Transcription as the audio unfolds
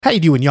How you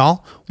doing,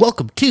 y'all?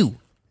 Welcome to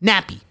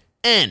Nappy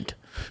and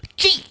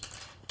G.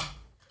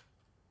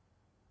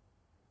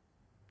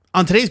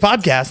 On today's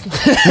podcast,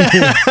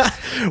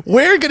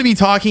 we're going to be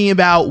talking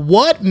about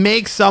what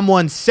makes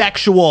someone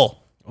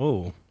sexual.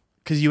 Oh.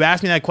 Because you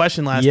asked me that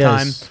question last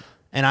time,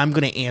 and I'm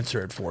going to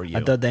answer it for you.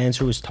 I thought the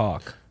answer was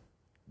talk.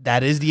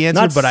 That is the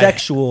answer, Not but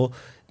sexual.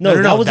 No,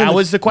 that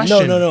was the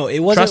question. No. It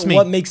wasn't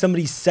what makes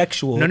somebody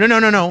sexual. No.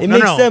 It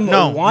makes them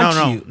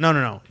want you.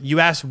 No. You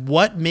asked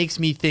what makes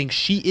me think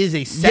she is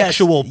a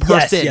sexual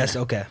person. Yes,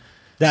 okay.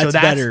 That's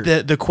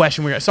better. The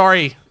question we're...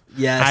 Sorry.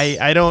 Yes.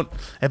 I don't...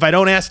 If I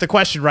don't ask the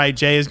question right,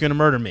 Jay is going to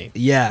murder me.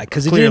 Yeah,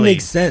 because it didn't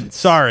make sense.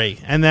 Sorry.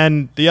 And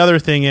then the other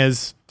thing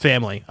is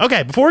family.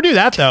 Okay, before we do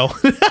that, though...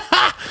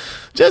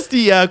 Just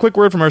the quick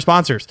word from our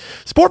sponsors.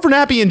 Support for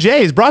Nappy and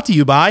Jay is brought to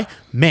you by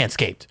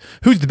Manscaped,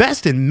 who's the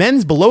best in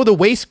men's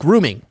below-the-waist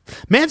grooming.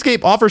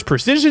 Manscaped offers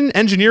precision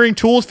engineering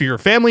tools for your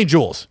family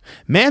jewels.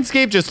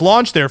 Manscaped just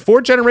launched their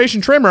 4th-generation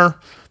trimmer,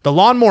 the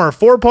Lawnmower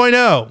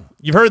 4.0.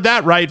 You've heard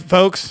that right,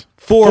 folks.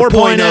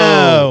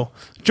 4.0.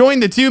 Join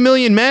the 2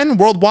 million men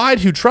worldwide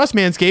who trust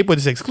Manscaped with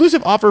this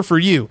exclusive offer for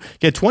you.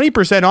 Get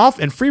 20% off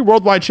and free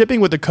worldwide shipping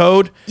with the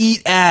code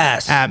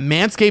EATASS at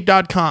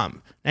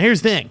manscaped.com. Now,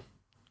 here's the thing.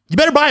 You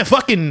better buy a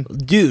fucking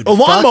a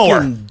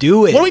lawnmower.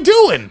 Do it. What are we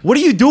doing? What are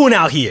you doing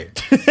out here?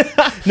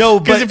 No,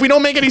 because if we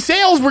don't make any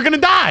sales, we're gonna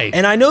die.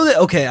 And I know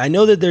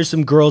that there's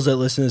some girls that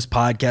listen to this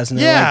podcast and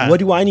they're like,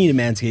 what do I need a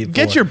Manscaped for?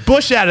 Get your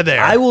bush out of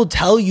there. I will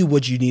tell you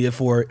what you need it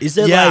for. Is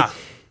that like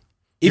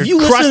if you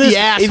listen to this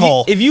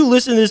asshole. If you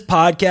listen to this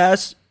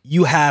podcast,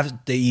 you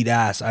have to eat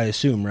ass, I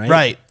assume, right?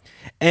 Right.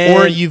 And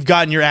or you've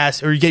gotten your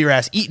ass, or you get your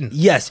ass eaten.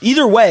 Yes.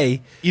 Either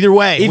way,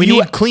 we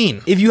need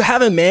clean. If you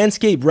have a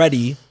Manscaped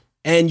ready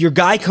and your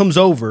guy comes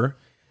over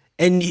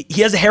and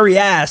he has a hairy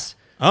ass,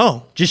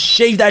 just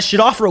shave that shit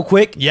off real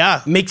quick.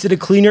 Yeah. Makes it a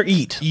cleaner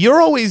eat.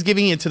 You're always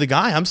giving it to the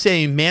guy. I'm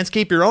saying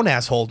manscape your own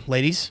asshole,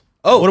 ladies.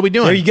 Oh, what are we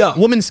doing? There you go.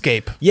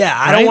 Womanscape. Yeah,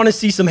 I don't want to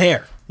see some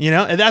hair. You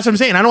know, and that's what I'm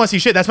saying. I don't want to see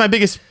shit. That's my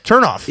biggest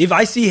turnoff. If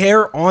I see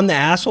hair on the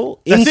asshole,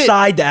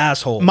 inside the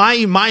asshole.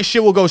 My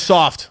shit will go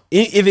soft.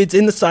 If it's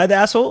inside the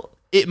asshole?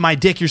 My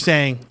dick, you're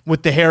saying,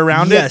 with the hair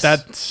around it,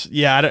 that's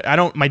I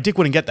don't. My dick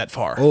wouldn't get that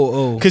far.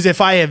 Because if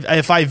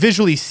I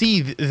visually see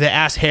the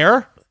ass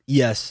hair,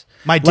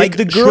 my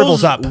dick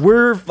shrivels up.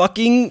 We're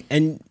fucking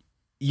and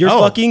you're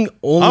fucking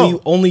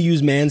only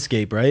use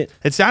Manscaped, right?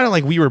 It sounded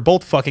like we were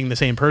both fucking the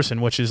same person,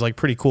 which is like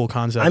pretty cool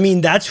concept. I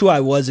mean, that's who I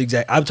was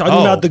exactly. I'm talking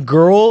about the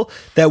girl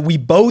that we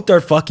both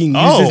are fucking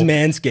uses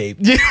Manscaped.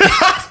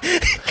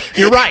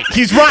 You're right.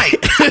 He's right.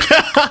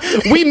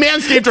 We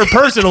manscaped her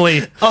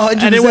personally,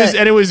 100%.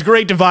 and it was a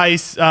great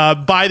device.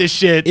 Buy this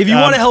shit. If you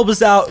want to help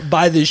us out,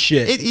 buy this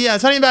shit.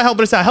 It's not even about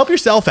helping us out. Help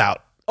yourself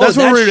out. That's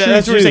what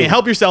we're saying.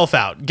 Help yourself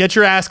out. Get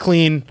your ass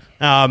clean.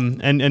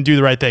 And do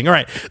the right thing. All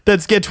right.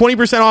 Let's get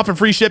 20% off and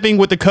free shipping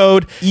with the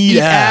code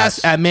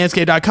EATASS at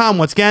manscaped.com.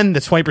 Once again,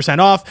 that's 20%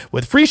 off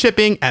with free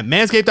shipping at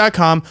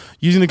manscaped.com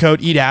using the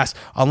code EATASS.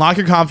 Unlock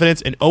your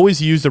confidence and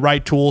always use the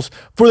right tools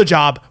for the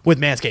job with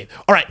Manscaped.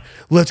 All right.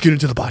 Let's get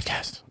into the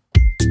podcast.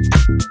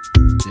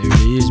 There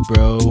it is,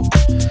 bro.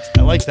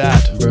 I like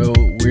that. Bro,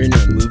 we're in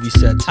a movie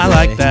set today. I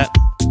like that.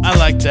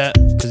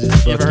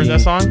 You ever heard that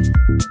song?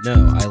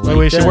 No, I like that.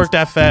 We should work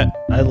that fat.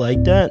 I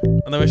like that.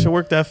 We should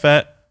work that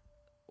fat.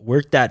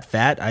 Work that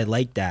fat. I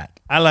like that.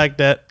 I like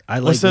that. I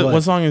like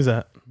what song is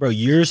that? Bro,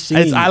 you're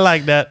singing. It's I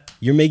like that.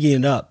 You're making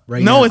it up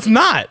right now. No, it's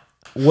not.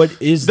 What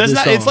is this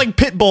song? It's like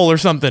Pitbull or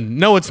something.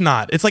 No, it's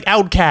not. It's like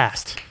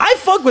Outkast. I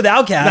fuck with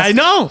Outkast. I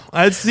know.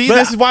 See,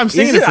 this is why I'm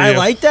singing it for you. I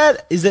like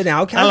that. Is it an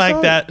Outkast I like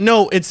song? that.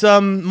 No, it's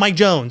Mike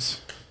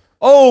Jones.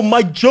 Oh,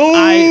 Mike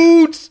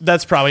Jones.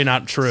 That's probably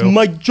not true. It's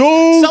Mike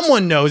Jones.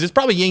 Someone knows. It's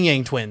probably Yin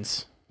Yang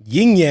Twins.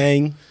 Yin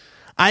Yang.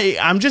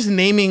 I'm just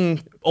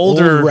naming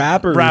older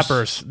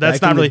rappers.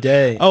 That's not really.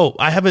 Day. Oh,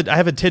 I have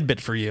a tidbit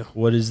for you.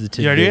 What is the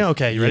tidbit? You ready?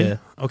 Okay, you ready? Yeah.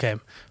 Okay.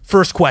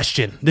 First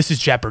question. This is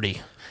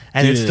Jeopardy.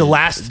 And it's the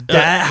last.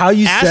 How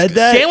you said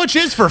that?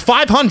 Sandwiches for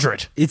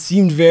 500. It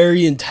seemed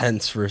very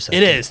intense for a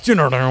second. It is.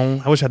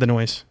 I wish I had the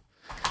noise.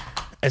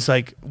 It's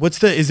like,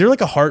 is there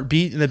like a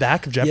heartbeat in the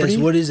back of Jeopardy?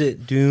 Yes, what is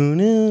it?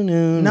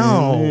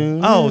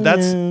 No.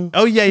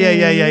 Oh,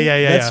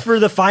 yeah. That's for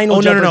the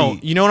final Jeopardy. No.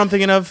 You know what I'm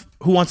thinking of?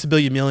 Who Wants to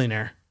Be a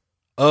Millionaire?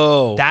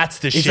 Oh. That's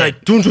the shit. It's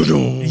like, dun, dun,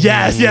 dun.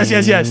 Yes.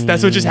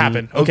 That's what just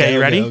happened. Okay, you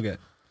ready? Okay.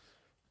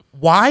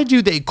 Why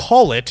do they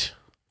call it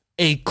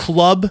a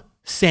club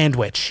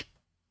sandwich?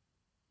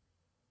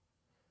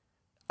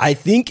 I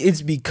think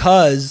it's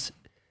because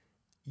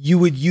you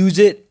would use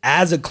it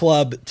as a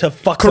club to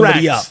fuck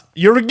somebody up.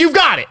 You've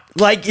got it.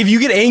 Like, if you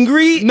get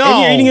angry and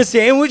you're eating a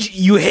sandwich,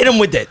 you hit them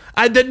with it.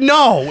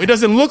 No, it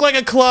doesn't look like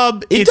a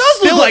club. It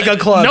does look like a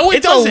club. No,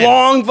 it doesn't. It's a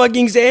long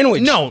fucking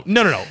sandwich. No.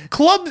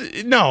 Club,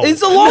 no.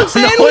 It's a long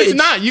sandwich. No, it's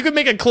not. You could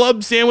make a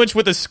club sandwich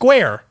with a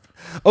square.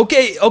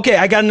 Okay,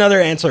 I got another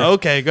answer.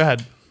 Okay, go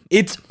ahead.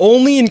 It's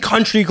only in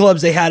country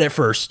clubs they had it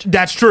first.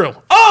 That's true.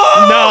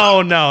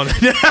 Oh! No.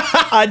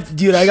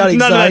 Dude, I got excited.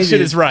 None of that shit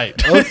is right.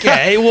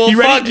 Okay, well, you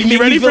ready? You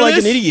ready for like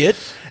this? an idiot.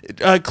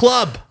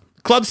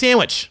 Club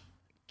sandwich.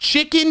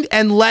 chicken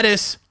and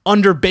lettuce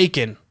under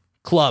bacon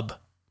club.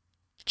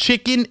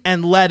 Chicken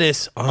and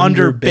lettuce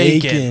under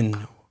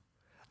bacon.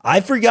 I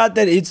forgot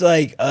that it's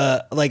like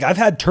I've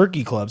had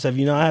turkey clubs. Have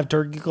you not had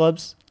turkey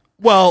clubs?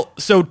 Well,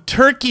 so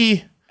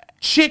turkey,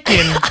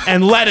 chicken,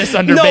 and lettuce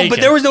under bacon. No, but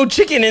there was no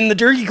chicken in the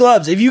turkey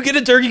clubs. If you get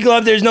a turkey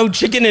club, there's no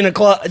chicken in a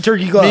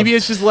turkey club. Maybe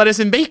it's just lettuce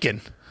and bacon.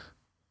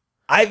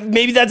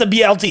 Maybe that's a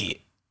BLT.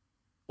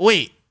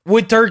 Wait.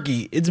 With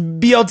turkey. It's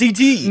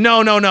BLTT.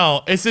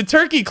 No. It's a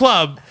turkey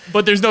club,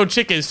 but there's no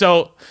chicken.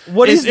 So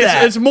what is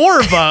that? It's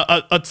more of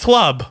a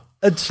tlub.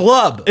 A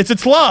tlub. It's a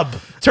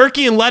tlub.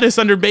 Turkey and lettuce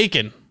under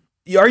bacon.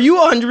 Are you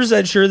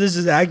 100% sure this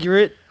is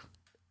accurate?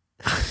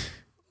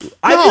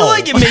 I feel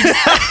like it makes.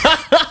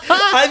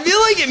 I feel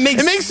like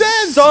it makes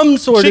sense. Some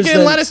sort of chicken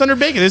and lettuce under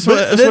bacon.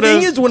 The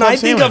thing is, when I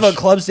think of a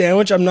club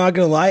sandwich, I'm not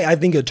gonna lie. I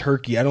think of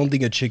turkey. I don't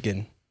think of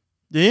chicken.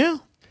 Yeah.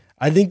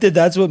 I think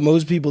that's what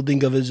most people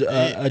think of as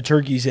a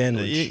turkey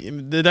sandwich.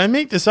 Did I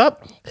make this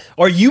up?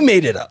 Or you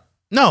made it up?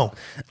 No.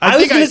 I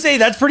was gonna say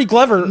that's pretty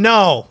clever.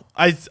 No,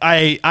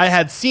 I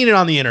had seen it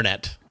on the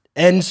internet.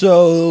 And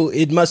so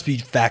it must be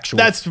factual.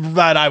 That's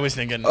what I was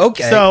thinking.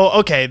 Okay.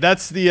 So,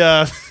 that's the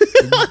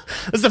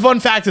that's the fun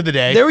fact of the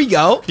day. There we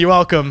go. You're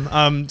welcome.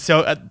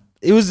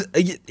 It was.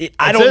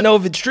 I don't know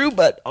if it's true,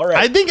 but all right.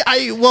 I think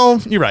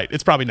you're right.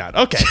 It's probably not.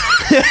 Okay.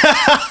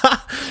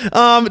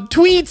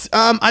 Tweets.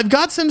 I've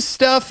got some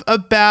stuff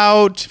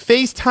about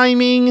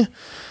FaceTiming,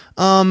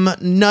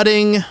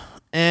 nutting,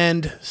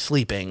 and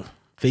sleeping.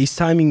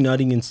 FaceTiming,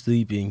 nutting, and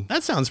sleeping.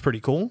 That sounds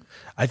pretty cool.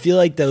 I feel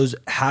like those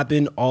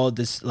happen happen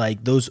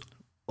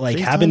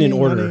in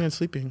order. Nutting and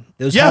sleeping.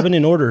 Those happen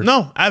in order.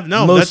 No.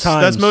 Most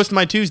times. That's most of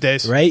my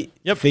Tuesdays. Right?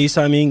 Yep.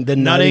 FaceTiming,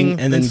 then nutting,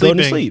 and then going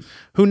to sleep.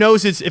 Who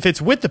knows if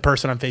it's with the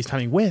person I'm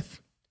FaceTiming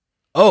with?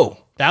 Oh.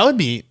 That would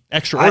be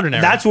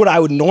extraordinary. That's what I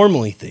would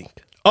normally think.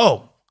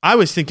 Oh, I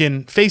was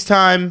thinking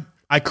FaceTime.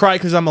 I cry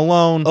because I'm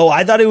alone. Oh,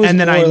 I thought it was and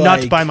then I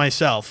nut like, by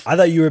myself. I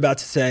thought you were about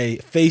to say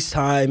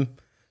FaceTime,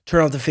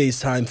 turn off the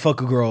FaceTime,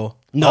 fuck a girl,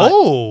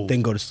 nut,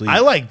 then go to sleep. I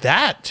like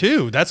that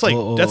too. That's like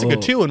that's a good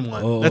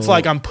 2-in-1. That's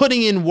like I'm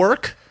putting in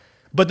work,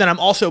 but then I'm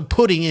also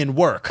putting in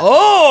work.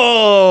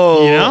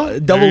 Oh, you know,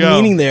 double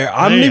meaning there.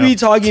 I'm going to be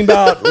talking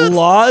about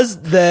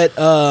laws that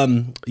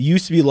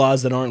used to be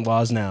laws that aren't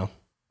laws now.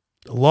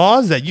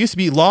 Laws that used to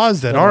be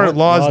laws that aren't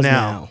laws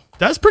now.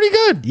 That's pretty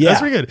good. Yeah.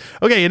 That's pretty good.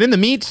 Okay, and in the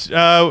meat, we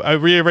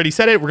already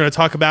said it. We're going to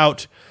talk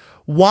about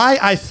why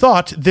I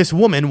thought this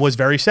woman was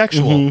very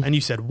sexual. Mm-hmm. And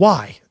you said,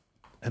 why?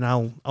 And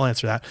I'll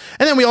answer that.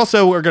 And then we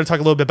also are going to talk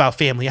a little bit about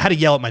family. I had to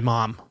yell at my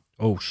mom.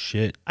 Oh,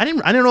 shit. I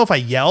don't know if I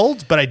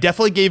yelled, but I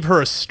definitely gave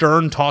her a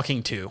stern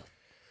talking to.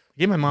 I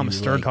gave my mom a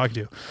stern talking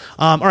to.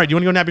 All right, do you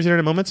want to go Nappy's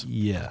Internet Moments?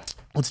 Yeah.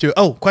 Let's do it.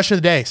 Oh, question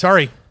of the day.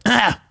 Sorry.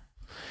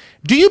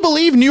 Do you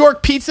believe New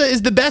York pizza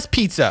is the best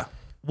pizza?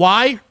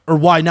 Why or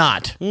why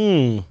not?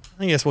 I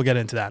guess we'll get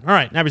into that. All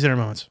right, Nappy's Internet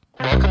Moments.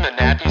 Welcome to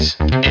Nappy's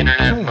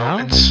Internet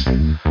Moments.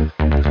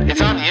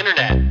 It's on the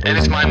internet, and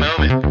it's my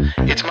moment.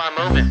 It's my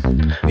moment.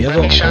 We have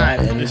a lot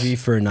of energy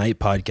for a night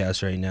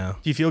podcast right now.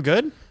 Do you feel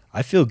good?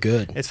 I feel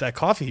good. It's that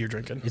coffee you're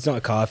drinking. It's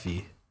not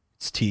coffee.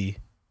 It's tea.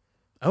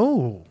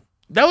 Oh,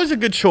 that was a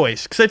good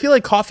choice, because I feel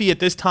like coffee at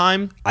this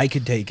time... I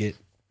could take it.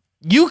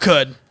 You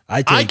could.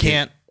 I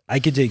can't. I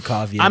could take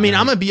coffee. I mean,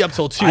 I'm going to be up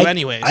till 2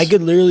 anyways. I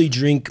could literally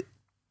drink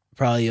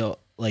probably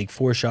like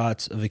 4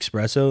 shots of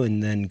espresso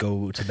and then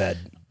go to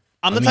bed.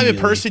 I'm the type of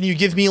person, you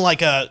give me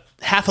like a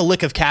half a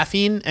lick of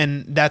caffeine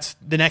and that's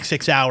the next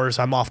 6 hours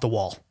I'm off the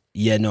wall.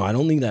 Yeah, no, I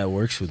don't think that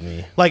works with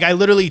me. Like I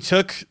literally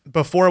took,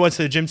 before I went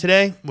to the gym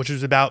today, which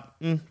was about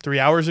 3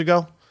 hours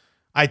ago,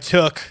 I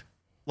took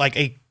like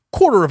a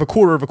quarter of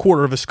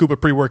a scoop of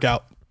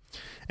pre-workout.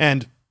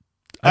 And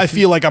I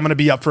feel like I'm going to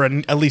be up for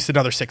at least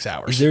another 6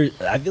 hours.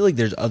 I feel like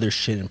there's other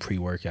shit in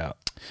pre-workout.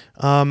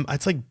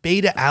 It's like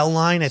beta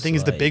alanine, I think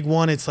is the big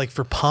one. It's like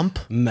for pump.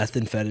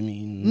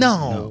 Methamphetamine.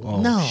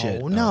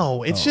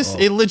 No. It's just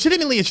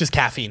legitimately it's just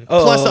caffeine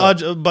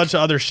plus a bunch of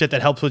other shit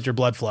that helps with your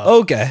blood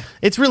flow. Okay.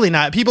 It's really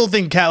not. People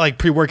think like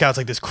pre-workout's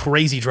like this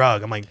crazy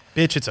drug. I'm like,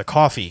 bitch, it's a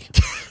coffee.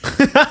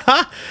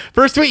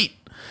 First tweet.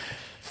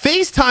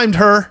 FaceTimed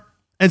her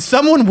and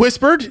someone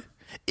whispered,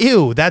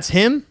 "Ew, that's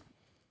him."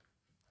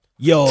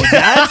 Yo,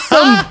 that's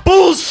some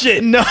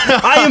bullshit. No,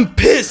 I am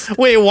pissed.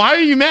 Wait, why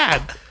are you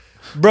mad?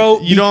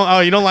 Bro, you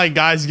don't like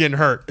guys getting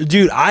hurt.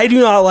 Dude, I do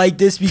not like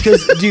this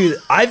because, dude,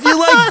 I feel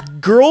like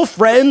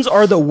girlfriends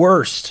are the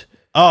worst.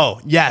 Oh,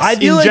 yes, I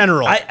feel in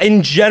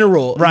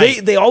general.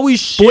 Right. They always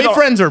shit.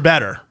 Boyfriends are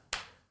better.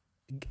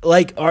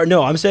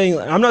 I'm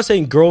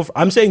saying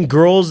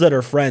girls that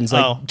are friends,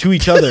 like to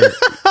each other.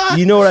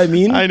 You know what I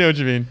mean? I know what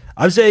you mean.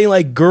 I'm saying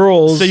like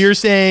girls. So you're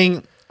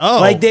saying... Oh,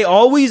 like they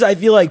always, I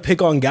feel like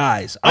pick on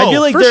guys. I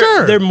feel like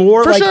they're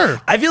more like,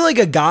 I feel like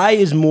a guy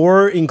is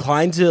more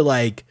inclined to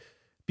like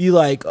be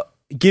like,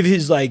 give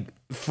his like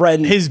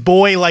friend, his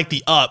boy like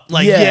the up.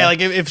 Like, yeah, like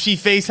if she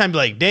FaceTime, be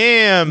like,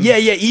 damn. Yeah.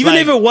 Even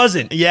if it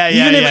wasn't.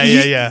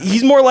 Yeah.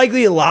 He's more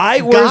likely to lie,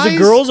 whereas the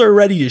girls are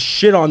ready to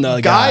shit on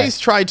the guy.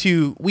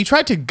 We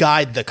try to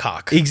guide the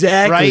cock.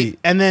 Exactly. Right?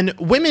 And then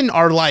women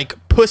are like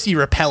pussy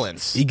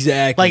repellents.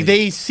 Exactly. Like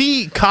they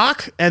see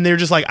cock and they're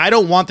just like, I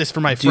don't want this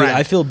for my friend. Dude,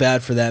 I feel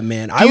bad for that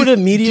man. I would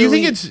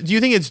immediately. Do you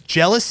think it's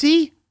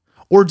jealousy,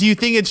 or do you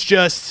think it's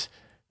just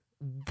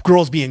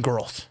girls being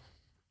girls?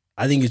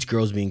 I think it's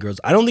girls being girls.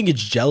 I don't think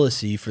it's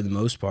jealousy for the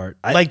most part.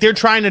 Like they're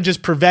trying to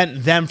just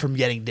prevent them from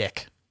getting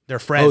dick. Their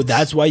friends. Oh,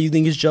 that's why you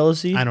think it's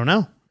jealousy? I don't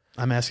know.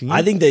 I'm asking you.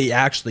 I think they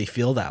actually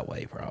feel that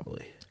way,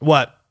 probably.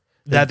 What?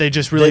 That they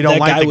just really don't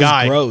like the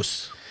guy. Was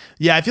gross.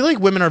 Yeah, I feel like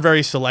women are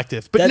very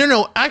selective. But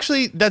no,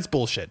 actually, that's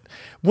bullshit.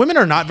 Women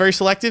are not very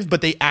selective,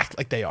 but they act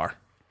like they are.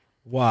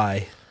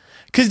 Why?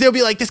 Because they'll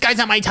be like, this guy's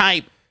not my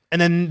type.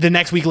 And then the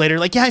next week later,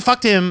 like, yeah, I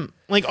fucked him.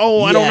 Like,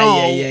 oh, I don't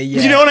know. Yeah.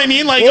 You know what I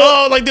mean? Like,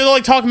 like they'll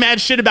like talk mad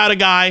shit about a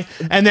guy.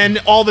 And then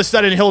all of a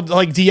sudden he'll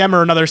like DM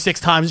her another 6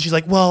 times. And she's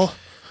like, well,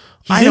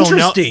 I don't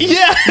know.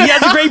 Yeah. He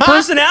has a great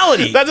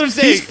personality. That's what I'm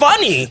saying. He's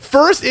funny.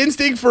 First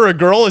instinct for a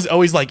girl is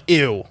always like,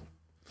 ew.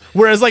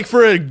 Whereas like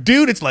for a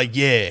dude, it's like,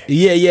 yeah.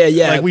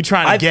 Yeah. Like we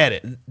trying to get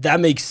it. That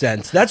makes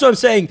sense. That's what I'm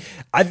saying.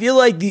 I feel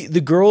like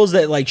the girls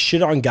that like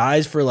shit on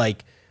guys for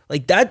like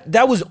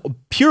that was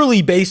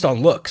purely based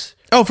on looks.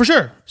 Oh, for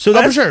sure. So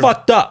that's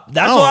fucked up.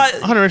 That's why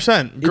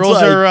 100%.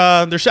 Girls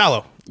are they're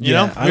shallow. You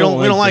know? We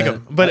don't like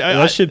them. But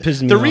that shit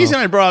pisses me the off. reason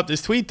I brought up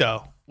this tweet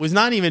though was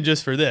not even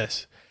just for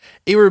this.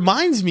 It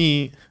reminds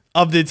me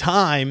of the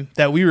time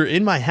that we were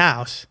in my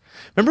house.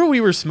 Remember we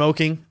were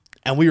smoking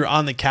and we were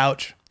on the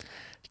couch?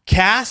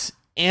 Cass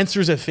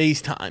answers a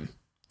FaceTime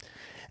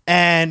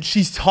and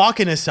she's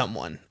talking to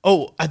someone.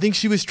 Oh, I think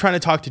she was trying to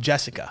talk to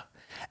Jessica.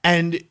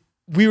 And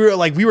we were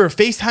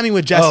FaceTiming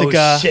with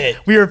Jessica. Oh, shit.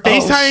 We were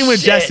FaceTiming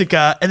with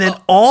Jessica. And then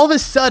all of a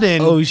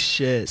sudden, oh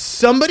shit,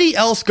 somebody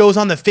else goes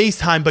on the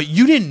FaceTime, but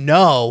you didn't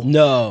know.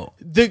 No.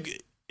 The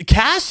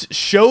Cass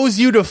shows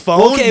you the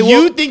phone,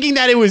 you thinking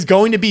that it was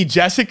going to be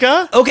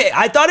Jessica. Okay,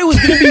 I thought it was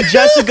going to be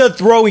Jessica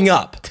throwing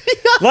up.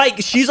 Like,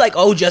 she's like,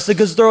 oh,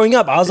 Jessica's throwing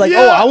up. I was like,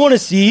 oh, I want to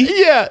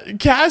see. Yeah,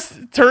 Cass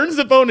turns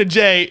the phone to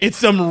Jay. It's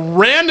some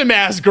random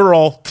ass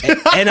girl.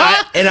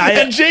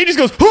 And Jay just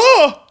goes,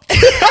 oh!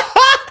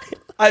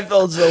 I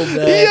felt so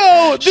bad.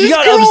 Yo, she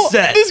got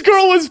upset. This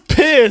girl was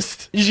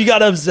pissed. She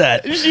got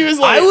upset. She was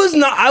like,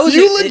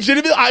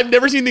 legitimately, I've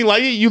never seen anything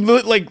like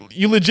it.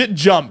 You legit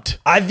jumped.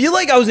 I feel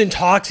like I was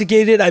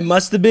intoxicated. I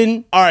must have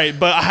been. All right,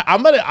 but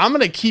I'm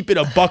gonna keep it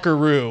a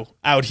buckaroo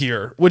out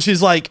here, which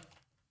is like,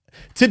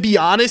 to be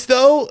honest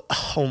though,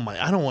 oh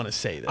my, I don't want to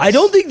say this. I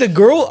don't think the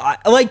girl,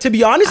 to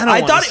be honest,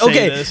 I thought,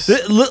 okay,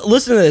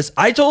 listen to this.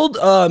 I told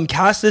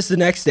Cass this the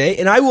next day,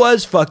 and I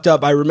was fucked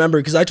up, I remember,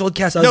 because I told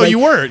Cass, I was like...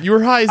 No, you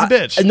were high as a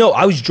bitch. No,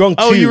 I was drunk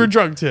too. Oh, you were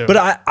drunk too. But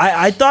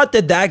I thought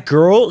that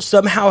girl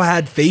somehow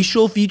had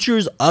facial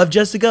features of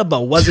Jessica,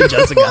 but wasn't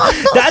Jessica.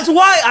 That's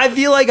why I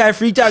feel like I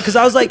freaked out, because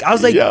I was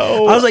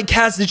like,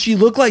 Cass, did she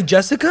look like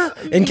Jessica?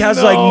 And Cass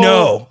was like,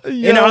 no.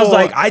 And I was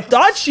like, I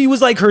thought she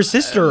was like her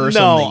sister or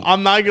something. No,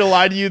 I'm not gonna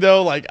lie to you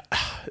though, like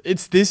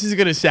this is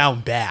gonna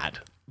sound bad,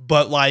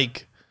 but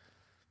like,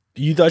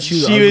 you thought she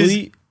was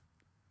ugly?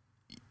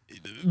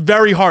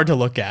 Very hard to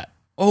look at.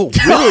 Oh,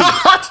 really?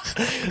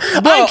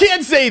 I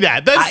can't say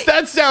that.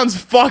 That sounds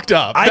fucked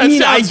up. I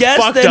guess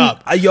fucked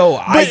up.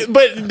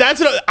 But that's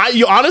what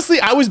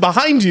honestly, I was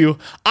behind you.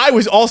 I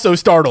was also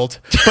startled,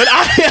 but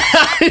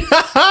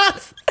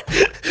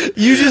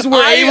you just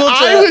were able to.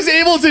 I was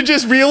able to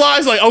just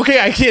realize, like,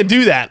 okay, I can't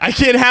do that. I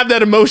can't have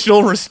that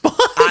emotional response.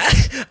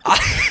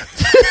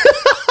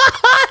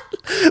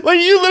 Like,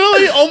 you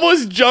literally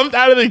almost jumped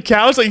out of the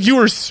couch, like you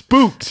were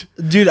spooked.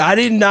 Dude, I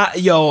did not.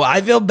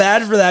 I feel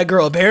bad for that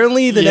girl.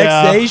 Apparently, the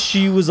next day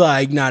she was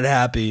like not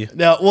happy.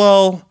 No,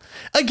 well,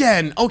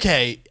 again,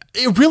 okay.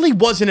 It really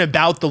wasn't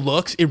about the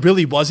looks. It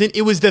really wasn't.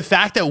 It was the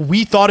fact that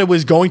we thought it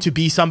was going to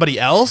be somebody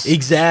else.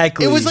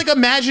 Exactly. It was like,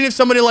 imagine if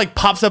somebody like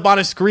pops up on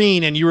a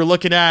screen and you were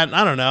looking at,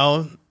 I don't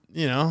know,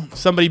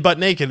 somebody butt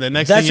naked. The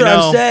next thing you know,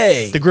 that's what I'm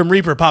saying. The Grim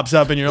Reaper pops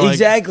up and you're like,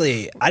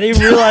 exactly. I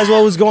didn't realize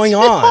what was going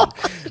on.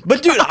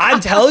 But dude,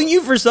 I'm telling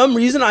you, for some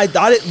reason, I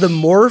thought the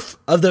morph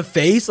of the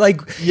face, in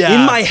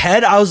my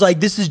head, I was like,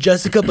 this is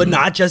Jessica, but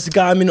not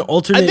Jessica. I'm in an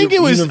alternate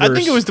universe. I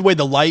think it was the way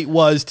the light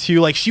was too.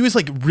 Like, she was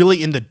like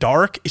really in the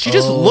dark. She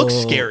just looked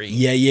scary.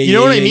 Yeah. You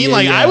know what I mean?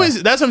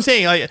 That's what I'm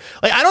saying. Like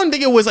I don't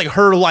think it was like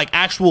her like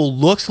actual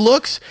looks.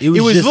 It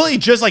was really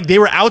just like they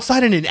were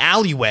outside in an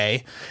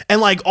alleyway, and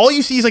like all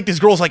you see is like this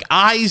girl's like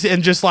eyes,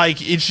 and just like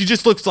she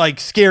just looks like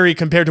scary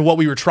compared to what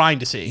we were trying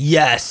to see.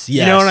 Yes.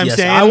 You know what I'm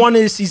saying? I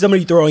wanted to see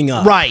somebody throwing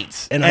up. Right.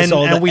 And I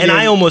saw that, and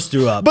I almost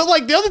threw up. But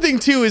like the other thing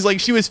too is like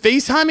she was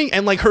FaceTiming,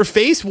 and like her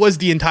face was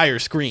the entire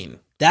screen.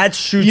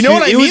 That's true. You know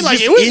what I mean? Like,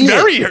 it was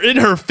very in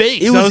her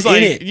face. It was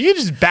like, you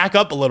just back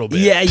up a little bit.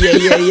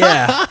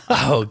 Yeah.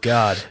 Oh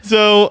God.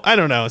 So I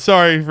don't know.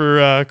 Sorry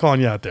for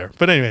calling you out there.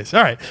 But anyways,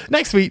 all right.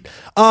 Next tweet.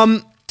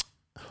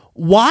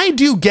 Why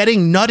do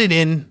getting nutted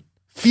in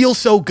feel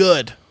so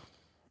good?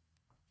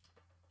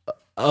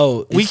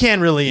 Oh, We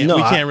can't really. No,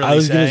 we can't I really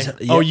was say. gonna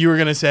yeah. Oh, you were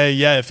gonna say,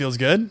 yeah, it feels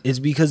good. It's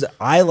because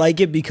I like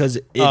it because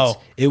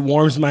Oh. it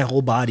warms my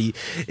whole body.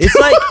 It's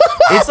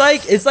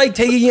like it's like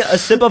taking a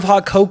sip of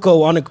hot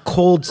cocoa on a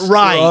cold,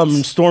 Right.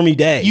 stormy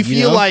day. You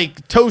feel know?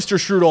 like toaster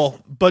strudel,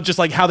 but just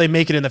like how they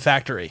make it in the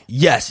factory.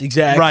 yes,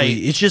 exactly. Right.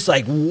 It's just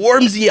like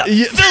warms you up,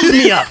 Yeah. fills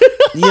me up.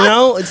 You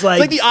know, it's like,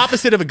 It's like the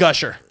opposite of a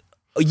gusher.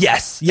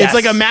 yes. It's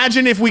like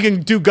imagine if we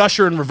can do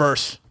gusher in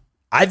reverse.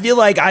 I feel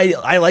like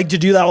I like to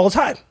do that all the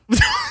time.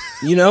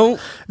 You know,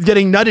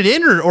 Getting nutted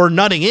in or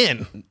nutting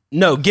in.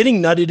 no,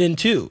 getting nutted in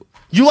too.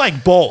 You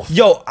like both.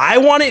 Yo, I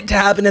want it to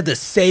happen at the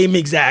same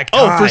exact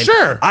time. Oh, for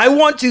sure. I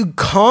want to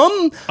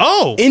come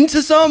Oh.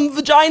 into some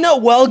vagina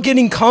while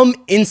getting cum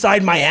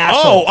inside my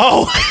asshole.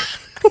 Oh.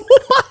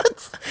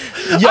 What?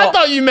 Yo. I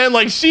thought you meant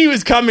like she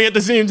was coming at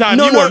the same time.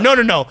 No, you no.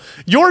 were. No.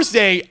 You're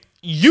saying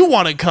you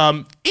want to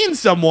come in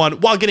someone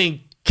while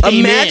getting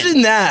came Imagine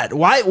in. that.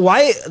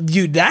 Why,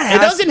 dude, that It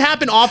has doesn't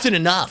happen often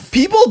enough.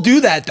 people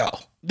do that though.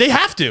 They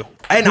have to.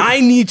 And I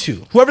need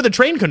to. Whoever the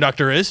train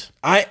conductor is.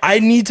 I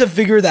need to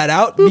figure that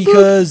out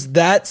because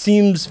that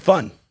seems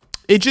fun.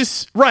 It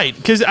just, right.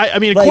 Because, I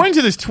mean, Like- according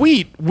to this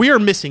tweet, we are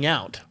missing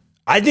out.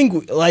 I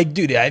think, like,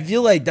 dude, I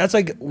feel like that's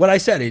like what I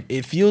said.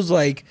 It feels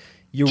like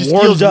you're Just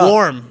warmed feels up.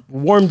 warm.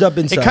 Warmed up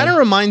inside. It kind of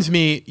reminds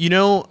me,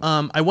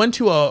 I went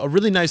to a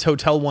really nice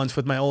hotel once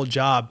with my old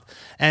job,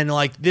 and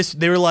like this,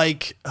 they were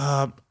like,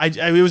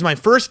 it was my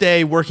first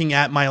day working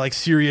at my like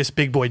serious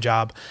big boy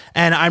job,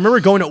 and I remember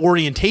going to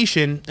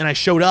orientation, and I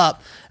showed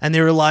up, and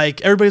they were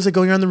like, everybody's like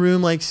going around the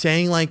room, like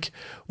saying like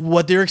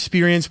what their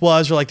experience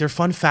was, or like their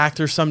fun fact,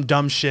 or some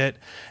dumb shit,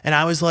 and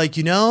I was like,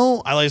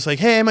 I was like,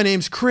 hey, my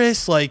name's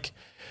Chris, like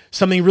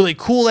something really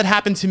cool that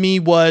happened to me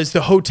was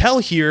the hotel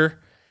here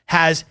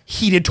has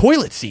heated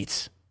toilet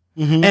seats.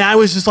 And I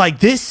was just like,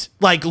 this,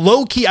 like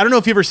low key. I don't know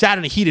if you ever sat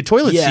in a heated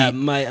toilet yeah, seat.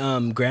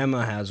 my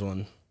grandma has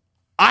one.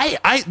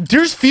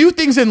 There's few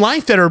things in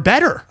life that are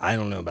better, I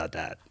don't know about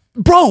that.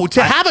 bro.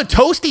 To have a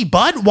toasty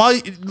butt while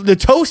the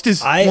toast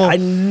is, I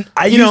used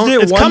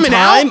it's it one coming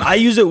time. out. I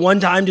used it one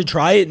time to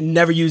try it.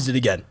 Never used it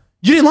again.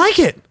 You didn't like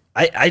it.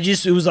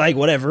 It was like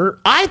whatever.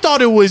 I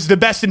thought it was the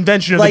best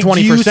invention of Like, the 21st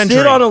do you century.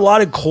 sit on a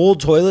lot of cold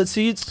toilet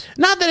seats?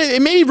 Not that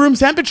it may be room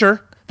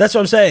temperature, That's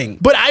what I'm saying.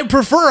 but I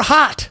prefer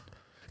hot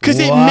because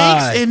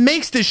Why? it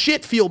makes the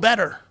shit feel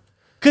better.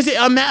 Because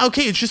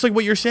it's just like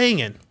what you're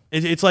saying.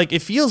 It's like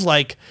it feels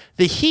like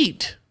the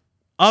heat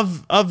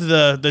of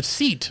the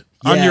seat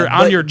on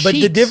your cheeks. But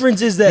the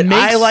difference is that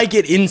makes- I like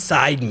it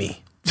inside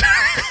me.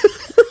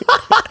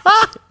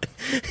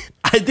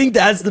 I think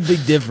that's the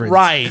big difference.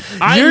 Right.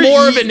 I'm You're-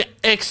 more of an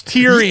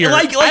exterior.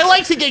 Like- I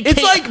like to get it's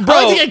came, like, I bro,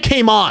 like to get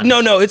came on.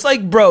 No, it's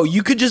like, bro,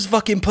 you could just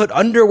fucking put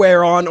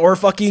underwear on or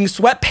fucking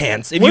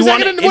sweatpants if What's you that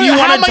want. gonna- If you how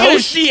want am a I gonna-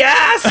 toasty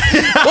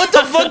ass, what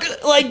the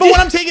fuck? Like, But when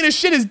I'm taking a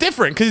shit is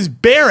different because it's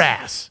bare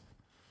ass.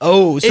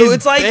 oh, so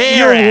it's like bare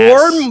you're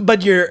ass. warm,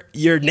 but you're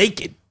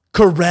naked.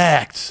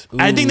 Correct.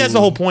 I think that's the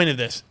whole point of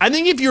this. I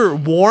think if you're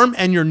warm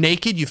and you're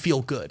naked, you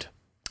feel good.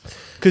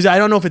 Because I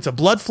don't know if it's a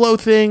blood flow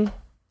thing.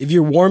 If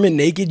you're warm and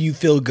naked, you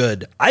feel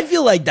good. I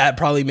feel like that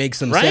probably makes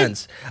some Right?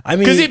 sense. I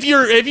mean, Because if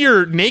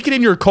you're naked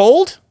and you're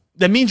cold,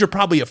 that means you're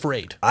probably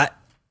afraid.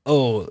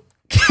 for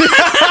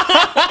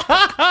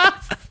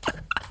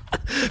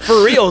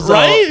real, though.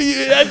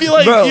 Right? I feel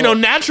like, Bro.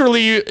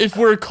 naturally, if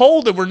we're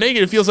cold and we're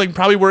naked, it feels like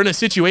probably we're in a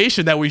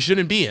situation that we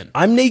shouldn't be in.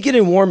 I'm naked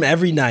and warm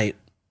every night.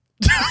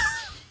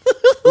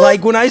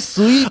 Like when I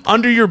sleep.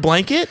 Under your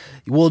blanket?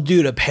 Well,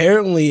 dude,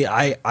 apparently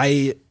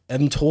I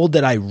am told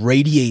that I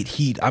radiate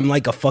heat. I'm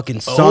like a fucking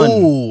sun.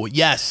 Oh,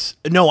 yes.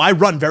 No, I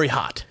run very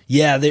hot.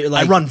 Yeah, they're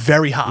like I run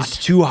very hot. It's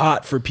too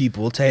hot for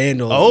people to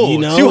handle. Oh, you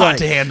know? too hot Like-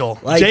 to handle.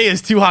 like- Jay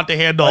is too hot to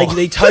handle. Like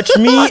they touch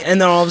me and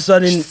then all of a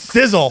sudden,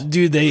 Sizzle.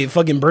 dude, they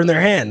fucking burn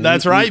their hand.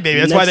 That's right, baby.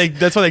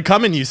 That's why they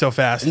come in you so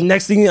fast.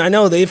 Next thing I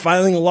know, they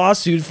filing a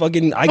lawsuit.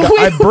 Fucking,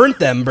 I burnt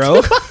them,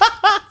 bro.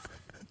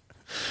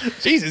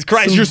 Jesus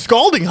Christ, you're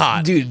scalding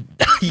hot. Dude,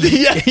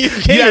 Yeah, you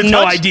can't you have even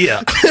no touch-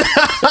 idea.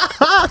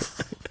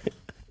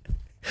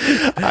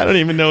 I don't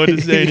even know what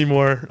to say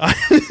anymore.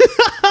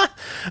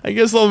 I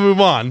guess I'll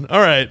move on. All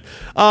right.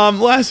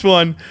 Last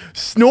one.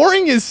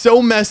 Snoring is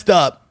so messed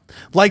up.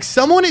 Like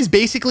someone is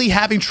basically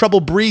having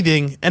trouble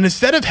breathing, and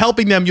instead of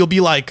helping them, you'll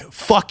be like,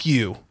 fuck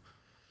you.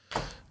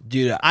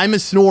 Dude, I'm a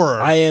snorer.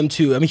 I am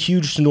too. I'm a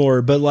huge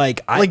snorer, but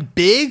like, like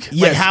big?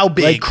 yes, like how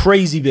big? Like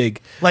crazy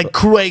big. like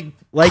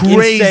Like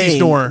crazy insane.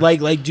 snorer.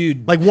 Like,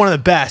 dude, like one of the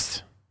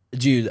best.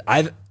 dude,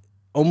 I've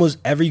almost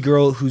every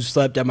girl who's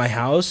slept at my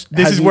house.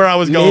 This has is where I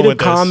was going made with a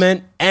this.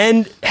 comment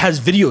and has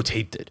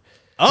videotaped it.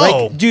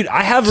 Oh. Like, dude,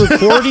 I have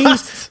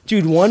recordings.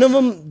 Dude, one of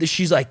them,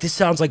 she's like, "This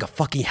sounds like a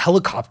fucking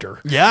helicopter."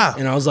 Yeah.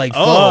 and I was like,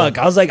 Oh. "Fuck!"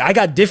 I was like, "I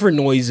got different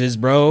noises,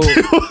 bro."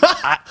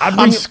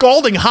 I'm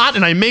scalding hot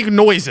and I make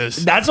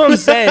noises. That's what I'm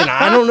saying.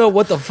 I don't know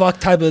what the fuck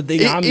type of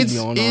thing I'm It's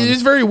going on. it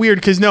is very weird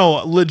because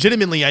no,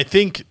 legitimately, I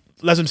think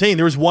as I'm saying,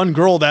 there was one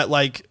girl that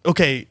like,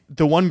 okay,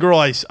 the one girl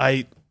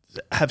I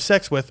have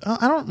sex with,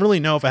 I don't really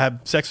know if I have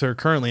sex with her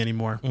currently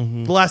anymore.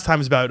 The last time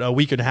was about a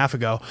week and a half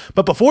ago.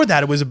 But before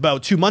that, it was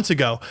about 2 months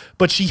ago.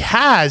 But she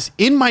has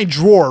in my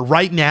drawer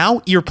right now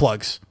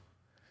earplugs.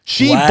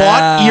 She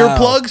bought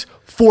earplugs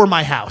for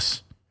my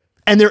house.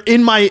 And they're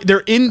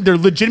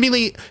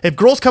legitimately, if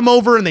girls come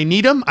over and they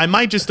need them, I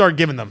might just start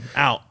giving them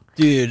out.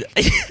 Dude,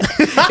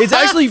 it's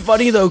actually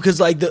funny though, because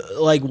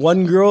like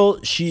one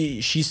girl,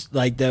 she's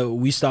like that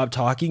we stopped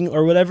talking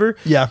or whatever.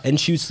 Yeah. And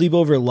she would sleep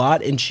over a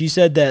lot, and she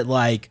said that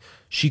like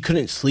she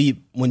couldn't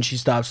sleep when she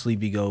stopped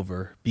sleeping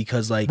over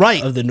because like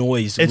of the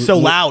noise. It's so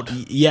loud.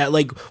 Yeah,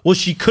 like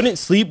she couldn't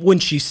sleep when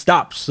she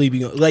stopped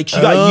sleeping. Like she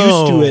got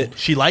used to it.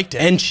 She liked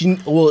it. And she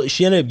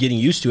ended up getting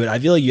used to it. I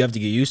feel like you have to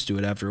get used to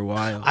it after a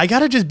while. I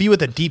gotta just be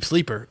with a deep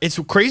sleeper. It's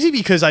crazy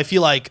because I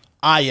feel like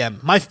I am.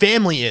 My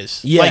family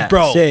is. Yeah, like,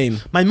 bro, same.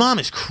 My mom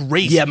is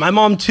crazy. Yeah, my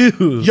mom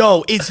too.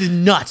 Yo, it's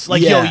nuts.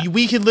 Like, Yeah. yo,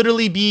 we could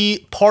literally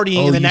be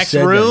partying in the you next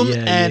said that. room,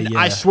 Yeah, and yeah.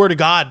 I swear to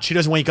God, she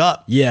doesn't wake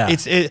up. Yeah.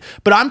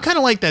 But I'm kind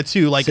of like that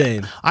too. Like,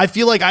 Same. I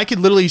feel like I could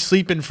literally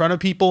sleep in front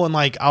of people and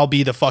like I'll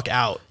be the fuck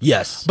out.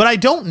 Yes. But I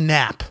don't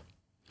nap.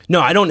 No,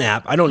 I don't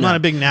nap. I don't Not nap. a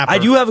big napper. I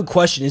do have a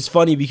question. It's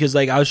funny because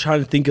like I was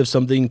trying to think of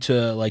something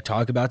to like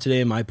talk about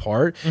today in my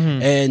part,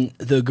 and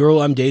the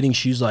girl I'm dating,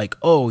 she's like,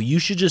 "Oh, you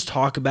should just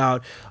talk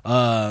about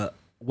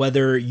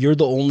whether you're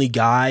the only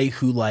guy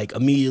who like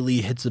immediately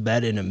hits the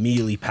bed and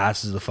immediately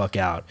passes the fuck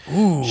out."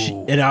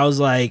 Ooh. And I was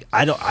like,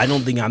 I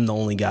don't think I'm the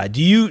only guy.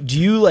 Do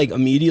you like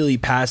immediately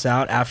pass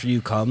out after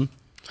you come?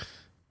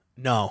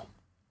 No.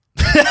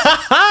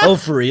 Oh,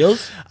 for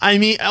reals? I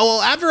mean,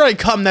 well, after I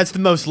come, that's the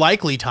most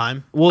likely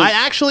time. Well- I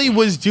actually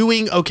was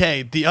doing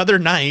okay. The other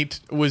night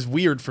was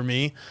weird for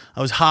me.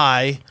 I was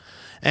high,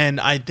 and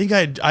I think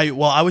I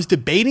was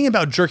debating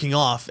about jerking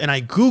off, and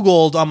I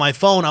Googled on my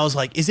phone. I was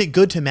like, is it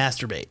good to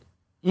masturbate?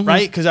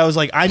 Right? Because I was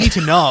like, I need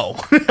to know.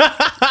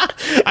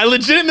 I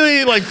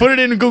legitimately like put it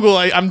in Google.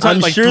 I'm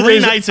talking like 3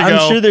 nights ago.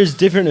 I'm sure there's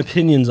different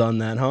opinions on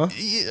that, huh?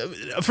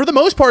 For the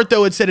most part,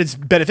 though, it said it's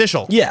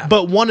beneficial. Yeah.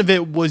 But one of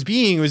it was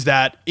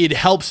that it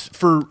helps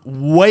for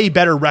way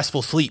better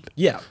restful sleep.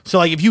 Yeah. So,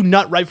 like, if you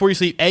nut right before you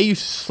sleep, you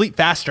sleep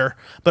faster,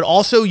 but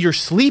also your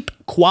sleep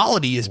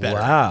quality is better.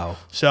 Wow.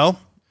 So,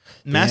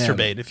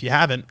 masturbate if you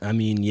haven't. I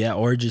mean, yeah,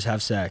 or just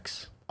have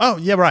sex. Oh,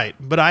 yeah, right.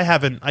 But I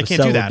haven't. I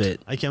can't do that.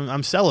 Celibate.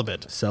 I'm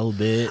celibate.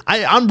 Celibate.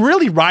 I'm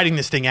really riding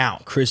this thing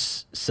out.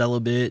 Chris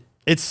celibate.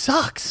 It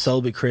sucks.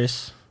 Celibate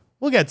Chris.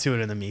 We'll get to it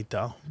in the meat,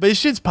 though. But this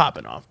shit's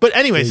popping off. But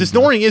anyways, the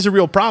snoring is a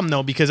real problem,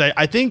 though, because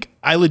I think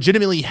I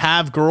legitimately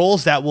have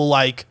girls that will,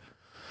 like...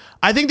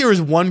 I think there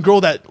was one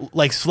girl that,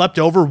 like, slept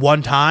over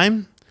one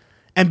time,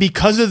 and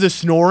because of the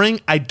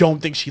snoring, I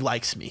don't think she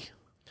likes me.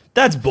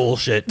 That's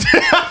bullshit.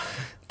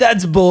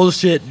 That's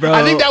bullshit, bro.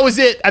 I think that was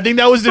it. I think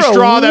that was the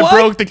straw that what?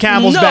 broke the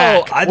camel's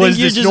back. I was think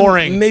you're the just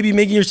snoring. maybe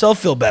making yourself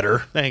feel better.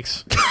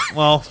 Thanks.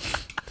 Well,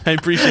 I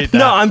appreciate that.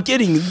 No, I'm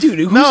kidding.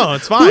 Dude, No,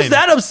 it's fine. Who's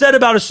that upset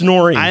about a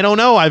snoring? I don't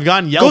know. I've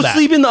gotten yelled Go at.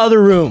 sleep in the other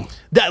room.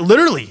 That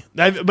literally.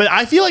 But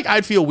I feel like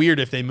I'd feel weird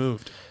if they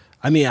moved.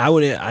 I mean, I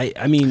wouldn't.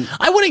 I mean,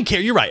 I wouldn't care.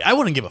 You're right. I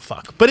wouldn't give a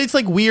fuck. But it's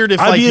like weird if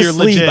I'd like be you're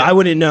asleep. legit. I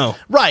wouldn't know.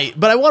 Right.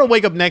 But I want to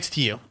wake up next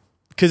to you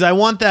because I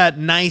want that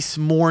nice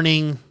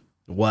morning.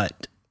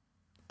 What?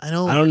 I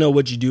I don't know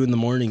what you do in the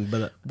morning,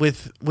 but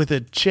with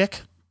a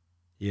chick.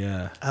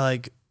 yeah. I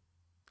like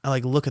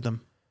look at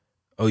them.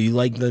 Oh, you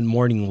like the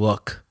morning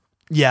look.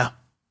 Yeah.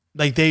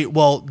 Like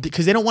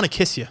because they don't want to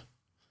kiss you.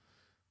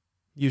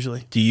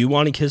 Usually. Do you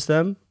want to kiss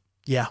them?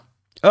 Yeah.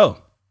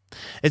 Oh,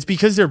 It's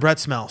because their breath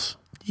smells.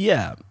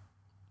 yeah.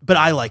 But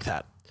I like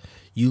that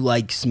You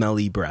like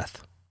smelly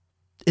breath.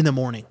 in the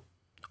morning.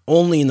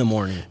 Only in the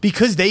morning.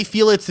 Because they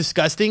feel it's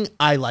disgusting,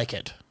 I like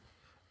it.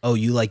 Oh,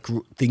 you like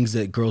things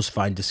that girls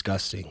find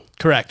disgusting.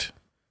 Correct.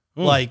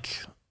 Mm.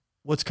 Like,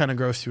 what's kind of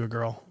gross to a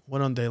girl? What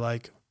don't they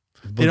like?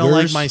 They don't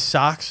like Boogers? my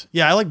socks.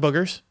 Yeah, I like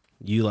boogers.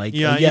 You like?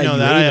 Yeah, you know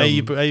that. I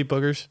ate 'em. eat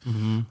boogers.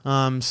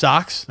 Mm-hmm.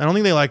 Socks. I don't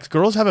think they like.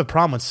 Girls have a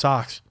problem with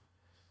socks.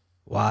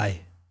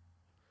 Why?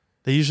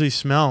 They usually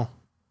smell.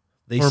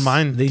 They Or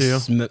mine do,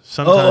 sometimes.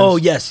 sometimes. Oh,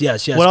 yes.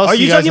 What else Are do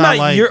you you guys talking not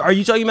about like? Are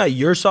you talking about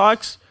your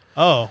socks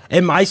Oh,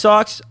 and my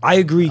socks? I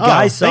agree.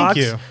 Guys' thank socks.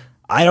 you.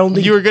 I don't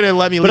think you were gonna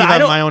let me but leave I on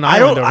don't. my own I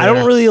island don't. over I don't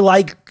there. really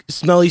like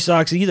smelly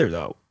socks either,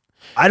 though.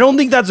 I don't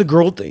think that's a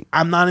girl thing.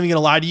 I'm not even gonna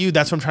lie to you.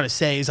 That's what I'm trying to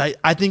say. Is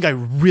I think I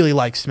really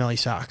like smelly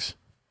socks.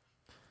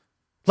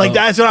 Like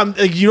that's what I'm.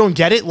 Like, you don't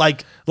get it.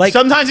 Like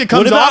sometimes it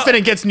comes what about- off and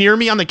it gets near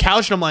me on the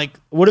couch, and I'm like,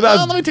 What about-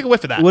 oh, let me take a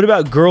whiff of that. What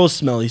about girls'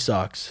 smelly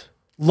socks?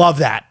 Love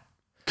that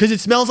because it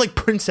smells like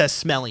princess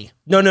smelly.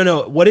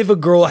 No. What if a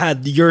girl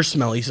had your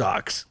smelly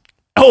socks?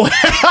 Oh,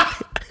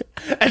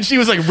 and she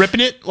was like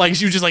ripping it, like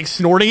she was just like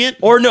snorting it.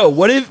 Or no?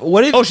 What if?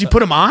 Oh, she put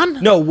them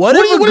on. No. What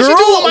if a what girl? did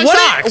she do with my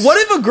socks? What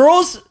if a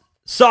girl's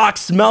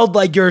socks smelled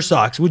like your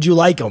socks? Would you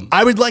like them?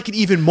 I would like it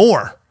even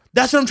more.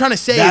 That's what I'm trying to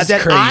say. That's is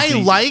that crazy.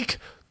 I like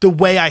the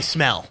way I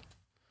smell,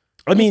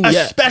 I mean,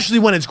 yeah. especially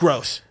when it's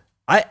gross.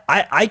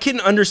 I can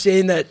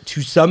understand that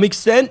to some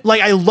extent.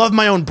 Like I love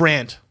my own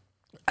brand.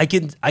 I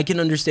can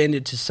understand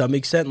it to some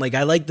extent. Like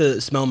I like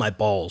the smell of my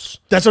balls.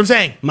 That's what I'm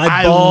saying. My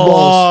I balls.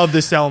 love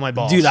the smell of my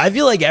balls. Dude, I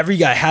feel like every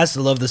guy has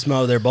to love the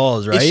smell of their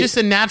balls, right? It's just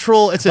a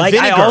natural, it's a like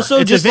vinegar. I also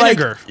it's just a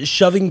vinegar. like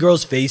shoving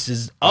girls'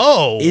 faces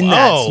in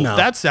that smell.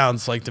 That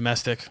sounds like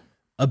domestic.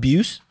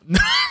 Abuse?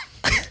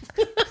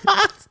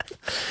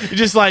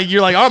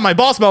 You're like, oh, my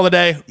ball smell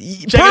today.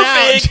 Check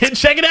Perfect. it out.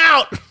 Check it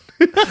out.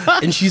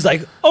 And she's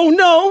like, oh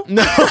no.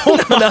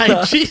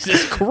 No,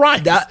 Jesus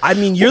Christ.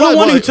 You're the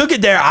one who took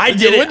it there. I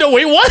did it. No,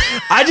 wait, what?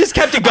 I just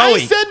kept it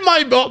going. I said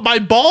my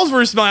balls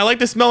were smelling. I like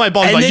to smell my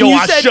balls. And Like, then yo, you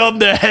I said-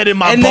 shoved the head in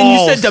my And balls.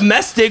 then you said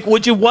domestic,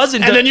 which it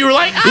wasn't. And then you were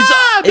like,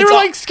 they were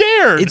like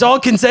scared. It's all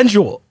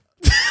consensual.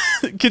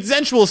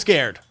 Consensual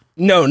scared.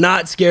 No,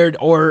 not scared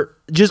or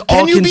just all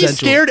Can you consensual. be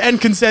scared and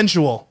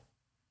consensual?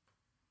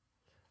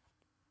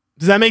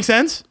 Does that make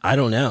sense? I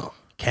don't know.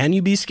 Can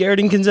you be scared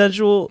and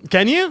consensual?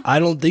 Can you? I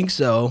don't think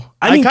so.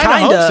 I mean, kinda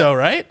hope so,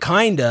 right?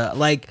 Kinda.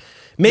 Like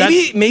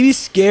maybe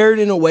scared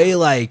in a way,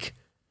 like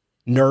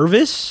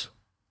nervous.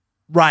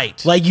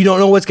 Right. Like you don't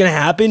know what's gonna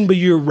happen, but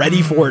you're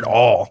ready for it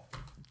all.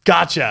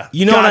 Gotcha.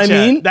 You know what I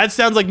mean? That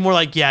sounds like more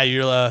like,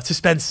 you're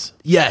suspense.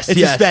 Yes, It's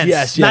yes, suspense.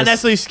 yes, Not yes.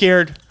 necessarily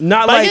scared.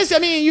 Not But like I guess,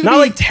 you not can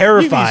like be-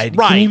 terrified.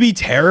 Right. Can you be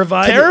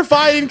terrified?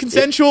 Terrified and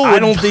consensual? I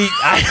don't think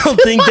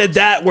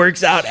that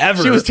works out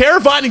ever. She was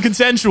terrified and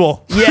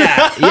consensual.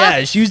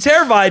 yeah. She was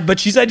terrified, but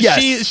she said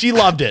yes. She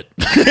loved it.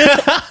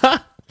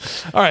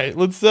 All right,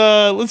 let's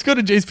go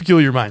to Jay's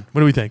Peculiar Mind.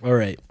 What do we think? All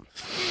right.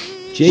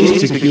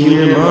 Jay's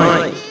Peculiar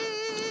Mind.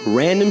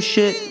 Random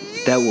shit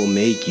that will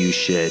make you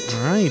shit.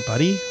 All right,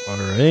 buddy. All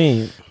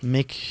right.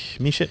 Make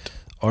me shit.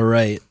 All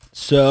right.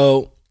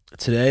 So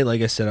today,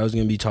 like I said, I was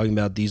going to be talking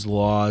about these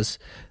laws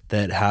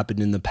that happened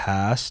in the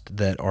past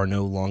that are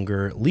no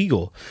longer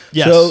legal.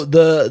 Yes. So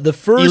the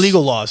first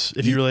Illegal laws,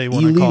 if you really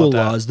want to call illegal it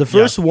that. laws. The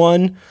first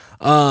one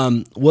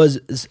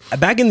was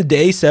back in the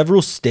day.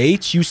 Several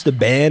states used to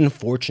ban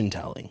fortune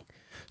telling.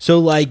 So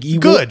like you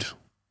Good.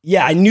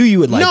 Yeah, I knew you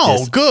would like No,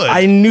 this. good.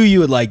 I knew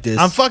you would like this.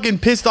 I'm fucking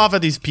pissed off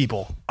at these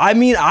people. I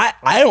mean, I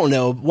don't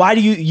know. Why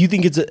do you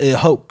think it's a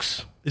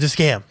hoax? It's a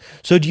scam.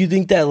 So do you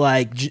think that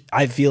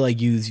I feel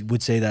like you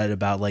would say that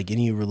about like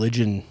any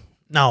religion?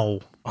 No.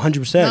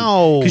 100%.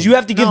 No, because you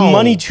have to give no.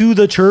 money to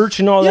the church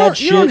and all that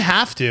shit. You don't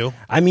have to.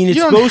 I mean, it's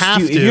You don't supposed have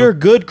to. to. If you're a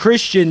good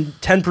Christian,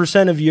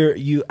 10% of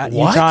you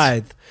What?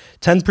 tithe.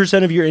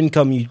 10% of your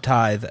income you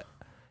tithe.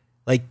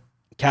 Like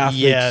Catholics.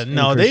 Yeah, and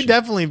no, they Christians.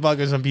 definitely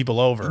fucking some people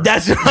over.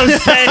 That's what I'm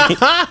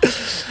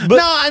saying. No,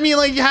 I mean,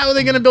 like, how are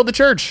they going to build the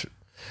church?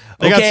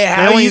 Okay,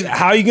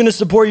 how are you going to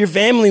support your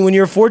family when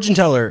you're a fortune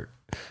teller?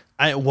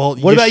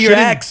 What about your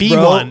ex, be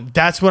bro? one.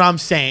 That's what I'm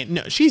saying.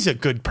 No, she's a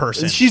good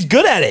person. She's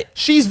good at it.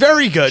 She's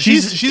very good.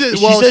 She says she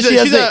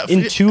has an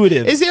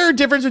intuitive. Is there a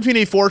difference between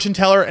a fortune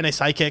teller and a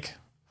psychic?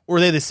 Or are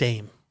they the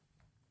same?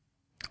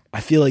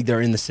 I feel like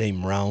they're in the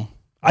same realm.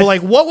 But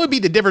like, what would be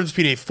the difference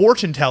between a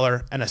fortune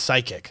teller and a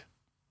psychic?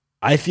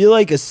 I feel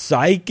like a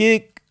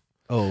psychic.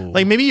 Oh,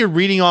 Like, maybe you're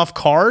reading off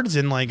cards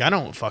and, like, I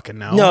don't fucking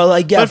know. No,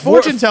 like, yeah, But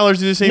fortune tellers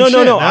do the same no,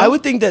 shit. No. I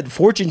would think that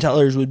fortune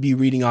tellers would be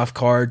reading off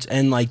cards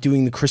and like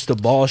doing the crystal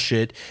ball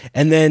shit,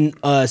 and then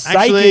psychic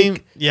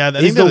Actually, yeah, I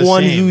think is they're the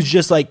one same. who's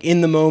just like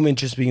in the moment,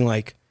 just being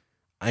like,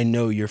 "I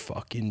know your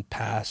fucking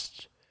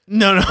past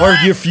No. or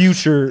your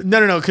future."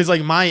 No, because,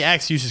 like, my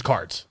ex uses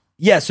cards.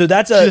 Yeah, so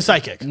that's She's a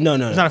psychic. No,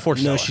 She's not a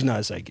fortune teller. No, she's not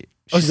a psychic.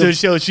 Oh, She's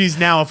so she's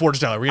now a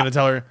fortune teller. We're going to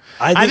tell her.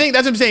 I I think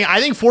that's what I'm saying. I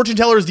think fortune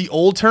teller is the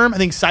old term. I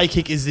think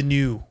psychic is the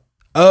new.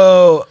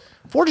 Oh,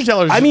 Fortune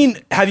teller is... I mean,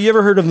 have you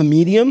ever heard of a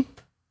medium?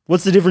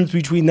 What's the difference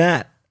between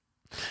that?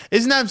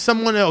 Isn't that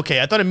someone...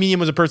 Okay, I thought a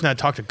medium was a person that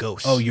talked to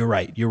ghosts. Oh, you're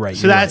right.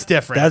 So that's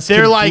different. That's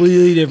they're like,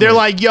 completely different. They're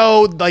like,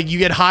 yo, like, you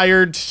get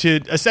hired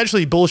to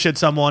essentially bullshit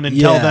someone and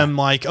tell Yeah. them,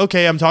 like,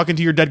 okay, I'm talking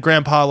to your dead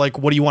grandpa. Like,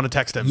 what do you want to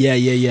text him? yeah.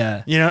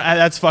 You know,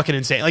 that's fucking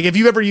insane. Like, if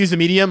you've ever used a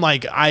medium,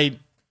 like,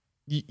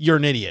 you're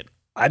an idiot.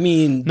 I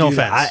mean, No dude,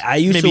 offense. I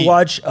used Maybe- to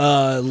watch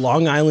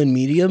Long Island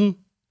Medium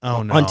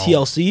Oh, no. on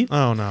TLC,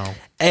 Oh, no.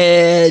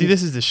 and See,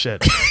 this is the shit.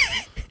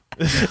 bro,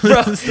 This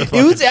is the it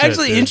fucking was shit,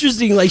 actually dude.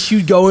 interesting. Like she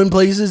would go in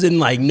places and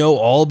like know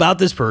all about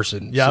this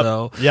person. Yep,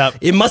 So yep.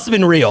 it must have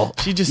been real.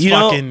 She just You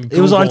know, fucking it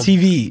was on Googled-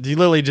 TV. You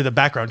literally did a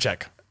background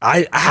check.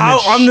 How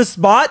then on the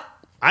spot?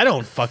 I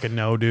don't fucking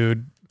know,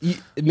 dude.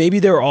 Maybe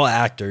they were all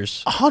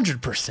actors.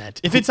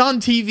 100%. If it's on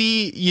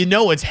TV, you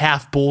know it's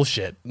half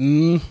bullshit.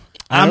 I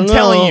I'm don't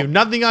telling know. you,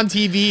 nothing on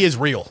TV is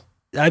real.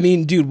 I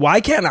mean, dude, why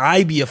can't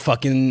I be a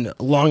fucking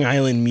Long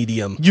Island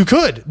medium? You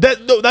could. That's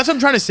what I'm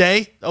trying to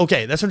say.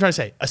 Okay, that's what I'm trying to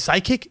say. A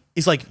psychic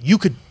is like, you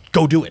could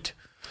go do it.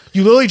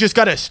 You literally just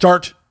got to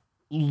start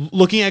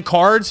looking at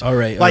cards, All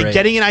right, like all right.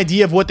 getting an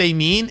idea of what they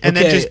mean, and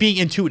then Okay. just being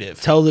intuitive.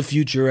 Tell the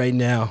future right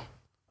now.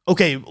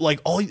 Okay,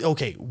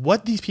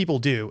 what these people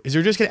do is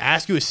they're just going to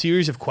ask you a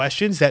series of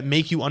questions that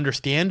make you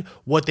understand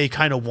what they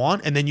kind of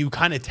want, and then you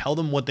kind of tell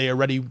them what they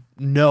already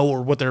know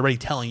or what they're already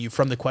telling you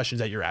from the questions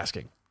that you're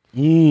asking.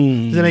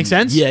 Does that make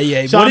sense?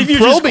 Yeah. So What I'm if you're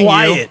just probing you.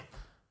 quiet?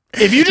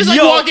 If you just like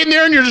Yo. walk in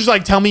there and you're just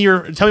like, tell me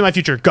my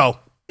future, go.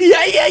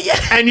 Yeah.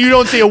 And you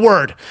don't say a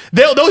word.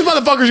 Those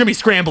motherfuckers are gonna be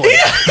scrambling.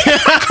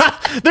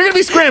 They're gonna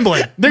be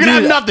scrambling. They're gonna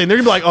have nothing. They're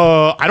gonna be like,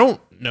 I don't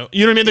know.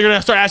 You know what I mean? They're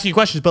gonna start asking you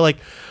questions, but like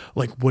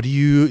what do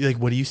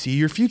you see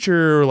your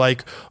future? Or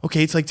like,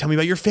 okay, it's like, tell me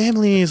about your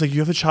family. It's like, you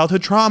have a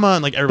childhood trauma,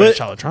 and like everybody has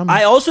childhood trauma.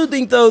 I also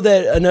think though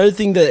that another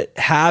thing that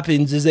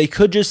happens is they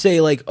could just say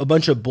like a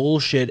bunch of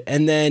bullshit,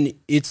 and then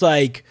it's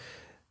like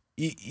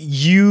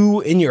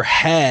you in your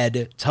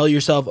head tell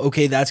yourself,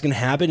 okay, that's gonna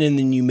happen, and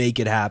then you make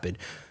it happen.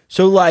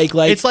 So like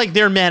it's like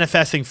they're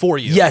manifesting for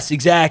you. Yes,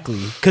 exactly.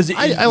 Because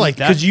I like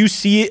that. Because you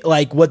see it,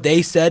 like what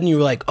they said, and you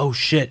were like, "Oh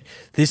shit,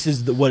 this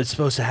is what it's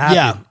supposed to happen."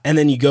 Yeah. And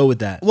then you go with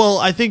that. Well,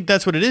 I think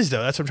that's what it is,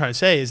 though. That's what I'm trying to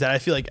say, is that I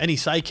feel like any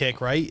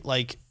sidekick, right?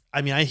 Like,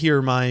 I mean, I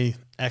hear my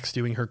ex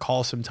doing her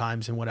call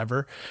sometimes and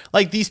whatever.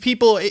 Like, these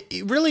people, it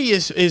really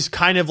is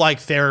kind of like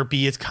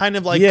therapy. It's kind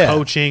of like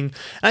coaching.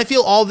 And I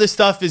feel all this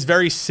stuff is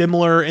very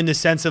similar in the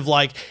sense of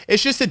like,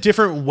 it's just a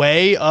different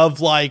way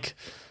of like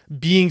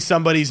being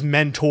somebody's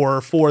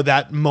mentor for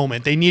that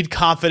moment. They need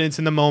confidence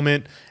in the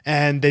moment,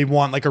 and they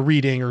want like a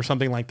reading or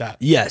something like that.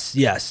 Yes.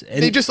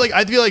 And they just like,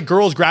 I feel like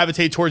girls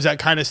gravitate towards that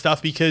kind of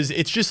stuff because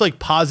it's just like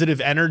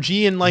positive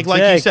energy, and like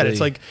you said,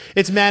 it's like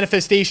it's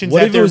manifestations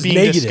that they're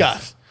being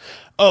discussed.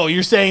 Oh,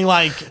 you're saying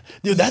like,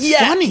 dude, that's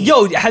funny.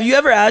 Yo, have you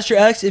ever asked your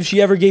ex if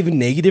she ever gave a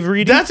negative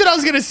reading? That's what I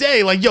was gonna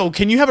say. Like, yo,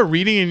 can you have a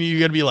reading? And you're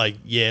gonna be like,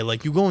 yeah,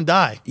 like you gonna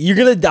die. You're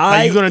gonna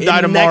die. Like, you're gonna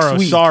die tomorrow. Next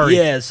week. Sorry.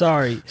 Yeah,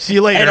 sorry. See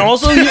you later. And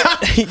also,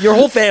 your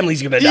whole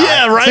family's gonna die.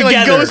 Yeah, right. Together.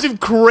 Like, go some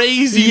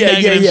crazy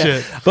negative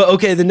shit. But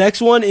okay, the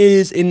next one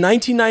is in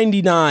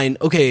 1999.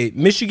 Okay,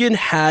 Michigan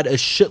had a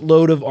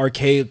shitload of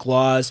archaic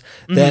laws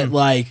that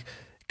like.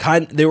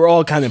 They were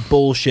all kind of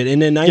bullshit.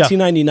 And in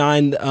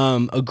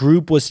 1999, a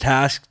group was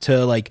tasked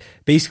to like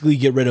basically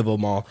get rid of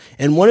them all.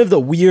 And one of the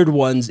weird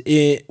ones,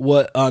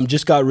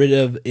 just got rid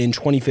of in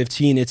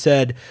 2015. It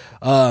said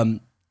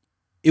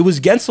it was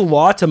against the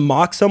law to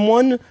mock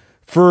someone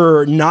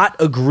for not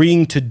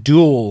agreeing to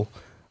duel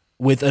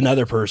with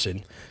another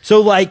person. So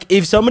like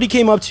if somebody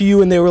came up to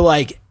you and they were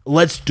like,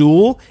 "Let's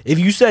duel," if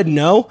you said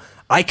no,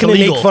 I couldn't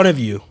make fun of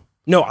you.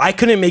 No, I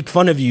couldn't make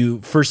fun of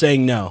you for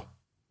saying no.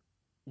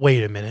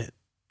 Wait a minute.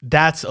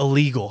 That's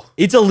illegal.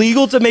 It's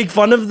illegal to make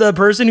fun of the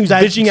person who's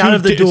bitching out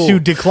of the duel. Who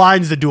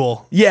declines the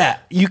duel. Yeah,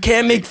 you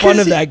can't make fun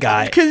of that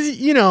guy. Because,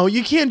 you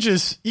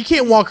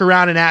can't walk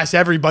around and ask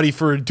everybody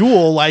for a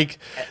duel. Like,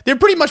 they're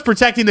pretty much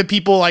protecting the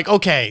people like,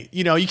 okay,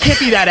 you can't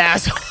be that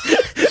asshole.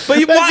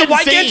 But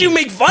why can't you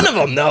make fun of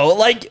them, though?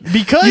 Like,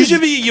 because you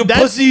should be, you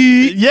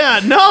pussy.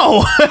 Yeah,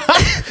 no.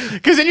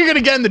 Because then you're going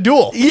to get in the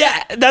duel.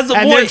 Yeah, that's the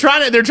point.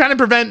 And they're trying to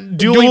prevent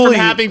dueling from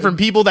happening from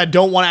people that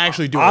don't want to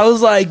actually duel. I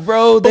was like,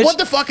 bro. But what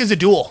the fuck is a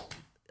duel?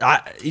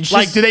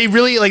 Do they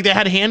really, like, they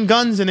had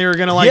handguns and they were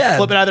going to,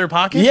 flip it out of their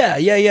pocket?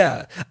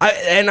 Yeah.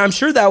 And I'm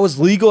sure that was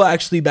legal,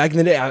 actually, back in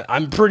the day.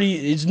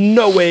 It's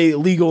no way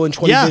legal in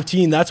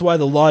 2015. Yeah. That's why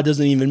the law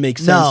doesn't even make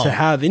sense to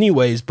have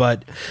anyways.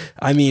 But,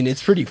 I mean,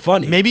 it's pretty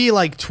funny. Maybe,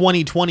 like,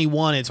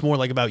 2021, it's more,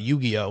 like, about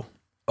Yu-Gi-Oh!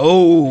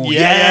 Oh,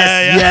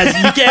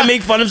 yes. You can't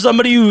make fun of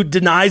somebody who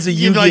denies a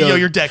Yu-Gi-Oh! Like, yo,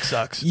 your deck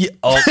sucks. Yeah.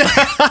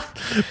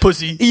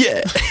 Pussy.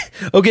 Yeah.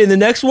 Okay, the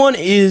next one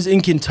is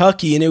in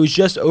Kentucky, and it was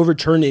just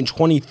overturned in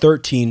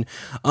 2013.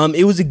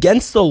 It was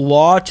against the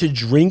law to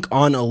drink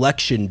on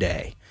election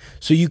day.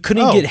 So you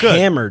couldn't get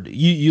hammered.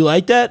 You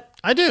like that?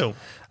 I do.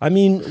 I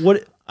mean,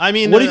 what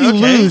if you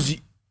lose?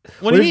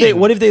 What do you mean?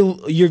 What if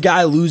your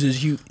guy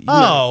loses? You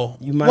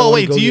might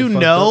wait, do you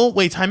know?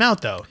 Wait, time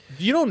out, though.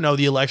 You don't know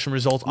the election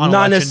results on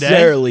Not election day. Not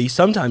necessarily.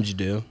 Sometimes you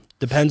do.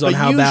 Depends on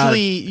how bad.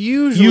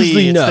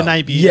 Usually it's the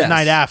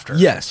night after.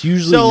 Yes,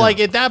 usually. So like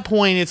at that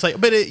point, it's like,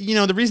 but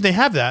the reason they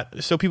have that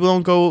is so people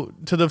don't go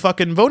to the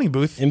fucking voting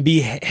booth and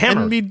be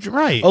hammered. And be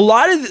right.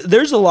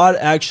 There's a lot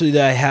actually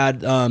that I had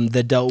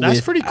that dealt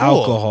with pretty cool.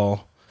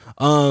 alcohol.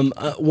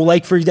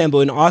 Like for example,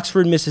 in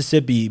Oxford,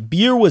 Mississippi,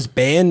 beer was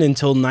banned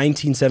until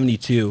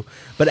 1972,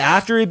 but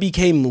after it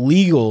became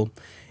legal,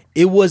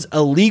 it was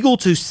illegal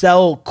to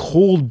sell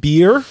cold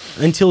beer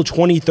until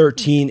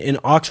 2013 in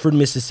Oxford,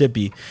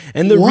 Mississippi.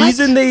 And the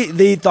reason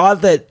they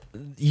thought that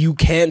you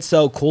can't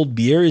sell cold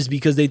beer is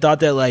because they thought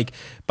that like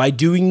by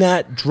doing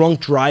that,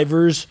 drunk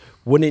drivers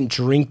wouldn't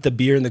drink the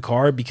beer in the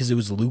car because it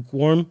was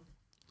lukewarm.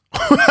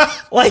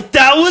 Like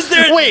that was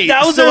their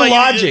their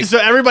logic. So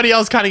everybody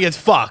else kind of gets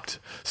fucked.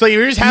 So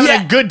you're just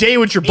having a good day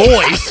with your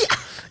boys.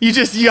 You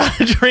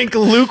gotta drink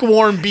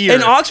lukewarm beer.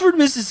 And Oxford,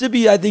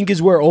 Mississippi, I think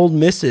is where Ole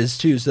Miss is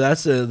too. So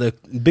that's the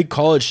big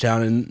college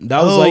town, and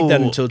that was like that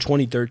until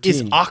 2013.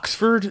 Is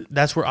Oxford?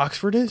 That's where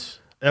Oxford is,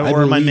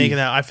 or am I making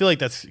that? I feel like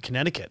that's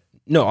Connecticut.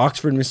 No,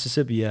 Oxford,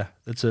 Mississippi. Yeah,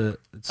 that's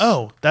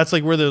that's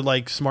like where the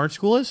like smart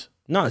school is.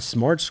 Not a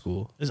smart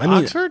school.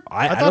 Oxford?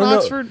 I thought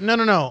Oxford.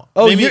 No.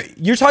 Oh, maybe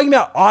you're talking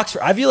about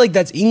Oxford. I feel like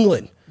that's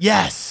England.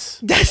 Yes,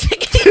 that's.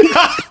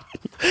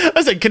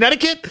 I said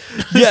Connecticut?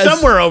 Yes.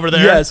 Somewhere over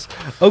there. Yes.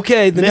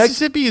 Okay.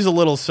 Mississippi is a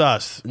little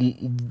sus.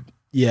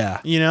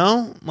 Yeah.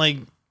 Like,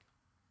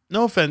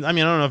 no offense. I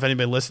mean, I don't know if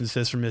anybody listens to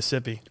this from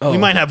Mississippi. Oh. We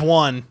might have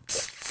one.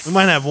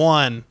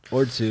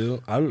 Or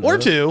two. I don't know. Or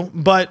two.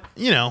 But,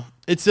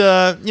 it's,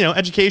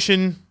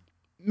 education,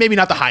 maybe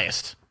not the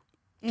highest.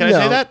 Can I No.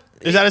 say that?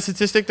 Is that a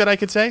statistic that I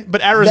could say?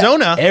 But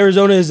Arizona,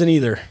 Arizona isn't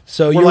either.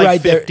 So you're like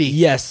right 50. there.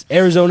 Yes,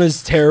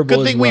 Arizona's terrible.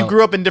 good thing as well. we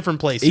grew up in different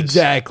places.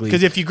 Exactly.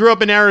 Because if you grew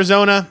up in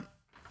Arizona,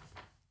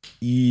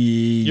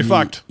 You're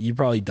fucked. You're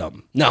probably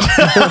dumb. No,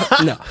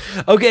 no.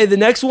 Okay, the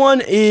next one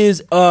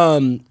is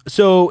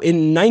so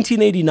in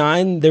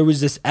 1989 there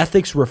was this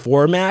Ethics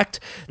Reform Act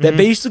that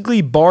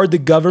basically barred the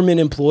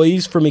government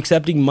employees from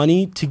accepting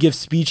money to give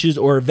speeches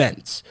or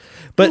events.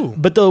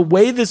 But the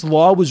way this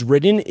law was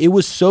written, it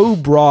was so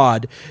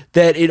broad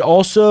that it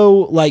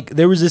also, like,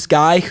 there was this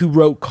guy who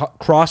wrote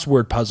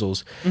crossword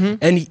puzzles,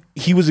 and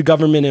he was a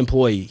government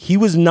employee. He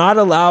was not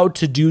allowed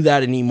to do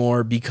that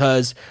anymore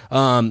because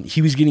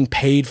he was getting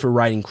paid for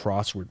writing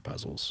crossword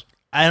puzzles.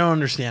 I don't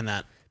understand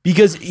that.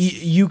 Because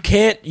you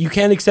can't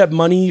accept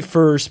money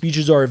for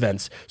speeches or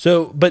events.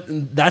 So, but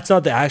that's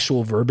not the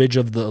actual verbiage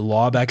of the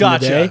law back in the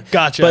day.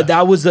 Gotcha. But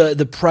that was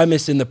the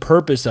premise and the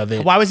purpose of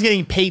it. Why was he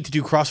getting paid to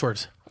do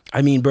crosswords?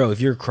 I mean, bro, if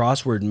you're a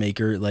crossword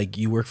maker, like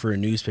you work for a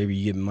newspaper,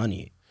 you get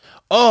money.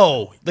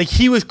 Oh, like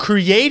he was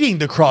creating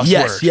the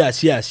crossword.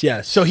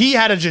 Yes. So he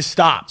had to just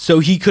stop. So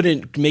he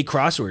couldn't make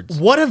crosswords.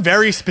 What a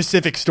very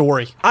specific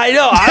story. I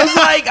know.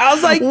 I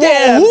was like, Whoa,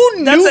 damn.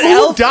 who that's knew? an Who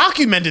elf.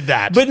 documented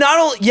that? But not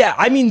only, yeah,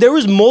 I mean, there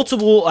was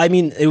multiple, I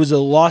mean, it was a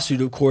lawsuit,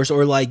 of course,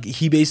 or like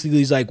he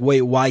basically is like,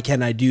 wait, why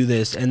can't I do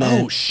this? And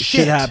then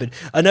shit happened.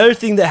 Another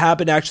thing that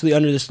happened actually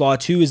under this law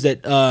too is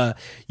that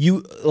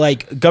you,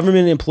 like,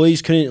 government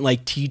employees couldn't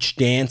like teach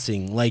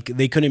dancing. Like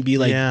they couldn't be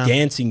like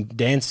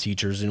dance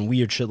teachers and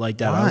weird shit like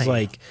that. I was Why?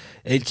 like,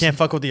 it can't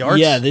fuck with the arts?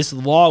 Yeah, this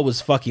law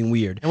was fucking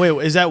weird. And wait,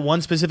 is that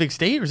one specific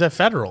state or is that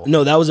federal?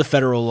 No, that was a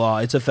federal law.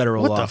 It's a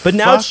federal law. the But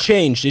now it's fuck?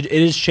 changed. It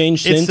has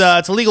changed since.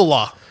 It's a legal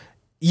law.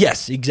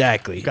 Yes,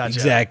 exactly. Gotcha.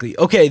 Exactly.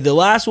 Okay, the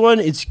last one,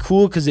 it's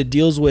cool because it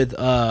deals with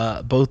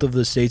both of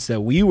the states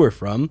that we were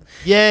from.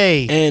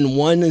 Yay. And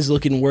one is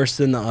looking worse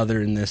than the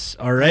other in this.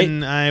 All right?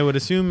 And I would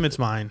assume it's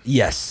mine.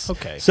 Yes.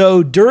 Okay.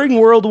 So during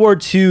World War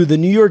II, the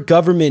New York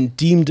government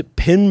deemed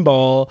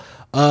pinball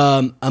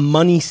a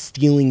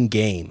money-stealing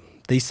game.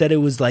 They said it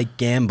was like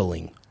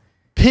gambling.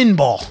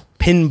 Pinball.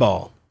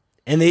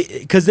 And they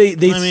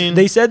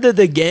said that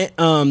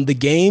the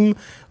game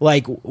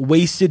like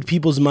wasted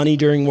people's money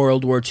during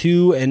World War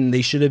II, and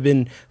they should have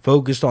been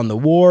focused on the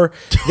war.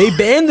 They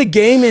banned the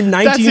game in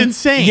That's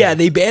insane. Yeah,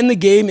 they banned the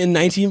game in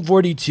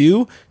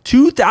 1942.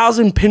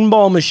 2,000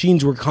 pinball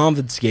machines were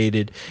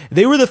confiscated.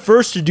 They were the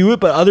first to do it,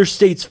 but other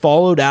states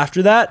followed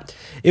after that.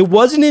 It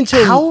wasn't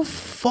until How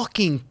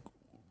fucking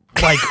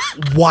like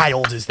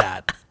wild is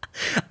that?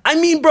 I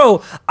mean,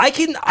 bro,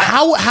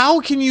 How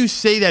can you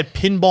say that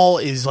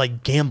pinball is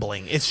like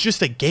gambling? It's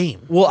just a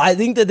game. well, I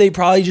think that they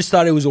probably just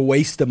thought it was a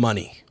waste of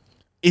money.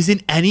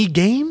 Isn't any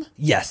game?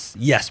 Yes,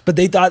 but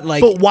they thought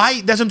like But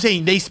why? That's what I'm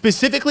saying. They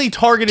specifically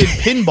targeted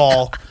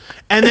pinball,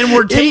 and then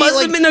we're it taking must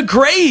like, have been a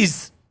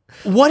craze.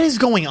 what is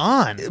going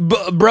on?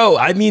 Bro,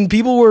 I mean,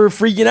 people were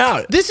freaking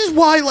out. This is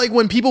why, like,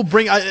 when people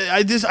bring,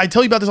 I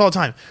tell you about this all the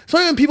time. So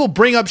when people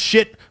bring up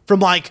shit from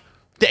like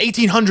the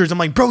 1800s, I'm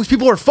like, bro, these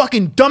people are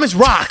fucking dumb as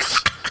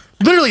rocks.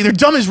 Literally, they're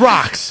dumb as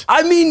rocks.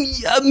 I mean,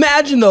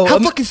 imagine though. How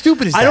fucking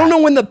stupid is that? I don't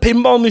know when the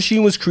pinball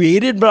machine was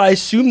created, but I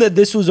assume that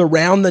this was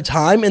around the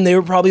time, and they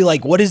were probably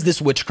like, "What is this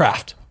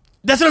witchcraft?"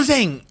 That's what I'm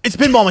saying. It's a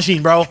pinball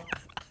machine, bro.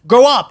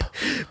 Grow up.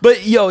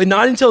 But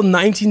not until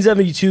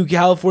 1972,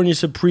 California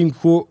Supreme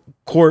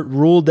Court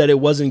ruled that it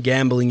wasn't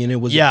gambling and it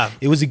was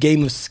a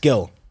game of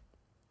skill.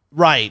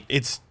 Right.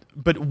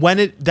 But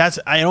when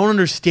I don't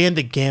understand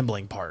the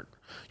gambling part.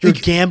 You're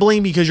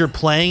gambling because you're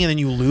playing and then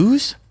you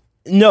lose?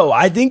 No,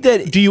 I think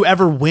that. Do you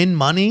ever win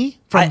money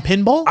from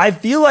pinball? I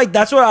feel like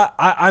that's what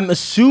I'm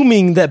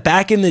assuming that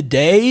back in the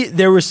day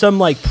there was some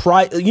like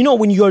prize. You know,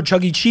 when you go to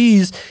Chuck E.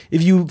 Cheese,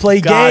 if you play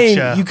a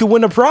game, you could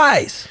win a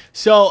prize.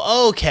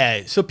 So,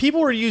 okay. So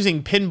people were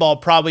using pinball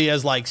probably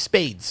as like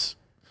spades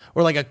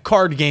or like a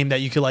card game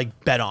that you could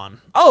like bet on.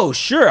 Oh,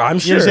 sure. I'm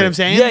sure. You understand what I'm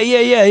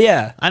saying?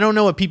 Yeah. I don't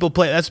know what people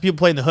play. That's what people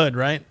play in the hood,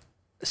 right?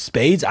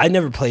 Spades? I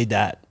never played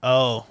that.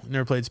 Oh,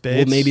 never played spades?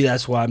 Well, maybe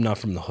that's why I'm not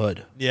from the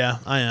hood. Yeah,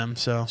 I am.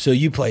 So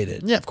you played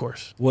it? Yeah, of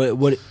course.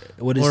 What is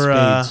Or,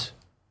 spades?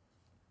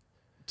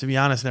 To be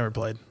honest, never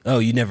played. Oh,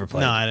 you never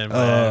played? No, I didn't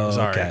play. Oh, I'm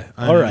sorry. okay.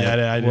 I All didn't- right.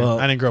 I didn't, Well,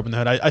 I didn't grow up in the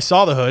hood. I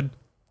saw the hood.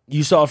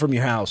 you saw it from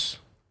your house.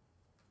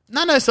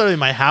 Not necessarily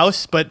my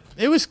house, but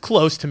it was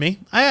close to me.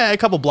 A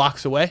couple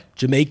blocks away.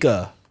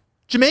 Jamaica.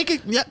 Jamaica,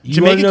 yeah.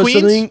 You wanna Jamaica know Queens.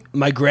 something?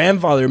 My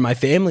grandfather, my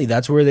family,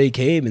 that's where they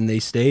came and they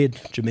stayed.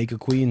 Jamaica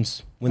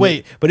Queens.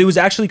 But it was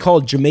actually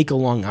called Jamaica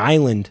Long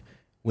Island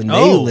when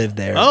they lived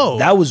there. Oh.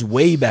 That was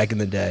way back in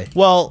the day.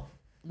 Well,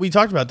 we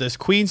talked about this.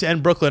 Queens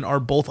and Brooklyn are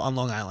both on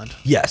Long Island.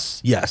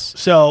 Yes.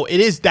 So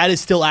that is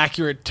still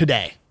accurate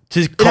today.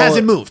 It call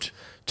hasn't moved.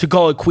 To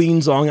call it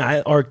Queens Long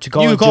Island, or to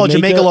call You it could call it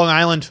Jamaica Long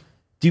Island.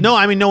 No,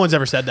 I mean, no one's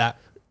ever said that.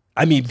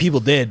 I mean, people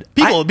did.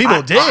 People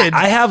did.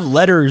 I have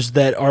letters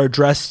that are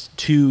addressed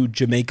to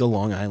Jamaica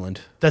Long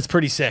Island. That's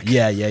pretty sick.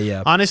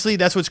 Yeah. Honestly,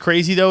 that's what's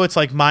crazy, though. It's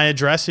like my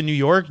address in New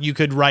York, you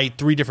could write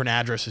 3 different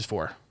addresses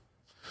for.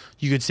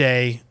 You could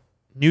say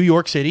New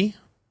York City,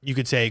 You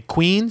could say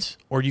Queens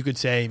or you could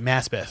say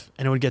Maspeth,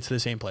 and it would get to the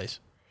same place.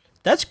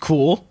 That's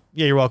cool.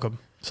 Yeah, you're welcome.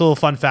 It's a little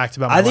fun fact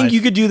about my I think life.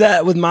 you could do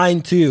that with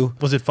mine too.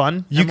 Was it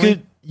fun? You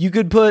Emily?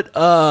 could put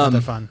Was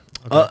that fun?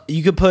 Okay.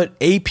 you could put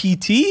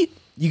APT.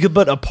 You could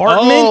put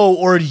apartment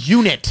or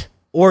unit.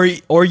 or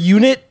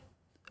unit.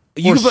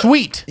 You Or could put,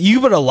 suite. You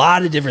could put a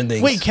lot of different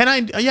things. Wait, can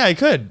I? Yeah, I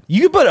could.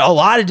 you could put a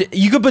lot of.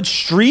 You could put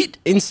street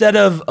instead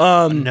of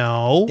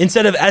No.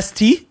 instead of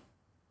ST.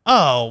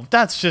 Oh,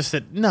 that's just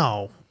it.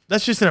 No,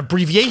 that's just an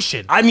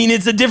abbreviation. I mean,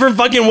 it's a different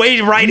fucking way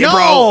to write it,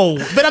 bro.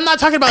 No, but I'm not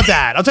talking about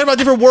that. I'm talking about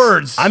different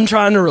words. I'm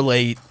trying to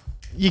relate.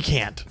 You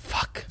can't.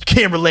 Fuck. You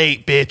can't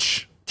relate,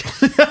 bitch.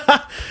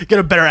 Get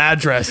a better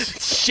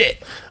address.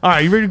 Shit. All right,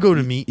 you ready to go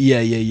to meat?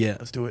 Yeah.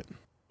 Let's do it.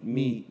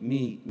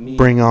 Meat.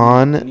 Bring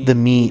on the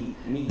meat.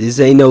 This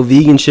ain't no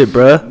vegan shit,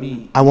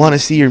 bruh. I want to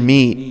see your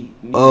meat.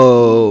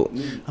 Oh.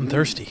 I'm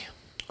thirsty.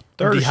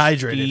 I'm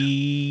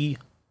dehydrated.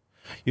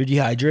 You're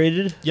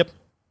dehydrated? Yep.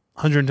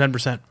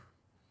 110%.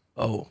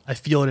 Oh. I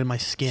feel it in my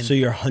skin. So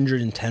you're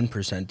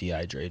 110%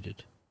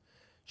 dehydrated.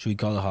 Should we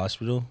call the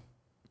hospital?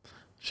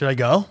 Should I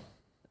go?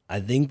 I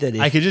think that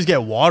if I could just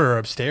get water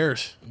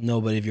upstairs. no,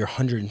 but if you're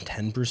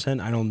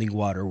 110%, I don't think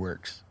water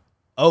works.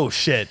 Oh,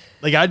 shit.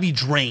 Like, I'd be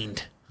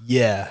drained.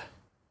 Yeah.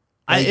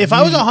 If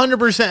I was 100%,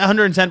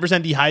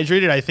 110%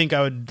 dehydrated, I think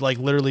I would, like,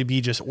 literally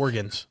be just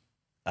organs.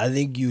 I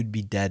think you'd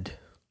be dead.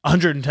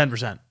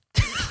 110%.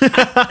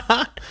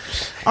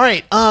 All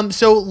right.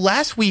 So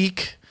last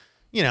week,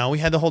 you know, we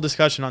had the whole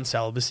discussion on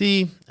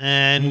celibacy,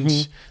 and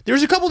there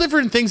was a couple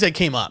different things that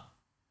came up.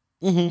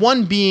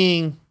 One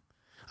being,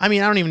 I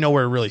mean, I don't even know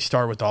where to really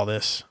start with all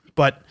this,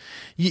 but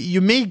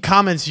you made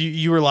comments.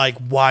 You were like,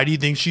 "Why do you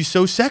think she's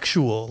so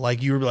sexual?"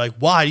 Like, you were like,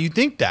 "Why do you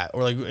think that?"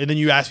 Or like, and then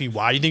you asked me,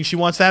 "Why do you think she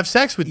wants to have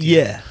sex with you?"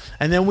 Yeah.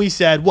 And then we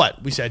said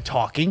what? We said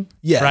talking.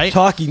 Yeah. Right.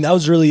 Talking. That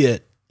was really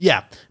it.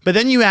 Yeah, but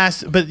then you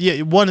asked, but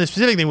yeah, one of the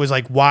specific thing was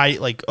like, why,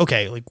 like,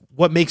 okay, like,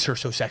 what makes her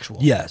so sexual?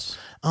 Yes.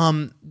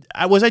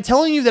 Was I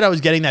telling you that I was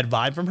getting that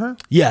vibe from her,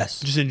 Yes.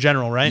 just in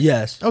general, right?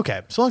 Yes.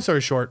 Okay, so long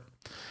story short,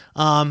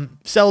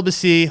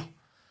 celibacy.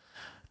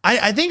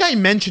 I think I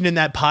mentioned in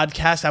that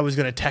podcast I was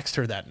going to text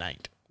her that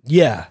night.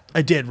 Yeah.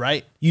 I did,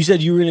 right? You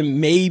said you were going to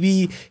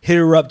maybe hit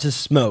her up to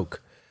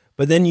smoke.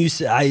 But then you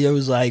said, I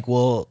was like,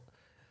 well,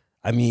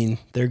 I mean,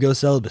 there goes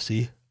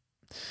celibacy.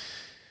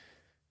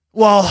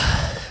 Well,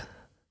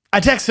 I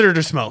texted her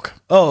to smoke.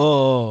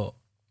 Oh.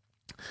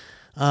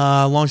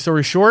 Long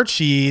story short,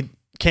 she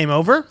came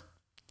over.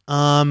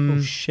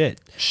 Oh, shit.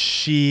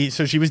 She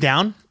was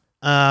down.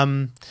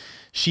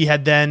 She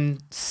had then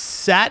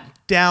sat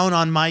down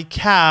on my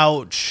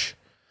couch.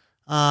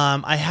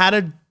 I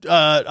had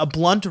a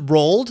blunt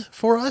rolled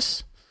for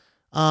us.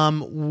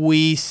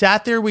 We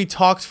sat there. We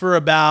talked for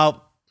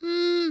about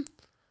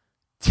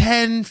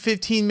 10,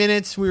 15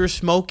 minutes. We were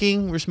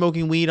smoking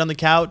weed on the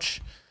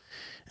couch.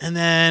 And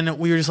then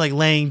we were just like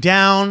laying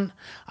down.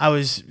 I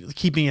was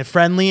keeping it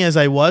friendly as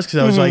I was because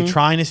I was like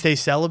trying to stay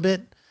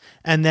celibate.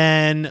 And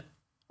then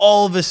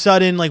all of a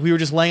sudden, like we were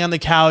just laying on the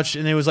couch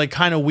and it was like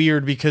kind of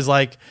weird because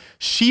like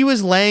she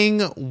was laying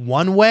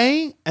one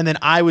way and then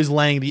I was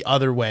laying the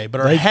other way, but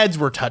our heads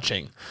were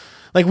touching.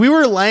 Like we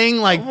were laying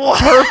like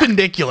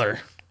perpendicular.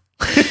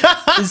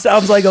 It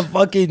sounds like a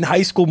fucking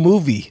high school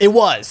movie. It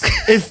was.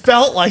 It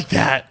felt like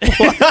that.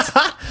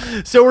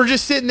 So we're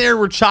just sitting there,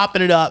 we're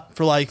chopping it up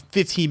for like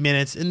 15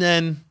 minutes and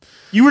then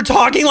You were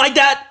talking like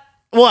that?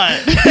 what?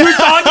 You were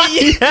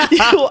talking.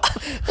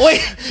 Wait.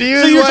 She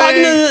So was you were like-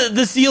 talking to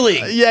the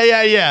ceiling.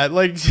 Yeah.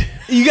 Like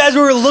You guys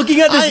were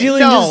looking at the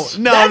ceiling. No.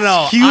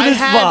 That's cute as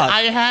fuck.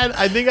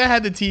 I think I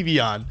had the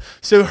TV on.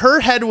 So her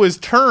head was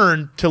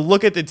turned to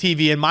look at the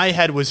TV and my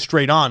head was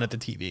straight on at the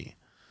TV.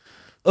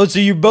 Oh, so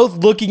you're both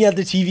looking at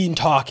the TV and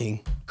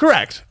talking.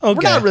 Correct. We're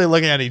Okay. not really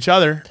looking at each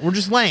other. We're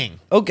just laying.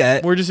 Okay.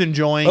 We're just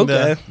enjoying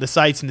Okay. the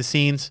sights and the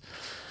scenes.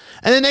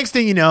 And the next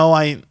thing you know,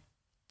 I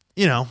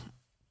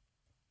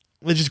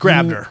just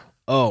grabbed her.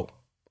 Oh,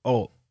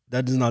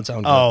 that does not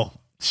sound good. Oh,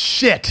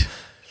 shit.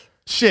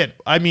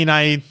 I mean,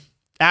 I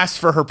asked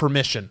for her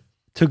permission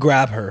To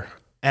grab her.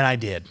 and I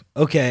did.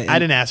 Okay. I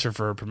didn't ask her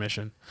for her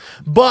permission,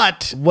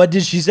 but What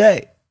did she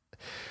say?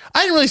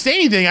 I didn't really say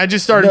anything. I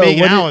just started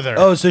making out with her.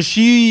 Oh, so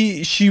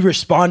she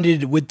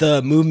responded with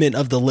the movement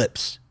of the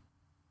lips.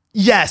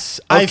 Yes,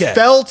 Okay. I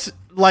felt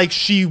like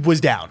she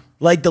was down.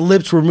 Like the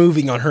lips were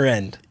moving on her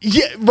end.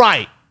 Yeah,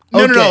 right.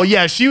 No. Okay.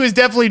 Yeah, she was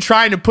definitely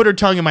trying to put her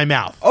tongue in my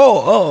mouth.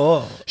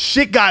 Oh.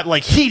 Shit got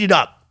like heated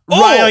up. Oh.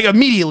 Right, like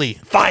immediately.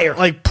 Fire.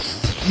 Like,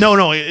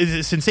 no, it's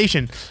a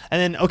sensation.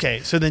 And then,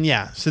 okay, so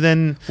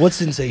then, What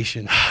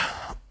sensation?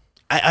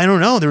 I don't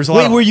know. There was a lot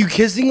Wait, of, were you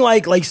kissing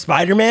like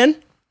Spider-Man?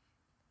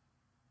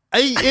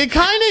 it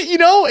kind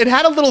of, it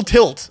had a little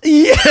tilt.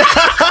 Yeah.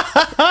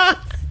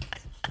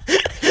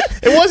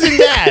 It wasn't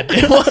bad.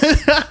 It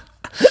was,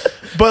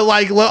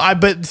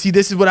 but see,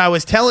 this is what I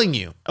was telling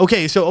you.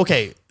 Okay, so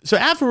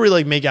after we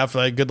like make out for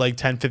like good like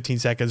 10, 15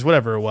 seconds,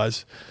 whatever it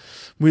was,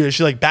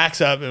 she like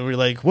backs up and we're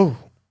like, whoa,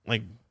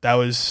 like that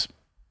was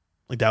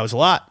a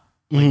lot.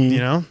 Like, you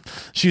know,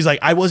 she was like,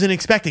 I wasn't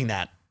expecting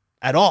that.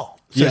 at all.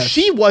 So Yes.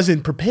 she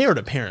wasn't prepared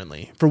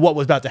apparently for what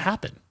was about to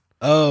happen.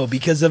 Oh,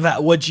 because of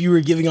what you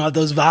were giving off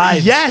those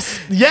vibes. Yes.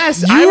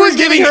 You I were was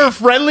giving giving- her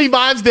friendly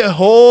vibes the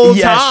whole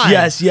time.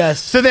 Yes.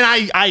 So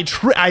then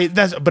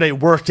but it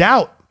worked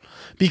out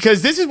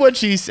because this is what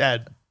she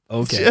said.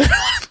 Okay.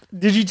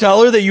 Did you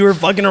tell her that you were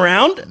fucking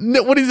around?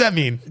 No, what does that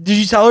mean? Did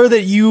you tell her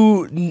that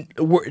you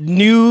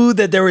knew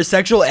that there was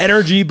sexual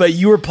energy, but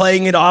you were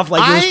playing it off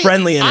like it was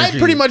friendly energy? I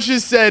pretty much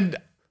just said,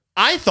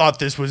 I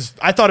thought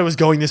it was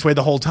going this way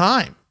the whole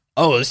time.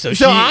 Oh, So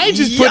I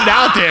just put it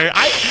out there.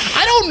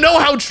 I don't know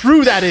how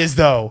true that is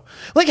though.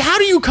 Like, how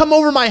do you come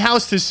over my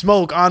house to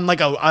smoke on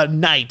like a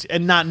night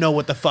and not know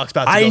what the fuck's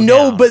about to I go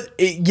know, down? but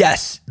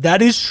yes,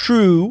 that is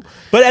true.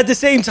 But at the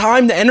same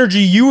time, the energy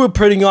you were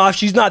putting off,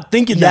 she's not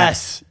thinking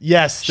that.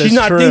 Yes, She's that's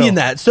not true. thinking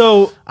that.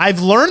 So I've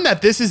learned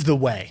that this is the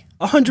way.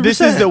 100%. This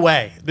is the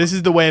way. This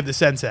is the way of the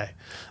sensei.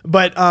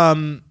 But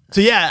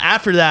so yeah,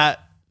 after that,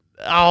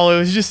 it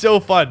was just so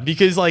fun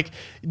because like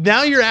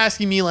now you're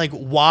asking me like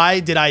why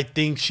did I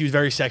think she was a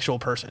very sexual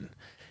person?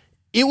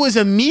 It was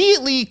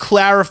immediately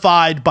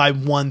clarified by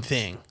one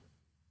thing.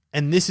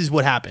 And this is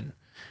what happened.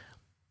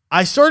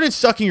 I started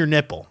sucking your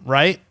nipple,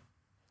 right?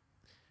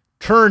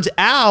 Turns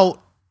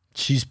out,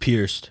 she's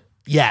pierced.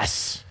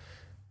 yes.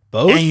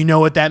 Both? And you know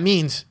what that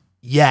means?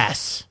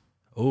 Yes.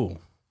 Oh,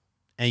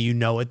 And you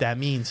know what that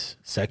means.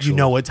 Sexual. You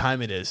know what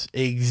time it is.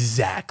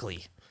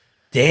 Exactly.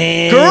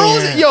 damn.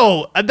 Girls,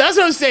 yo, that's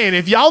what I'm saying.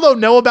 If y'all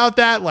don't know about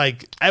that,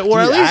 like, or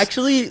at Dude, least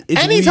actually,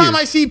 it's anytime weird.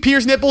 I see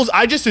pierced nipples,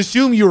 I just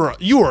assume you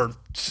are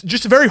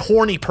just a very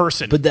horny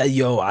person. But that, is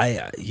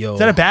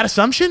that a bad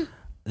assumption?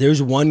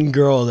 There's one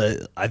girl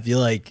that I feel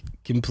like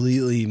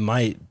completely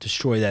might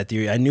destroy that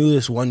theory. I knew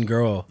this one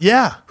girl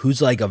Yeah.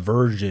 who's like a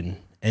virgin,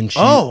 and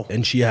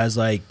she has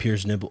like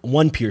pierced nipple.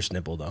 One pierced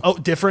nipple though. Oh,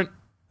 different.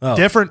 Oh.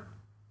 Different.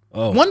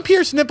 Oh. One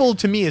pierced nipple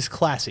to me is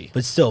classy.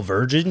 But still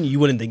virgin. You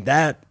wouldn't think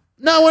that.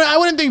 No, I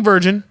wouldn't think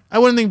virgin.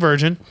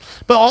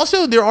 But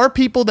also, there are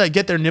people that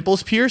get their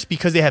nipples pierced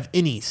because they have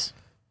innies.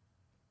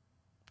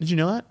 Did you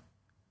know that?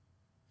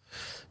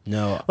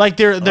 No. Like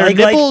their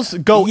nipples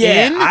go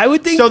in. I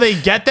would think so. They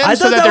get them I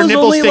so thought that their was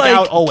nipples only, stick like,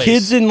 out always.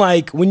 Kids in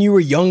like when you were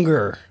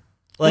younger.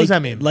 Like, does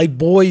that mean? Like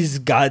boys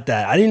got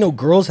that. I didn't know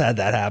girls had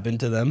that happen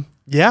to them.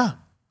 Yeah.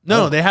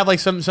 No, they have like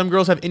some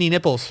girls have innie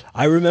nipples.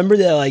 I remember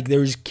that like there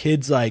was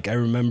kids like I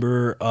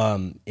remember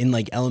in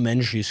like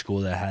elementary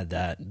school that had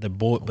that.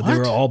 But they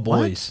were all What?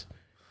 boys.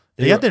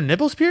 They got their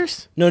nipples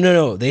pierced?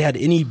 No. They had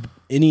any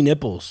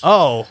nipples.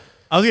 Oh.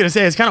 I was gonna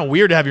say it's kind of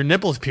weird to have your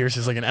nipples pierced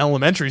as like an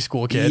elementary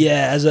school kid.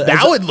 Yeah,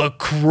 that would look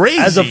crazy.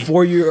 as a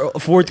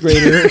fourth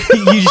grader,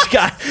 you just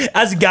got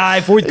as a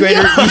guy, fourth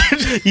grader,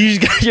 you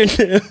just got your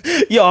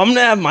yo. I'm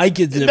gonna have my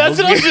kids nipples.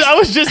 That's what I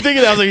was just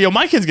thinking. I was like, yo,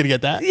 my kid's gonna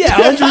get that. Yeah,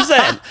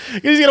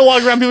 100%. He's gonna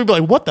walk around, people will be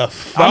like, what the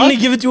fuck? I'm gonna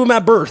give it to him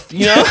at birth.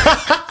 You know.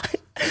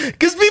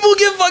 Because people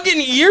get fucking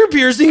ear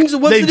piercings.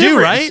 What's They the do,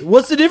 difference? right?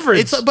 What's the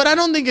difference? But I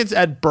don't think it's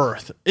at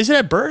birth. Is it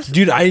at birth?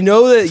 Dude, I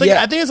know that. It's like,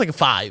 yeah, I think it's like a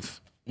 5.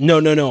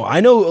 no. I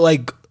know,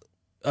 like,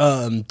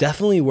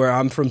 definitely where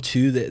I'm from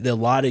too. That a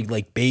lot of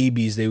like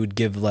babies, they would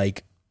give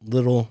like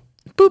little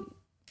Boop.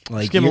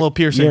 like give 'em a little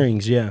piercing.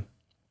 earrings. Yeah,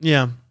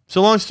 Yeah.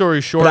 So long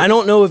story short, but I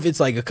don't know if it's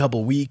like a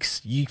couple weeks.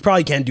 You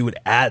probably can't do it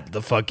at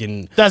the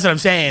fucking. that's what I'm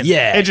saying.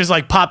 Yeah. It just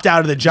like popped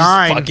out of the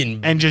jar fucking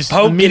and just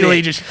poking immediately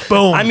it. just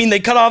boom. I mean, they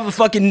cut off a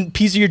fucking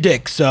piece of your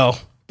dick. So,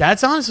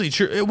 that's honestly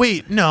true.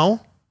 Wait,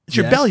 no. It's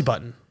your Yes. belly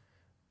button.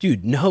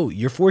 dude, no,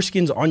 your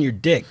foreskin's on your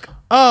dick.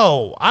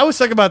 Oh, I was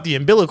talking about the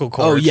umbilical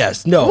cord. Oh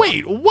yes, no.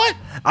 Wait, what?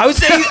 I was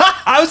saying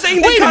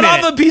they Wait cut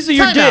minute. off a piece of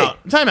your dick.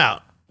 Time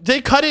out.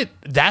 They cut it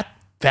that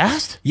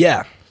fast?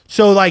 Yeah.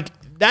 So like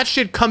that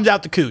shit comes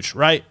out the cooch,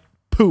 right?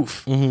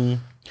 Poof.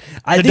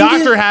 I The think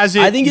doctor has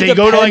it. I think they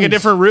go to like a depends.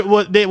 different route.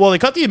 Well, they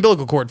cut the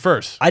umbilical cord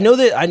first. I know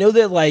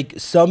that like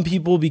some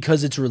people,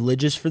 because it's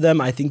religious for them,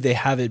 I think they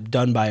have it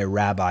done by a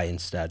rabbi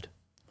instead.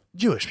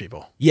 Jewish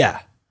people. Yeah.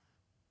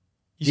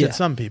 You said Yeah.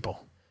 some people.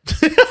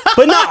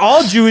 But not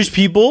all Jewish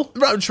people.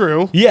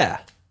 True. Yeah.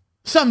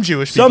 Some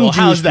Jewish people. Some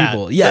How's Jewish that?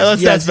 people.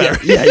 Yes, that's yes,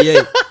 better.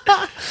 yeah.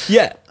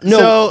 Yeah. No,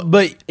 So-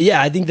 but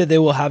yeah, I think that they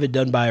will have it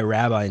done by a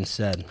rabbi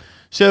instead.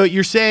 So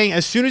you're saying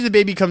as soon as the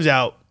baby comes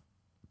out,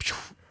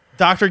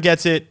 doctor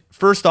gets it.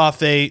 First off,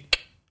 they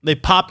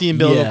pop the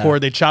umbilical Yeah.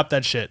 cord. They chop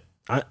that shit.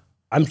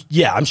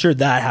 I'm sure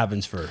that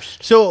happens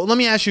first. So let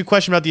me ask you a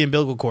question about the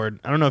umbilical cord.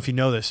 I don't know if you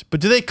know this, but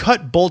do they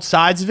cut both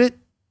sides of it?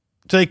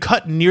 Do they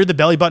cut near the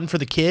belly button for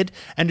the kid?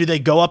 And do they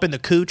go up in the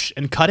cooch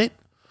and cut it?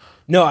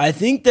 No, I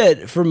think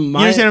that from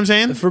my understand what I'm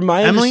saying? From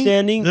my Emily?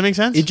 understanding, Does that make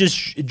sense? It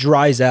just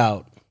dries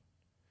out.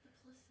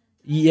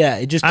 Yeah,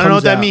 it just. I don't know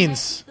comes what that out.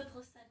 means.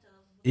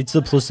 It's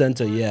the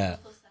placenta. Yeah.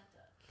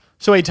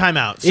 So wait, time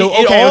out. So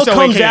it all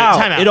comes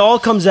time out. It all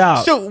comes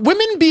out. So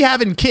women be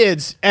having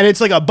kids and it's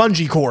like a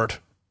bungee cord.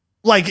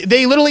 Like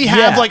they literally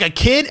have Yeah. like a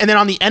kid and then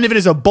on the end of it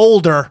is a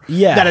boulder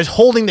Yeah. that is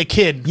holding the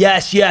kid.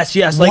 yes.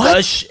 Like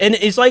What? and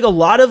it's like a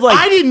lot of like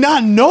I did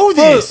not know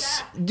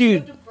this.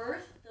 dude. To birth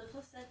the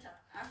placenta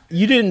after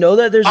You didn't know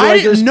that? There's I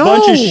like this didn't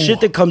bunch of know. shit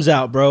that comes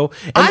out, bro.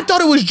 And I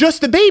thought it was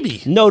just the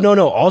baby. no.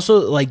 Also,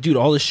 like, dude,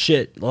 all this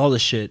shit.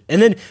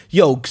 And then,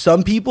 yo,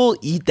 some people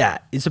eat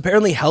that. It's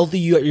apparently healthy.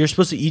 You're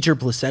supposed to eat your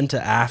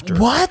placenta after.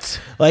 What?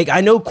 Like,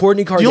 I know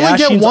Kourtney You only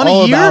get Kardashian's one a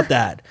all year? about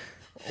that.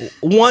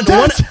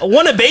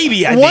 One a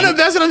baby, I think.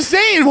 That's what I'm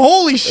saying.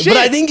 Holy shit. But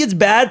I think it's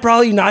bad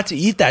probably not to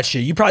eat that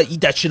shit. You probably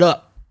eat that shit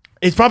up.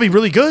 it's probably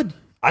really good.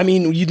 I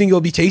mean, you think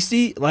it'll be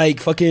tasty? Like,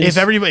 fucking...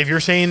 If you're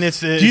saying it's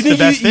do you the think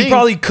best you thing.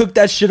 probably cook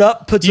that shit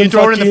up? Put Do you some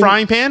throw it in the fucking-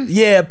 frying pan?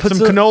 Yeah, put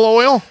some canola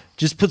oil?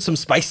 Just put some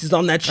spices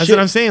on that shit. That's what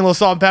I'm saying. A little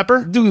salt and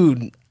pepper.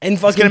 Dude, and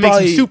fucking gonna make some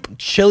probably soup.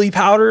 chili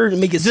powder to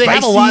make it Do they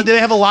spicy. have do they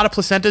have a lot of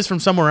placentas from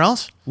somewhere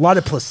else? A lot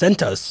of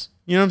placentas.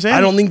 You know what I'm saying?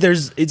 I don't think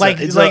there's... It's like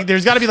it's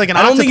there's got to be like an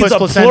I don't octopus think it's a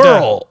placenta.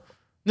 plural.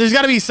 There's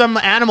got to be some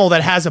animal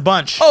that has a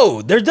bunch.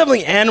 Oh, there's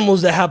definitely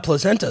animals that have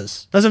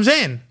placentas. That's what I'm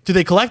saying. Do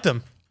they collect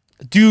them?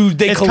 Dude,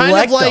 they It's collect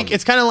kind of like them.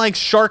 it's kind of like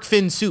shark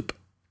fin soup.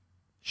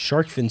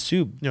 Shark fin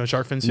soup. You know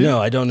shark fin soup?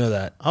 No, I don't know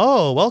that.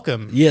 Oh,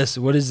 welcome. Yes,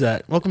 what is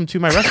that? Welcome to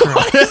my restaurant.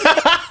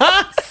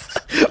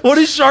 What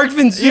is shark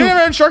fin soup? You never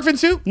had shark fin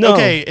soup? No.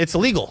 Okay, it's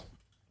illegal.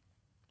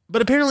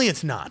 But apparently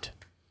it's not.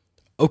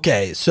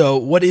 Okay, so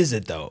what is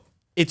it though?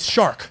 It's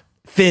shark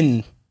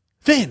Fin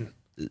fin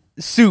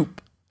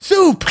soup.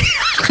 soup.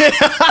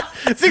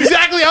 That's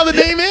exactly how the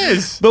name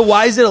is. But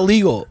why is it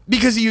illegal?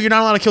 Because you're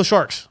not allowed to kill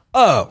sharks.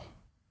 Oh.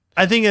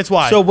 I think that's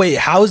why. So wait,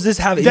 how does this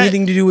have That-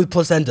 anything to do with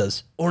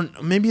placentas? Or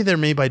maybe they're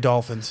made by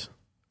dolphins.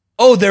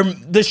 Oh,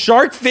 the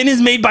shark fin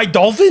is made by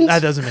dolphins?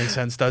 That doesn't make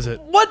sense, does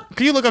it? What?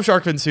 Can you look up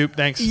shark fin soup?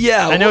 Thanks.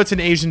 Yeah, I know well- it's an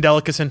Asian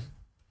delicacy.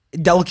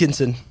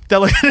 Delicacy.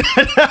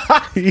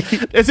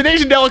 It's an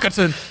Asian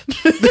delicacy.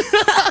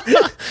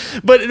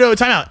 But no,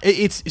 time out.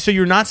 It's so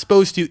you're not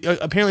supposed to.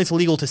 Apparently, it's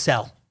illegal to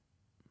sell.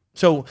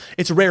 So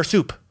it's a rare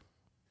soup.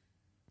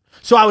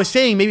 So I was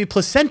saying maybe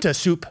placenta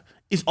soup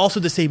is also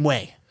the same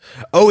way.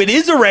 Oh, it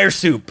is a rare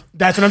soup.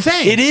 That's what I'm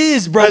saying. It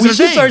is, bro. That's We what I'm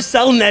should saying. start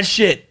selling that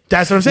shit.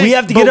 That's what I'm saying. We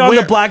have to But get it on the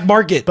where- black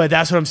market. But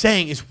that's what I'm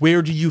saying is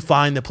where do you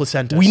find the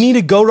placentas? We need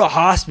to go to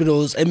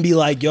hospitals and be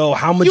like, yo,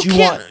 how much you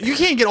want? You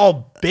can't get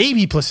all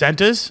baby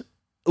placentas.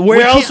 Where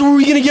we else can't- were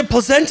we going to get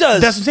placentas?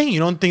 That's what I'm saying. You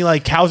don't think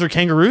like cows or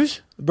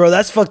kangaroos? Bro,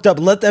 that's fucked up.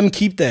 Let them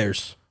keep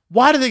theirs.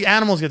 Why do the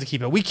animals get to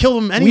keep it? We kill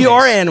them anyways. We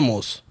are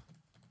animals.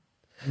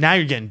 Now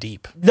you're getting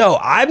deep. No,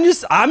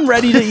 I'm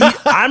ready to eat.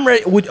 I'm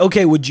ready.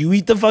 Would you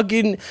eat the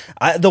fucking,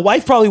 the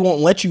wife probably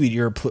won't let you eat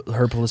her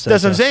placenta.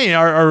 That's what I'm saying.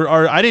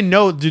 Are I didn't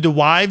know. Do the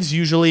wives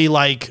usually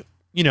like,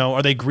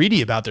 are they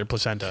greedy about their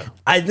placenta?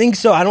 I think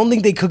so. I don't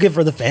think they cook it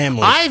for the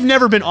family. I've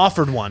never been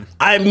offered one.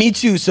 Me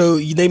too. So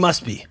they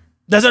must be.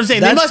 That's what I'm saying.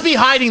 They That's- must be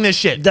hiding this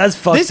shit. that's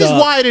fucked This is up.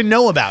 why I didn't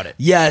know about it.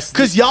 Yes.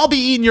 Because y'all be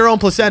eating your own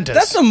placentas.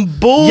 That's some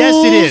bullshit.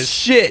 Yes, it is.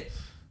 Shit.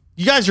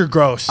 You guys are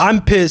gross.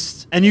 I'm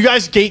pissed. And you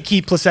guys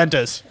gatekeep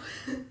placentas.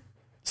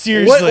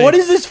 Seriously. What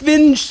is this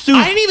fin soup?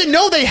 I didn't even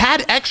know they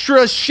had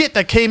extra shit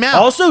that came out.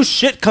 Also,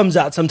 shit comes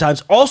out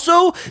sometimes.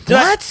 Also,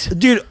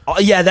 dude?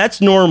 Yeah,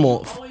 that's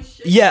normal.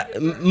 Yeah,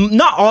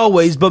 not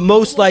always, but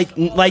most like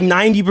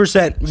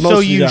 90%. So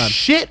you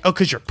shit? Oh,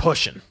 because you're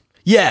pushing.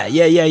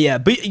 Yeah.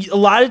 But a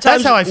lot of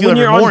times, That's how I feel when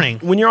every you're morning.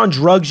 When you're on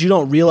drugs, you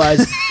don't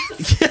realize.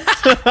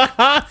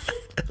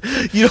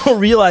 You don't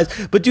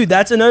realize. But dude,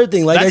 that's another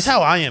thing. Like That's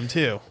how I am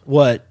too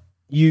what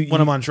you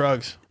when I'm on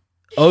drugs.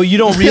 Oh, you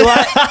don't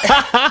realize.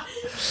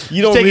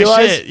 You don't Take a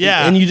realize. shit,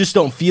 yeah. and you just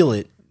don't feel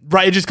it.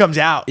 Right, it just comes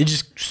out. It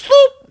just.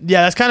 Sloop.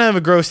 Yeah, that's kind of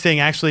a gross thing,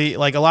 actually.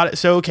 Like a lot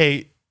of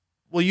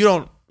well, you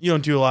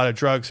don't do a lot of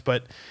drugs,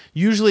 but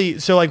usually,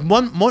 so like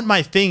one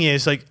my thing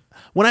is like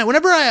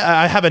whenever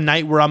I have a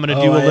night where I'm gonna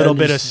do a little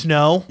bit of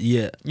snow.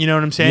 Yeah. You know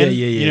what I'm saying?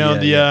 Yeah, You know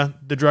yeah.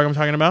 the drug I'm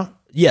talking about.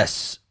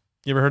 Yes.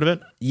 You ever heard of it?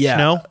 Yeah.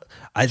 Snow.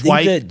 I think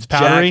white, that it's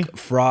powdery. Jack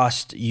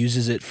Frost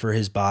uses it for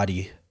his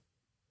body.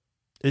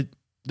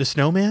 The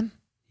snowman.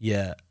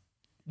 Yeah.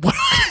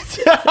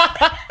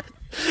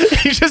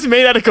 He's just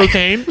made out of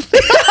cocaine.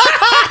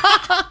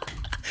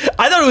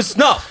 I thought it was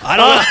snow. I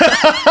don't know.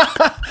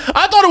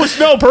 I thought it was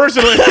snow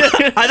personally.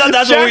 I thought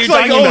that's what we were Jack's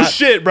like, talking about.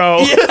 Shit, bro.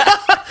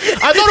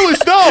 I thought it was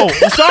snow.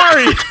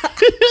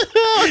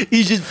 Sorry.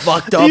 He's just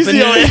fucked up. He's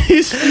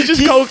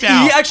just coked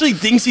out. He actually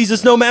thinks he's a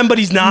snowman, but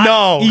he's not.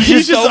 No,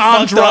 he's just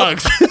on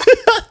drugs.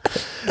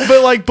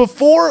 But like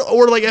before,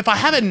 or like if I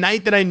have a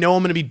night that I know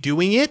I'm going to be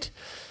doing it,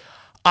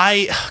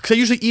 because I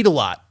usually eat a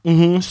lot.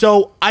 Mm-hmm.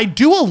 So I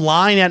do a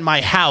line at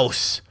my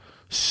house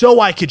so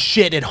I could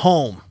shit at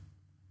home.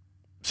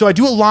 So I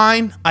do a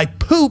line, I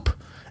poop,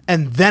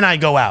 and then I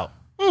go out.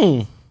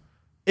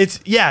 It's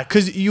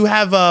because you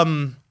have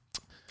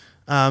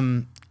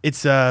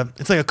it's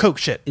like a Coke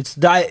shit. It's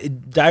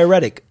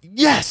diuretic.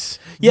 Yes.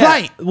 Yeah.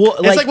 Right. Well,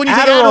 it's like when you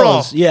take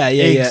Adderall. Yeah.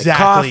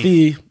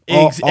 Exactly. Coffee.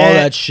 All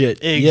that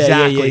shit.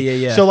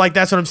 Exactly. Yeah. So like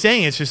that's what I'm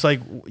saying. It's just like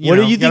What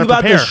do you think gotta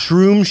about prepare. the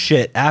shroom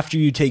shit after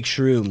you take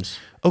shrooms?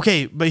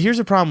 Okay, but here's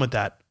the problem with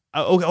that.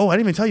 I didn't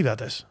even tell you about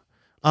this.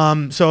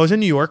 So I was in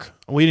New York.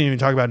 We didn't even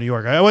talk about New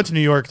York. I went to New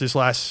York this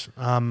last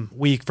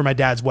week for my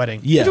dad's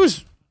wedding. Yeah. Which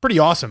was pretty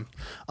awesome.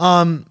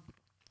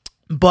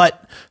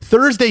 But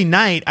Thursday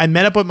night, I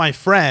met up with my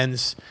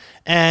friends,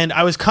 And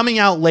I was coming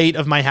out late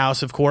of my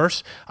house, of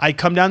course. I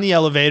come down the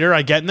elevator.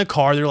 I get in the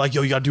car. They're like,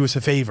 yo, you got to do us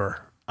a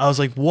favor. I was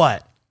like,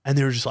 what? And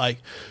they were just like,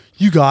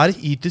 you got to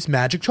eat this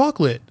magic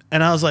chocolate.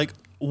 And I was like,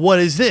 what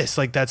is this?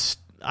 Like, that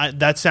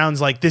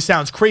sounds like, this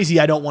sounds crazy.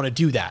 I don't want to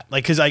do that.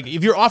 Like, because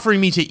if you're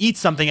offering me to eat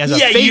something as a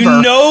favor,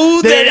 you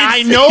know then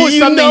I know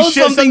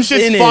something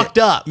shit's fucked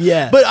up.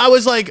 Yeah. But I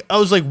was like,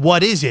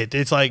 what is it?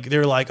 It's like,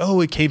 they're like,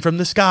 oh, it came from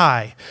the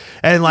sky.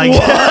 And like,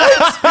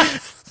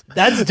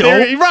 that's dope.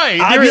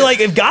 Right. I'd be like,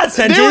 if God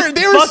sent it,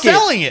 they were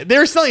selling it. They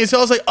were selling it. So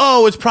I was like,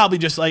 oh, it's probably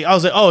just like, I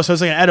was like, oh, so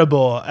it's like an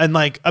edible. And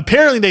like,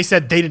 apparently they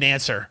said they didn't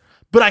answer,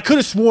 but I could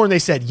have sworn they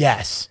said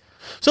yes.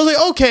 So I was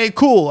like, okay,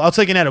 cool. I'll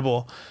take an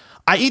edible.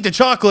 I eat the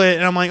chocolate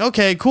and I'm like,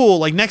 okay, cool.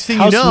 Like next thing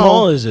you know. How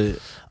small is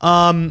it?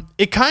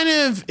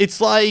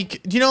 It's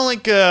like,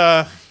 like,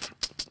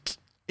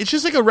 it's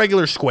just like a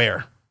regular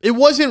square. It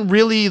wasn't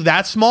really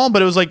that small,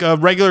 but it was like a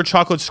regular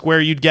chocolate square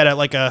you'd get at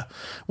like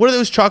what are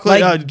those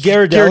chocolate? Like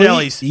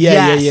Ghirardelli's.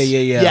 Yeah.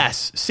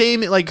 Yes.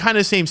 Same, like kind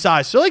of same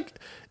size. So like.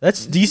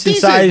 That's decent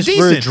size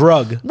for a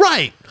drug.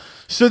 Right.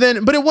 So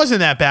then, but it wasn't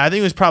that bad. I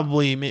think it was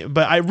probably,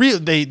 but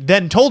they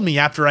then told me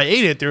after I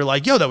ate it, they were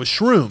like, yo, that was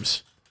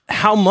shrooms.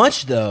 How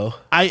much though?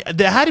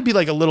 There had to be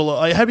like it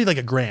had to be like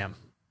a gram.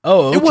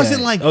 Oh, okay. It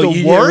wasn't like the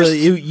you worst.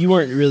 You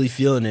weren't really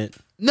feeling it.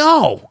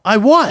 No, I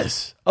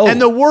was. Oh. And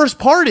the worst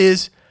part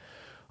is,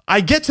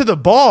 I get to the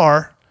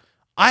bar.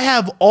 I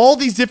have all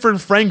these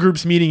different friend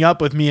groups meeting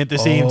up with me at the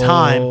same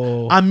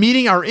time. I'm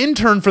meeting our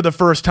intern for the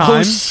first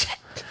time. Oh, shit.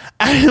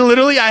 And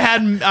literally, I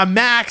had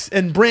Max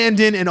and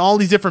Brandon and all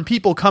these different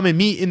people come and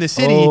meet in the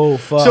city. Oh,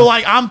 fuck. So,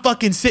 like, I'm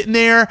fucking sitting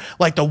there,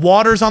 like, the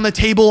water's on the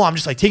table. I'm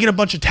just, like, taking a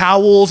bunch of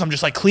towels. I'm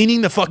just, like,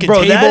 cleaning the fucking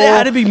table. That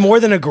had to be more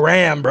than a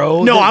gram,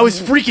 bro. No, I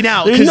was freaking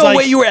out. There's no like,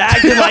 way you were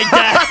acting like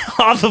that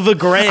off of a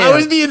gram. I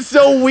was being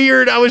so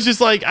weird. I was just,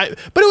 like,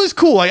 but it was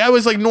cool. Like, I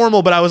was, like,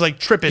 normal, but I was, like,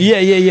 tripping.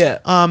 Yeah.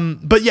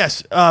 But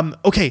yes,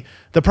 okay.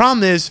 The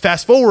problem is,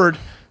 fast forward,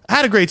 I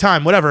had a great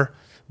time, whatever.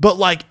 But,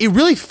 like, it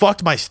really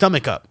fucked my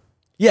stomach up.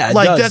 Yeah,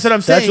 like that's what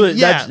I'm saying.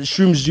 That's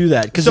shrooms do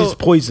that because it's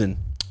poison.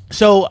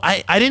 So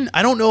I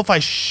don't know if I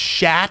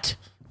shat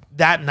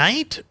that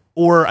night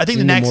or I think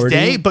the next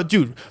day, but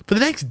dude, for the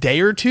next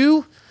day or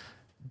two,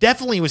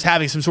 definitely was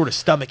having some sort of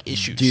stomach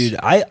issues. Dude,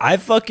 I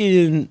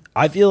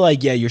feel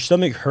like your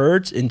stomach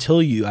hurts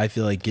until you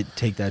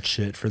take that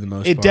shit for the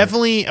most part. It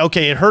definitely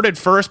it hurt at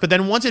first, but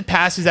then once it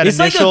passes that it's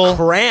initial like a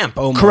cramp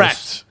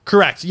almost.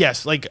 Correct.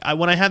 Yes. Like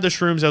when I had the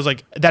shrooms, I was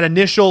like that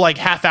initial like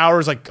half hour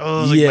is like,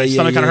 oh, my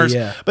stomach kind of hurts.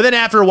 Yeah. But then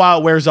after a while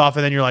it wears off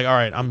and then you're like, all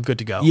right, I'm good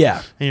to go.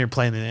 Yeah. And you're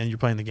playing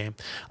the game.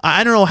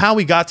 I don't know how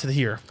we got to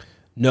here.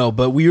 No,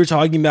 but we were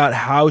talking about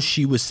how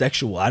she was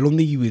sexual. I don't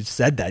think you had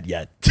said that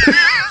yet.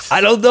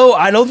 I don't know.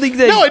 I don't think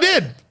that. No, I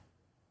did.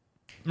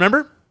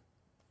 Remember?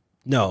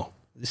 No.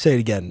 Say it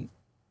again.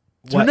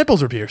 Her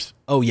nipples were pierced.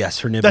 Oh, yes.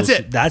 Her nipples. That's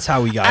it. That's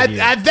how we got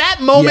here. At that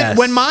moment,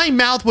 when my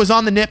mouth was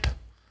on the nip,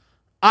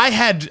 I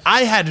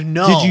had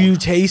known. Did you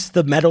taste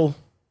the metal?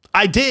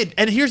 I did.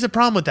 And here's the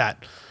problem with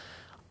that.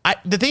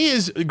 The thing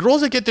is,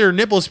 girls that get their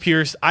nipples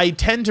pierced, I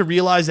tend to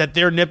realize that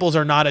their nipples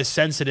are not as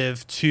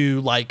sensitive to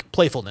like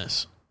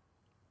playfulness.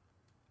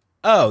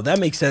 Oh, that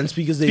makes sense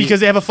because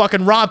they have a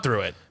fucking rod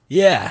through it.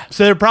 Yeah.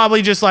 So they're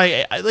probably just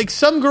like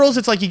some girls,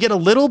 it's like you get a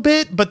little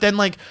bit, but then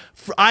like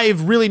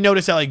I've really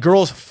noticed that like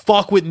girls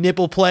fuck with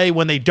nipple play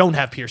when they don't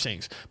have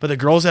piercings. But the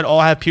girls that all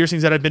have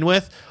piercings that I've been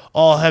with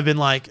all have been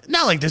like,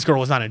 not like this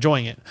girl was not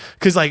enjoying it.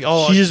 Cause like,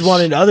 oh, she just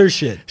wanted other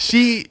shit.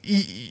 She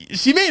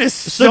made a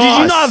So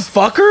did you not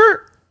fuck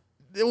her?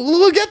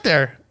 We'll get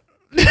there.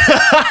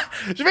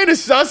 She made a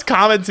sus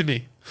comment to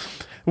me.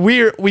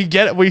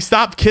 We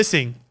stopped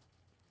kissing.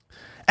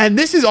 And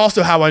this is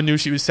also how I knew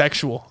she was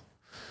sexual.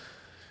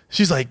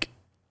 She's like,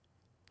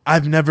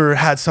 I've never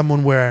had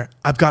someone where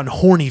I've gotten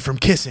horny from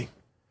kissing.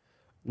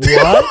 What?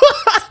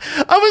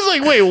 I was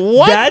like, wait,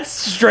 what? That's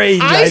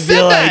strange. I said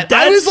feel that. Like.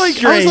 That's I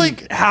was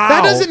like, how?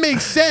 That doesn't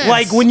make sense.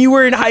 Like when you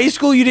were in high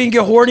school, you didn't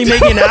get horny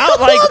making out?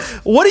 Like,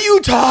 what are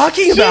you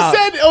talking about?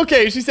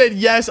 She said,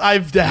 yes,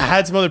 I've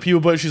had some other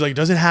people, but she's like, it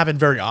doesn't happen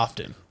very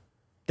often.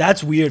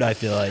 That's weird, I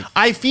feel like.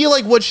 I feel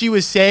like what she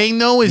was saying,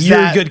 though, is you're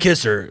that... a good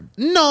kisser.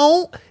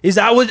 No. Is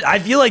that what... I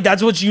feel like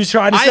that's what she was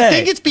trying to say. I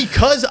think it's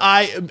because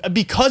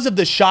of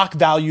the shock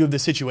value of the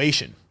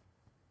situation.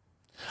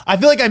 I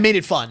feel like I made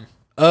it fun.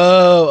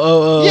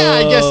 Oh. Yeah,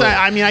 I guess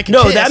I can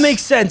No, kiss. that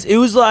makes sense. It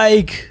was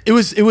like... It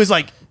was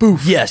like...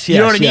 Boof. Yes, you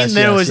know what I mean? Yes,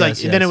 then yes, it was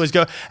yes, then it was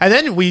go, and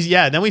then we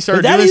started doing some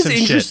shit. That is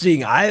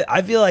interesting.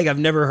 I feel like I've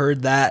never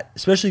heard that,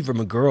 especially from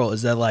a girl.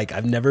 Is that like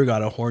I've never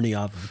got a horny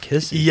off of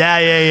kissing?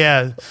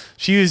 Yeah.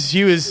 She was.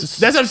 That's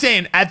what I'm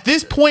saying. At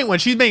this point, when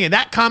she's making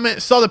that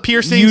comment, saw the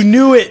piercings, you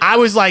knew it. I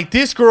was like,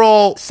 this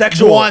girl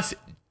Sexual. wants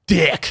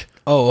dick.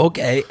 Oh,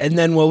 okay. And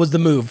then what was the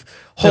move?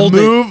 The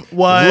move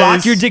was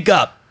lock your dick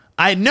up.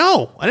 I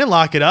didn't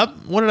lock it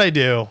up. What did I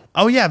do?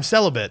 Oh yeah, I'm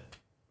celibate.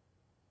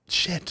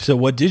 Shit. So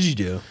what did you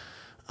do?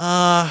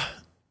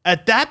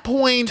 At that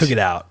point, Took it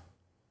out.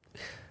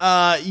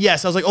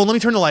 Yes, I was like, oh, let me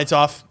turn the lights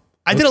off.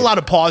 I did a lot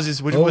of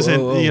pauses, which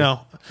wasn't,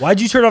 Why'd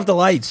you turn off the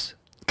lights?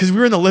 because we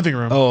were in the living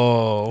room.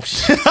 Oh,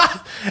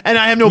 And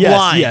I have no Yes,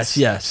 blinds.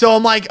 yes. So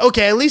I'm like,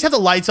 okay, at least have the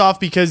lights off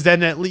because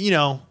then,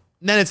 then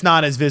it's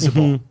not as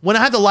visible. When I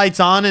have the lights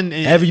on and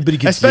Everybody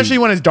can especially see.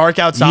 when it's dark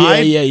outside,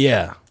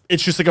 yeah.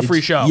 it's just like a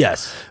free show.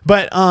 Yes.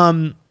 But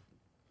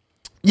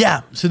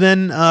yeah. So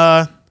then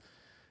I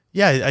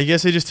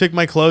guess I just took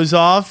my clothes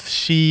off.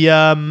 She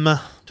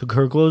Took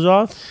her clothes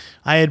off.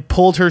 I had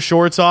pulled her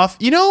shorts off.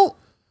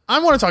 I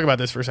want to talk about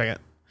this for a second.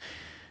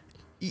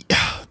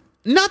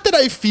 Not that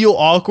I feel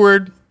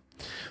awkward,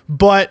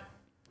 but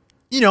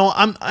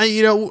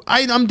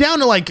I'm down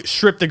to like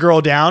strip the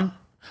girl down.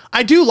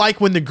 I do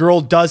like when the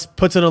girl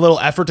puts in a little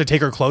effort to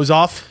take her clothes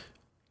off.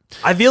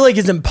 I feel like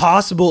it's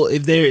impossible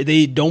if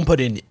they don't put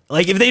in,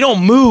 like, if they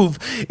don't move.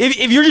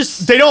 If you're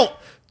just They don't.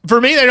 For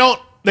me, they don't.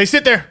 They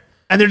sit there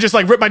and they're just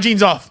like, rip my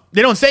jeans off.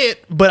 They don't say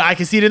it, but I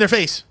can see it in their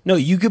face. no,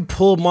 you could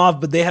pull them off,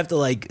 but they have to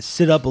like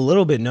sit up a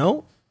little bit.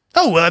 No.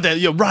 Oh well,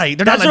 you're right.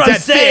 They're That's not what like I'm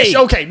dead saying. fish.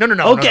 Okay, no.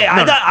 Okay,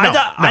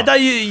 I thought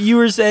you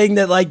were saying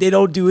that like they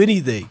don't do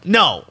anything.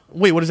 No,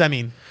 wait. What does that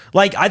mean?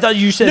 Like I thought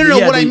you said No.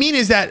 yeah, What I they- mean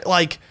is that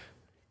like,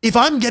 if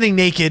I'm getting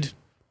naked,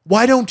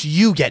 why don't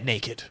you get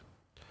naked?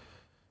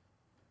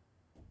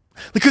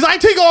 Because I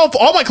take off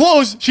all my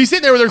clothes. She's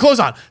sitting there with her clothes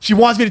on. She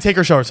wants me to take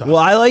her shorts off. Well,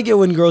 I like it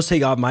when girls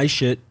take off my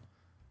shit,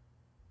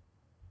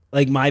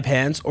 like my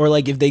pants, or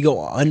like if they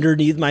go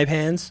underneath my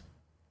pants.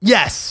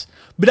 Yes,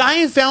 but I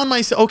have found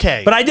myself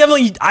okay. But I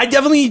definitely,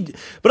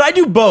 but I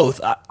do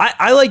both.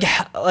 I like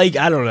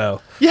I don't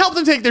know. You help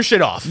them take their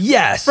shit off.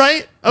 Yes.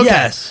 Right? Okay.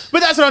 Yes. But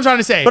that's what I'm trying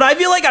to say. But I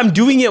feel like I'm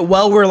doing it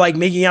while we're like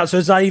making out, so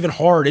it's not even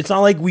hard. It's not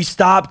like we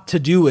stopped to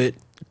do it.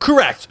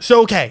 Correct.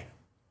 So okay,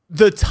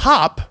 the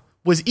top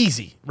was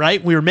easy,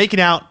 right? We were making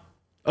out.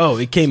 Oh,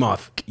 it came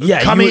off.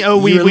 Yeah, Coming. you were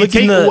we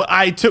licking take.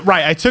 I took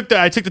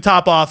the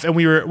top off and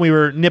we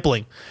were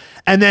nippling,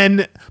 and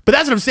then. But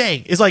that's what I'm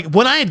saying is like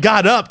when I had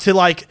got up to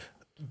like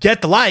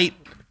get the light,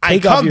 I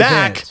Take off come your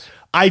back, pants.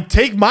 I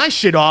take my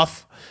shit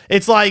off.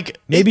 It's like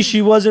Maybe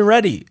she wasn't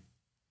ready.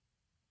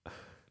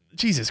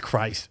 Jesus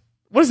Christ.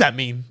 What does that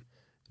mean?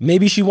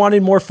 Maybe she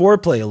wanted more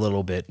foreplay a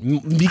little bit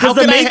because How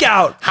the could I-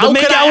 makeout, how the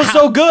could makeout I- was how-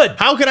 so good.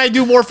 How can I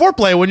do more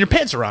foreplay when your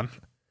pants are on?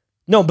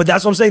 No, but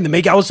that's what I'm saying. The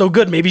makeout was so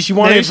good. Maybe she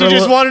wanted. Maybe it for she a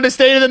just little- wanted to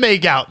stay to the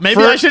makeout.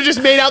 Maybe For- I should have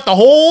just made out the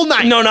whole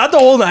night. No, not the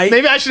whole night.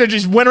 Maybe I should have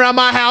just went around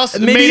my house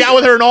and Maybe- made out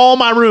with her in all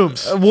my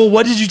rooms. Well,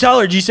 what did you tell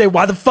her? Did you say,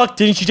 "Why the fuck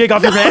didn't you take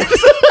off your pants"?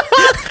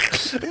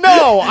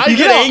 No, I You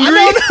get no,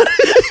 I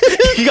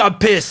angry. You got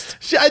pissed.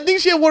 I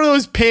think she had one of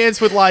those pants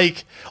with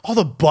like all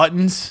the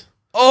buttons.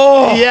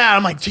 Oh Yeah,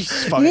 I'm like,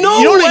 Jesus fucking. no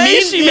you know way! what I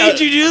mean? She Yeah. made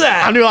you do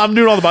that. I'm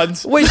doing all the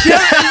buttons. Wait, she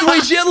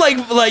had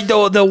like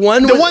the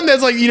one. The one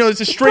that's like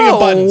it's a string Bro, of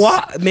buttons.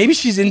 what? Maybe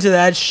she's into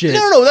that shit.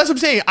 No, that's what I'm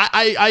saying.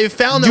 I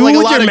found that Do like it a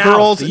with lot your of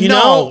mouth, girls. you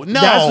No,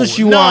 know? That's what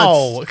she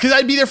wants. because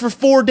I'd be there for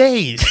 4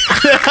 days.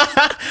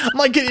 I'm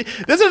like,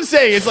 that's what I'm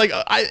saying. It's like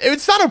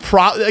it's not a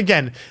problem.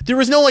 Again, there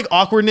was no like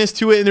awkwardness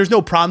to it, and there's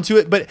no problem to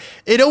it. But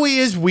it always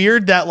is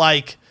weird that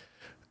like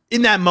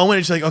in that moment,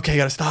 it's like, okay, I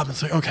gotta stop.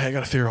 It's like, okay, I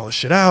gotta figure all this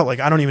shit out.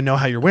 Like, I don't even know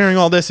how you're wearing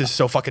all this. It's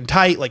so fucking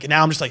tight. Like,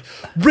 now I'm just like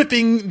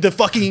ripping the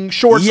fucking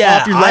shorts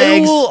off your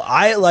legs.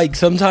 I like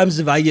sometimes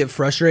if I get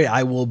frustrated,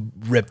 I will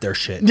rip their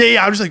shit.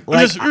 Yeah. I'm just like,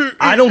 Like,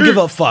 I don't give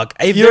a fuck.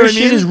 If You know their what I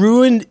shit mean? is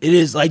ruined, it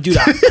is like, dude,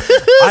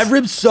 I've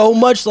ripped so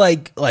much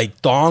like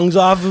thongs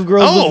off of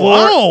girls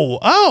before.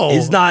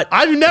 It's not-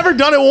 I've never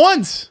done it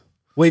once.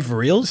 Wait, for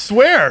real?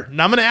 Swear.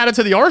 And I'm gonna add it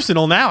to the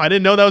arsenal now. I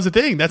didn't know that was a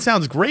thing. That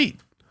sounds great.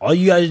 All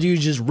you gotta do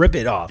is just rip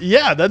it off.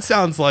 Yeah, that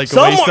sounds like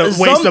Some- a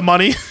waste of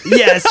money.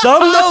 Yeah,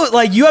 some though,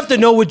 like you have to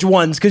know which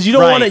ones because you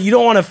don't Right. want to. You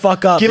don't want to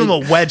fuck up. Give them a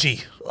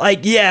wedgie. like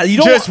yeah, you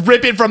don't Just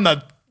rip it from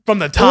the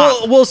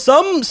top. Well,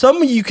 some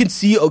you can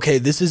see. Okay,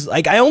 this is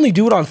like I only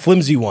do it on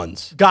flimsy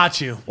ones. Got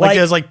you. Like Like-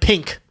 there's like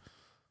pink.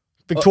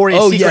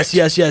 Victoria's Oh Secret.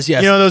 yes.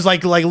 You know those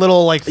like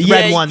little like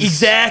thread ones.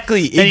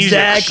 Exactly, And you just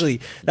exactly.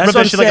 rip That's that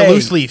what I'm shit like a saying.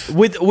 loose leaf.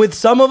 With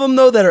some of them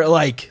though that are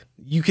like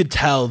you could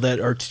tell that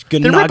are They're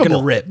not going to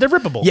rippable. rip. They're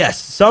rippable. Yes,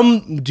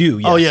 some do.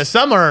 Yes. Oh yeah,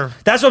 some are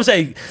That's what I'm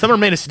saying.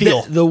 made of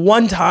steel. The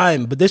one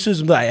time, but this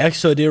was my ex,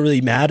 so it didn't really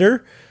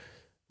matter.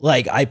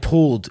 Like I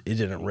pulled, it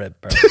didn't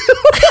rip. Bro.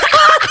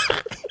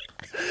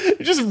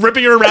 You're just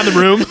ripping it around the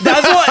room.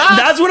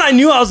 That's when I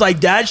knew I was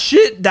like, that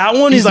shit, that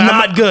one is He's like,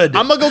 not good.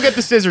 I'm gonna go get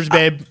the scissors,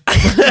 babe.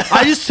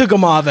 I just took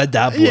them off at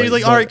that point. Yeah, he's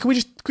like, all right, can we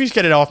just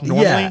get it off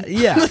normally?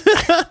 Yeah.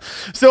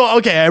 So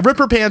okay, I rip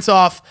her pants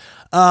off.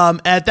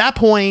 At that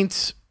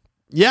point,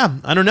 yeah,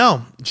 I don't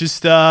know.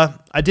 Just I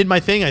did my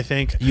thing. I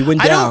think You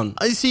went I don't- down.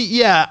 I see.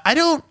 Yeah, I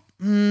don't.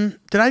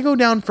 Did I go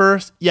down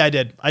first? Yeah, I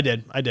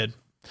did.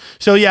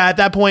 So yeah, at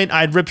that point,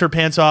 I'd ripped her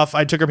pants off.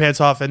 I took her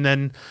pants off, and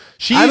then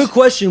she. I have a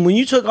question. When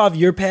you took off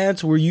your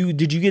pants,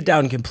 did you get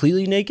down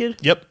completely naked?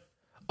 Yep,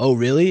 Oh,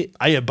 really?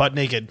 I get butt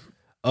naked.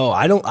 Oh,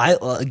 I don't. I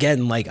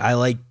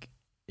like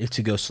it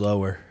to go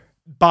slower.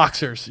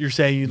 Boxers. You're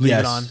saying you'd leave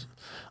it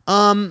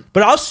on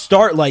But I'll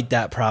start like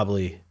that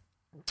probably.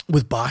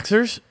 with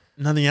boxers?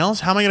 Nothing else?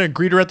 How am I going to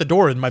greet her at the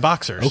door in my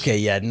boxers? Okay,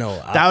 yeah, no.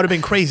 That would have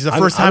been crazy. The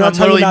first time not I'm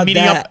talking literally about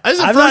meeting that. up. This is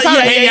the I'm first not-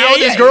 time I'm hanging out with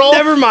this girl.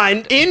 Never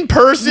mind. In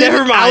person,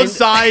 Never mind.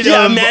 outside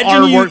Yeah, of imagine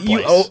our you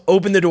workplace.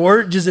 open the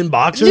door just in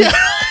boxers. Yeah.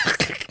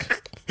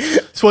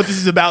 That's what this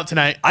is about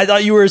tonight. I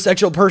thought you were a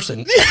sexual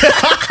person.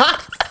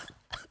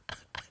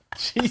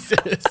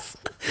 Jesus.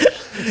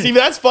 See,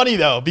 that's funny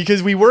though,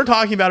 because we were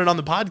talking about it on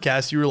the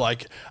podcast. You were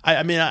like,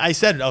 I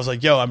said it. I was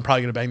like, yo, I'm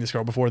probably going to bang this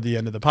girl before the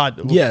end of the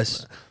pod.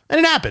 Yes. And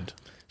it happened.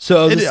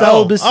 So the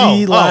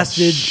celibacy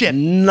lasted. Shit.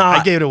 Not.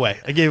 I gave it away.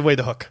 I gave away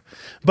the hook.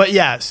 But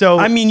yeah, so.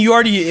 I mean,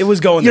 it was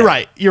going You're there.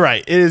 right. You're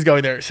right. It is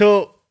going there.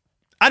 So,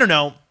 I don't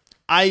know.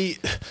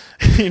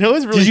 You know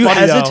what's really Did you funny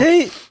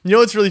hesitate? though? You know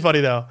what's really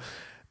funny though?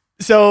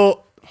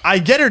 So, I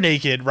get her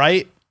naked,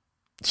 right?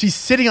 She's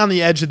sitting on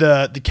the edge of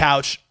the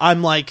couch.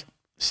 I'm like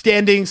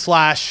standing /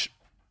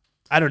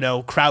 I don't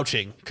know,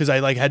 crouching because I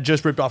like had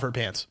just ripped off her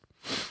pants.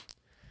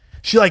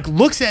 She like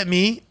looks at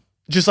me,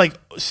 just like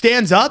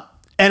stands up,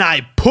 and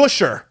I push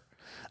her.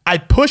 I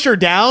push her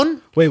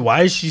down Wait,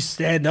 why does she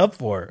stand up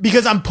for?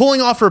 because I'm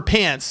pulling off her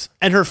pants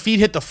and her feet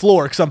hit the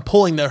floor because I'm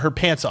pulling her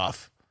pants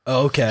off.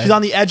 Oh, okay. She's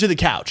on the edge of the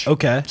couch.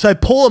 Okay. So I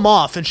pull him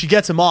off and she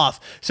gets him off.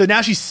 So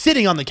now she's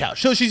sitting on the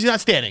couch. So she's not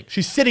standing.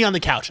 She's sitting on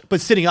the couch,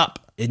 but sitting up.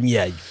 And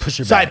yeah, you push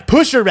her So I back.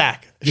 push her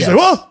back. She's Yes. like,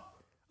 whoa.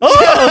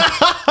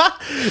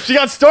 She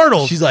got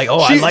startled. She's like, oh,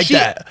 I like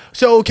that.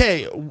 So,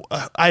 okay.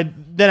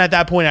 Then at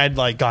that point, I'd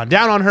like gone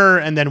down on her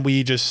and then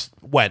we just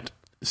went.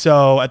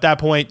 So at that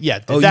point, yeah.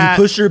 You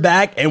pushed her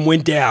back and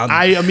went down.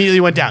 I immediately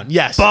went down.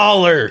 Yes.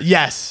 Baller.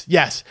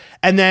 Yes.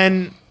 And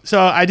then, so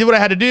I did what I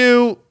had to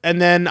do.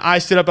 And then I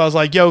stood up. I was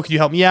like, yo, can you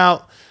help me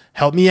out?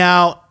 Help me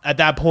out. At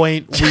that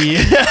point, we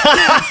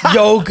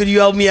Yo, could you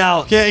help me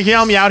out? can you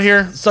help me out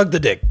here? Suck the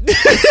dick.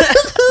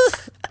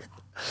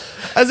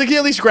 I was like, can you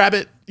at least grab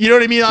it? You know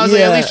what I mean? I was like,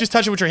 Yeah. at least just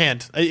touch it with your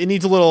hand. It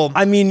needs a little.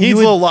 I mean, needs you a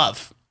would- little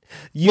love,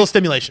 a little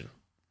stimulation.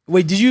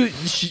 Wait, did you?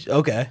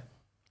 Okay.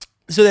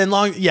 So then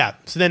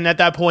So then at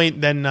that point,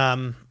 then I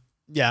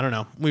don't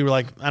know. We were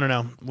like, I don't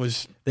know.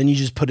 Then you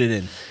just put it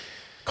in.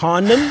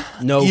 Condom?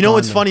 No. You know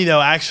what's condom. funny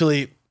though?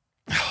 Actually,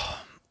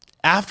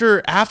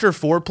 after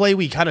foreplay,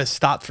 we kind of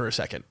stopped for a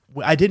second.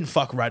 I didn't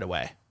fuck right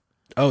away.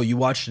 Oh, you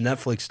watched a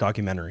Netflix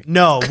documentary.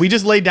 No, we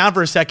just laid down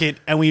for a second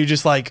and we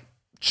just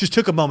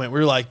took a moment. We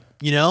were like,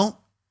 we don't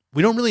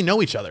really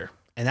know each other,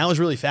 and that was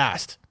really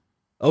fast.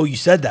 Oh, you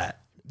said that.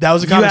 That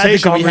was a You had the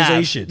conversation.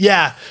 conversation.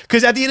 Yeah,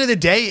 because at the end of the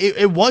day,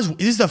 this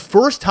is the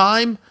first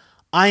time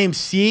I am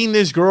seeing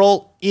this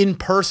girl in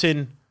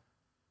person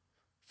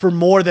for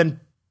more than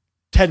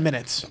 10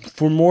 minutes.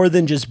 For more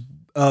than just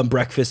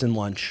breakfast and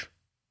lunch,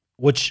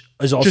 which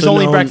is also Just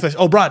only known- breakfast.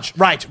 Oh, brunch.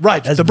 Right.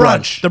 As The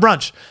brunch.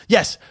 brunch.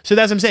 Yes. So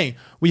that's what I'm saying.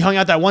 We hung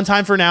out that one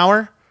time for an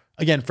hour.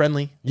 Again,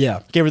 friendly.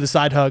 Yeah. Gave her the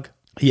side hug.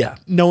 Yeah.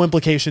 No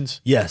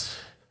implications. Yes.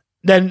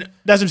 Then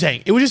that's what I'm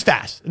saying. It was just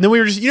fast. And then we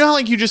were just, how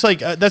like you just like,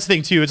 that's the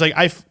thing too. It's like,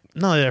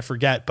 not that I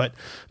forget, but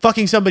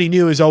fucking somebody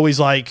new is always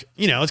like,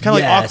 it's kind of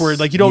like Yes. awkward.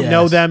 Like you don't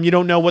know Yes. them. You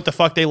don't know what the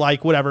fuck they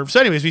like, whatever. So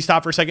anyways, we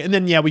stopped for a second and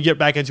then, we get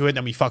back into it. And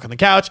then we fuck on the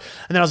couch.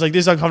 And then I was like,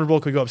 this is uncomfortable.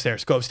 Could we go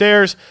upstairs? Go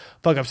upstairs.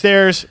 Fuck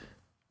upstairs.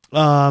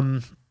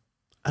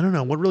 I don't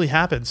know what really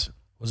happens.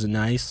 Was it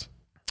nice?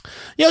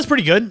 Yeah, it was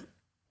pretty good.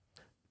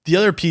 The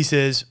other piece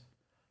is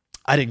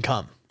I didn't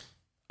come.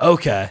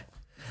 Okay.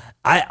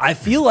 I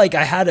feel like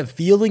I had a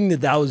feeling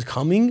that was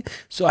coming.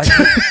 So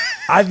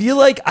I feel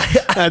like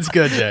That's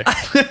good, Jay.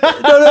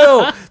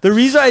 no. The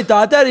reason I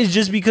thought that is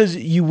just because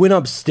you went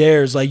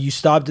upstairs, like you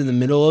stopped in the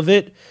middle of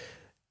it.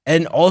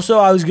 And also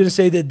I was going to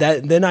say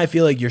that then I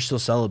feel like you're still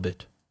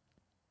celibate.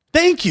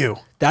 Thank you.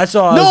 That's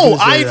all.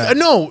 I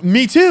No,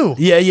 me too.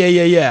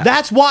 Yeah.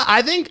 That's why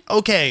I think,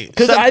 okay.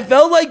 Because I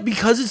felt like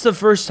because it's the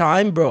first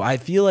time, bro, I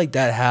feel like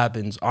that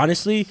happens.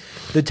 Honestly,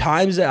 the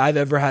times that I've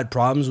ever had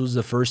problems was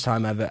the first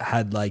time I've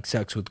had like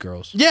sex with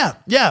girls. Yeah.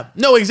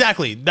 No,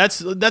 exactly.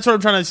 That's what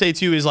I'm trying to say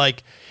too, is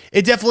like,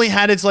 it definitely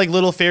had its like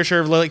little fair share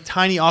of like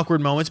tiny awkward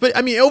moments, but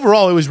I mean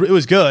overall it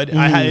was good.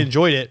 I had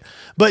enjoyed it,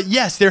 but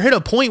yes, there hit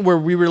a point where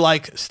we were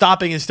like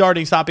stopping and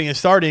starting.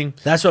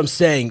 That's what I'm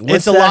saying. Once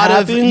It's a that lot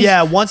happens,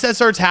 of once that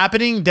starts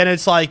happening, then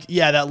it's like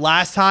that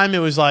last time it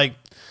was like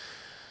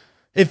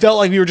it felt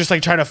like we were just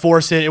like trying to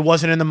force it. It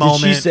wasn't in the Did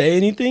moment. she say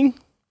anything?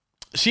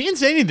 She didn't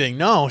say anything.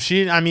 No,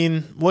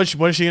 what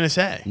is she gonna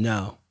say?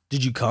 No.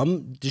 Did you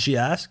come? Did she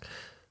ask?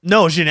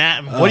 No, she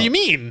didn't. What do you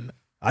mean?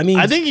 I mean,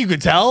 I think you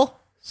could tell.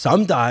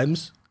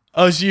 sometimes.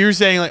 Oh, so you're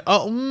saying like,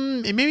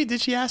 maybe did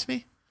she ask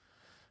me?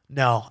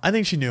 No, I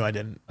think she knew I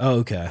didn't. Oh,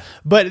 okay.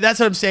 But that's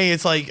what I'm saying.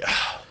 It's like,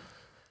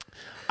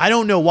 I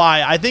don't know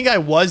why. I think I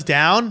was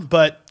down,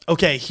 but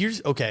here's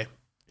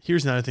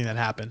another thing that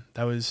happened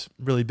that was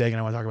really big and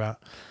I want to talk about.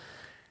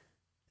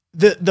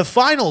 The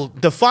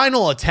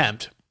final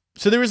attempt.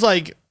 So there was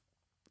like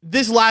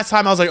this last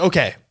time I was like,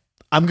 okay,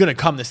 I'm going to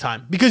come this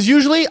time, because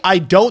usually I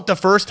don't the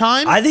first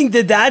time. I think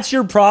that's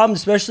your problem,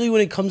 especially when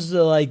it comes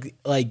to like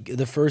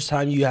the first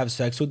time you have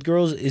sex with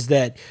girls, is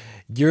that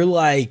you're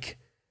like,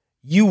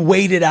 you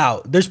wait it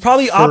out. There's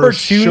probably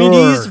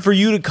opportunities sure. for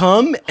you to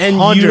come and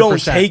you don't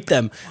 100%. take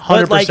them.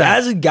 But like 100%.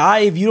 as a guy,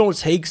 if you don't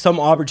take some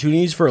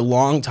opportunities for a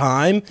long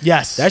time,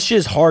 Yes. that's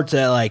just hard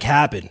to like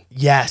happen.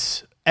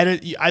 Yes.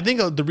 And I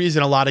think the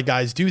reason a lot of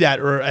guys do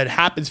that, or it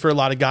happens for a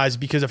lot of guys,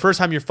 because the first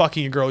time you're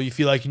fucking a girl, you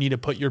feel like you need to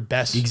put your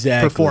best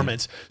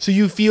performance. So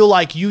you feel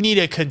like you need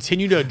to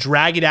continue to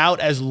drag it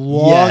out as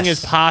long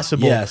as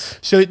possible. Yes.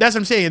 So that's what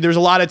I'm saying. There's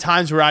a lot of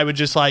times where I would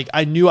just like,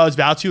 I knew I was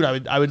about to,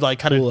 and I would like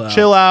kind Cool of out.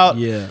 chill out.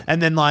 Yeah. And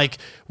then like,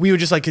 we would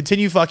just like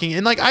continue fucking.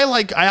 And like, I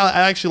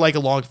actually like a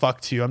long fuck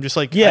too. I'm just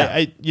like,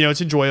 Yeah. it's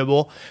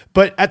enjoyable.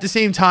 But at the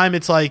same time,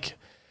 it's like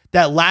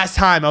that last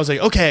time I was like,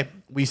 okay,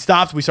 we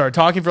stopped. We started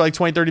talking for like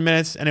 20, 30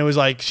 minutes. And it was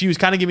like, she was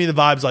kind of giving me the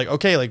vibes like,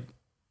 okay, like,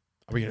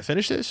 are we going to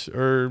finish this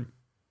or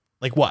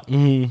like what?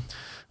 Mm-hmm. I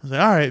was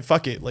like, all right,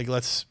 fuck it. Like,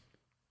 let's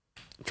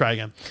try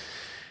again.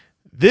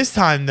 This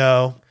time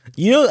though,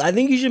 You know, I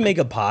think you should make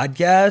a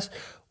podcast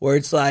where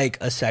it's like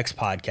a sex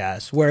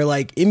podcast where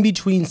like in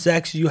between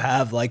sex you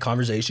have like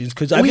conversations,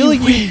 because I feel like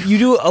you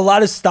do a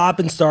lot of stop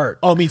and start.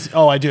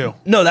 I do.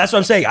 No, that's what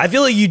I'm saying. I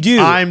feel like you do.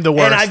 I'm the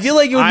worst. And I feel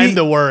like it would I'm be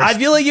the worst. I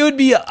feel like it would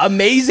be an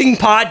amazing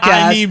podcast.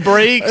 I need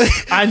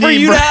breaks. I for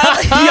need you to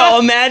breaks. have, yo,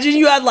 imagine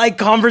you had like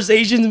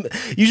conversations.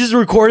 You just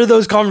recorded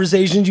those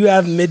conversations you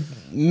have mid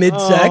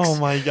sex. Oh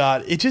my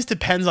God. It just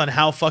depends on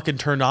how fucking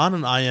turned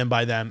on I am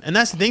by them. And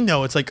that's the thing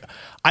though. It's like,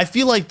 I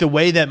feel like the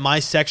way that my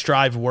sex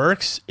drive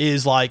works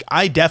is like,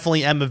 I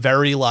definitely am a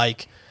very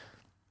like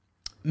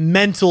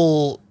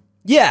mental,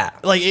 Yeah.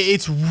 like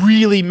it's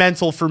really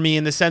mental for me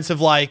in the sense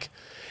of like,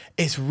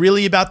 it's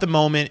really about the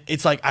moment.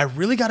 It's like, I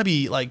really got to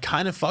be like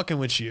kind of fucking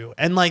with you.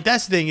 And like,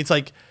 that's the thing. It's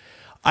like,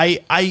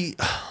 I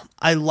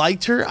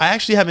liked her. I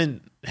actually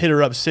haven't hit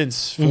her up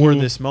since for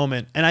this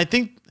moment. And I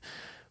think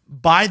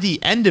by the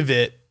end of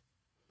it,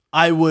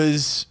 I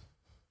was,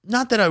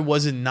 not that I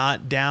wasn't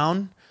not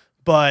down,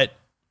 but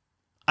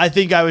I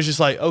think I was just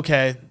like,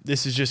 okay,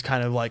 this is just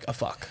kind of like a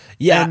fuck.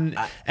 Yeah.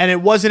 And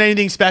it wasn't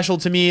anything special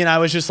to me. And I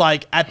was just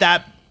like, at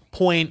that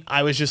point,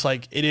 I was just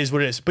like, it is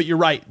what it is. But you're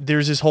right.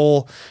 There's this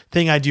whole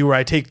thing I do where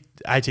I take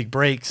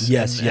breaks.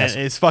 Yes, and, yes.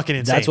 and it's fucking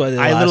insane. That's why they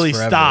I last literally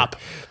forever. stop.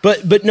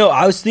 But no,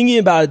 I was thinking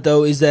about it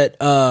though, is that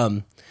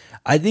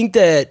I think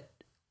that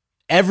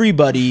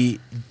everybody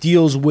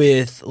deals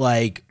with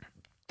like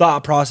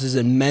thought process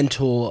and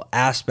mental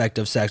aspect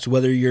of sex,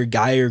 whether you're a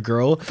guy or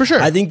girl. For sure.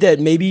 I think that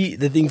maybe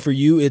the thing for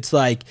you, it's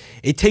like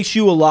it takes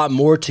you a lot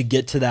more to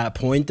get to that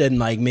point than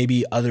like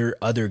maybe other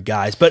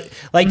guys. But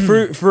like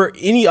for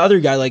any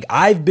other guy, like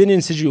I've been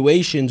in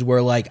situations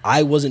where like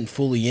I wasn't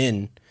fully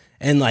in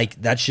and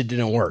like that shit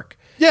didn't work.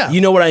 Yeah.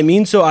 You know what I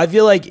mean? So I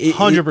feel like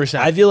 100%.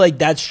 I feel like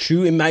that's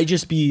true. It might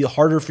just be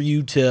harder for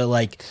you to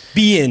like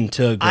be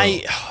into a girl.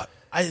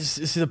 I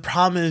see, the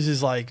problem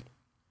is like,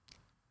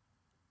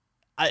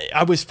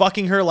 I was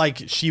fucking her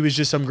like she was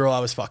just some girl I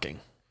was fucking.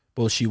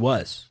 Well, she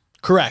was.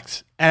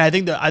 Correct. And I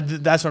think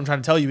that's what I'm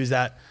trying to tell you is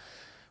that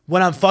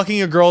when I'm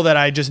fucking a girl that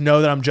I just know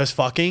that I'm just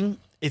fucking,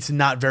 it's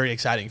not very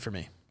exciting for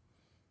me.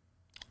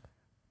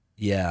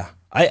 Yeah.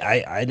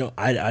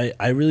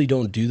 I really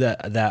don't do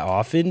that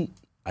often.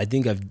 I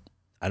think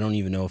I don't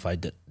even know if I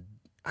did.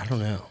 I don't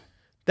know.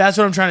 That's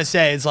what I'm trying to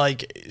say. It's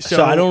like,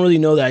 So I don't really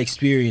know that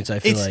experience. I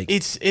feel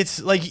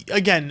it's like,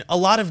 again, a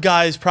lot of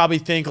guys probably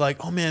think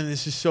like, oh man,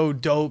 this is so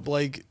dope.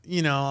 Like,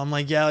 you know, I'm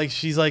like, yeah, like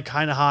she's like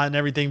kind of hot and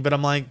everything, but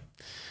I'm like,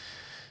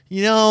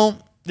 you know,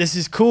 this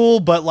is cool,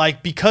 but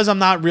like, because I'm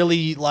not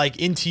really like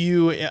into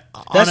you.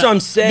 That's what I'm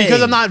saying.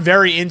 Because I'm not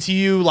very into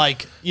you,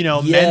 like, you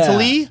know,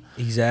 mentally.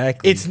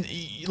 Exactly.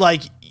 It's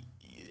like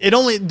it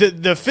only the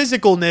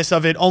physicalness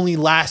of it only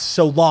lasts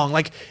so long.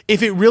 Like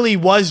if it really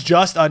was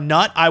just a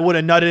nut, I would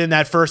have nutted in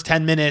that first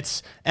 10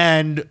 minutes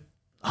and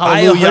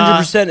hallelujah.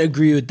 I 100%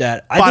 agree with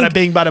that. Bada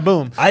bing, bada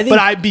boom. I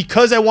think-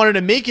 because I wanted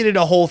to make it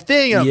a whole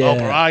thing. And Yeah.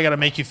 bro, I gotta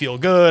make you feel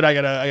good. I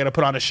gotta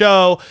put on a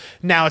show.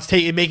 Now it's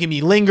making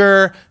me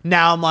linger.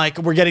 Now I'm like,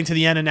 we're getting to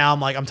the end, and now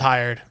I'm like, I'm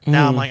tired.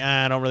 Now I'm like,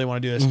 I don't really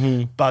want to do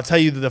this. But I'll tell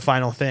you the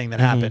final thing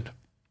that happened.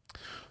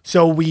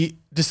 So we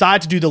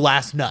decide to do the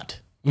last nut.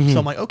 So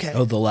I'm like, okay.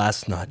 Oh, the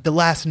last nut. The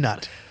last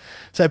nut.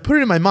 So I put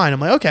it in my mind. I'm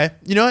like, okay,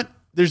 you know what?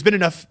 There's been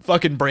enough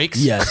fucking breaks.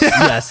 Yes,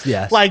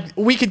 yes. Like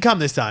we could come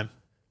this time.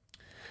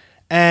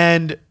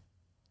 And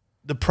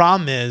the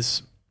problem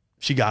is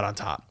she got on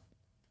top.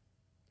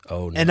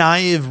 Oh no. And I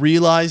have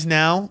realized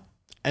now,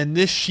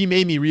 and she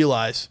made me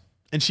realize,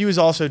 and she was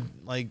also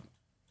like,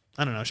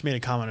 I don't know, she made a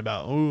comment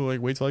about, oh,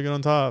 like wait till I get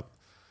on top.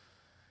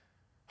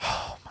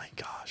 Oh my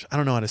gosh. I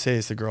don't know how to say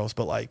this to girls,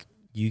 but like,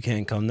 You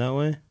can't come that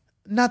way?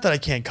 not that I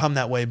can't come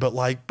that way, but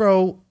like,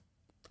 bro,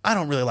 I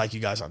don't really like you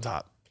guys on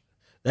top.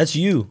 That's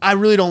you. I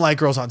really don't like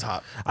girls on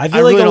top. I feel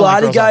really like a don't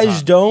lot of girls on guys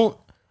top. don't.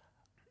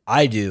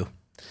 I do.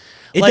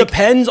 It Like-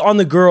 depends on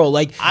the girl.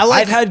 Like,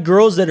 like- I've had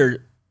girls that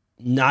are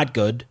not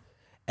good,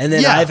 and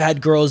then Yeah. I've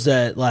had girls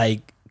that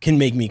like can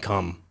make me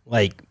come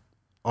like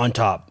on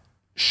top.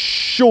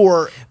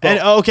 Sure. And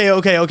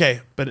okay.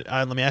 But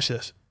let me ask you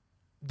this.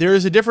 There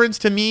is a difference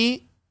to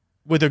me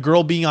with a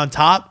girl being on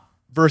top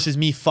versus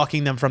me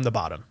fucking them from the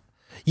bottom.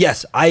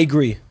 Yes, I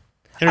agree.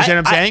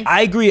 understand what I'm saying?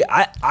 I agree.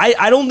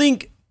 I don't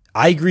think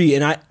I agree,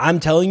 and I'm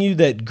telling you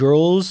that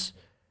girls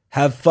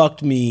have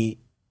fucked me.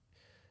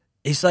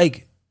 It's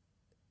like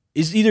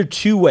it's either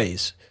two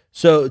ways.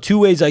 So two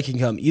ways I can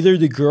come. Either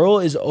the girl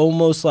is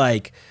almost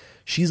like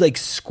she's like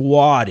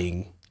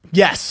squatting.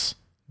 Yes.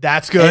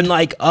 That's good. And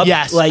like up,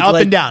 yes, like up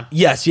like, and down.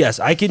 Yes,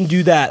 I can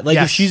do that. Like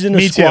Yes, if she's in a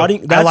me too.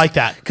 squatting, I like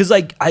that. Because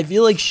like I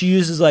feel like she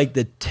uses like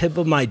the tip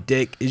of my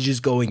dick is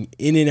just going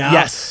in and out.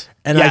 Yes,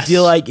 and I yes.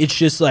 feel like it's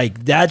just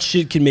like that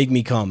shit can make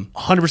me come.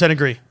 100%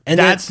 agree. And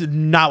that's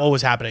not what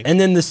was happening. And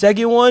then the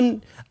second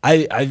one,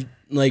 I've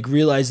like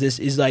realized this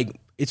is like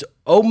it's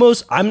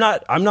almost I'm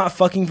not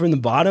fucking from the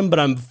bottom, but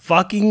I'm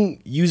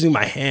fucking using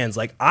my hands.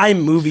 Like I'm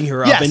moving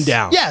her yes, up and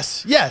down.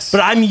 Yes. But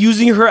I'm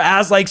using her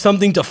as like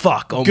something to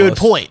fuck. Almost. Good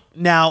point.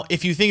 Now,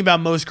 if you think about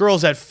most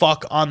girls that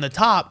fuck on the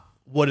top,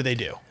 what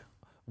do?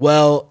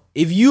 Well,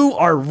 if you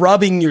are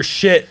rubbing your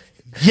shit,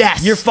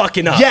 Yes. you're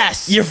fucking up.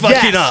 Yes. You're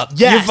fucking Yes. up.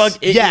 Yes.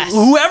 You're Yes.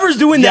 Whoever's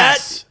doing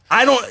Yes. that,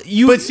 I don't.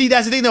 You. But see,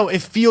 that's the thing, though.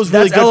 It feels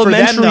really That's good for them,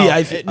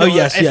 elementary.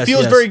 though. It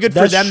feels very good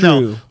for That's them,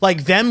 true. though.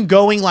 Like them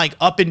going like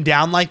up and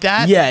down like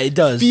that. Yeah, it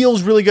does.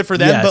 Feels really good for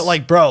them. Yes. But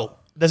like, bro,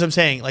 that's what I'm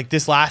saying. Like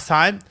this last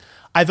time,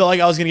 I felt like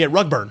I was gonna get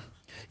rug burn.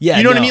 Yeah,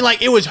 you know what I no. mean?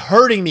 Like it was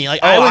hurting me. Like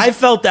Oh, I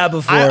felt that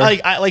before.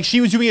 like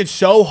she was doing it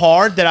so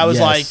hard that I was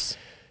Yes. like,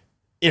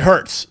 it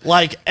hurts.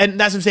 Like, and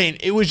that's what I'm saying.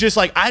 It was just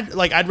like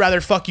I'd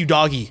rather fuck you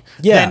doggy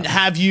than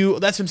have you.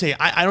 That's what I'm saying.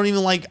 I don't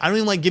even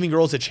like giving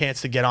girls a chance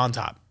to get on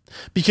top.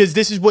 Because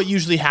this is what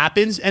usually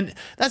happens. And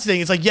that's the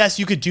thing. It's like, yes,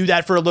 you could do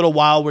that for a little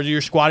while where you're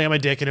squatting on my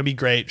dick and it'll be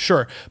great.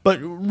 Sure. But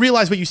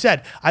realize what you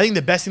said. I think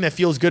the best thing that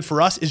feels good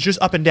for us is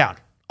just up and down.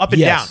 Up and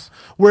Yes. down.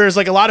 Whereas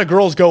like a lot of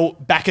girls go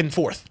back and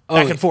forth.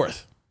 Back and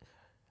forth.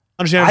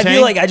 Understand what I'm saying? I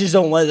feel like I just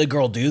don't let the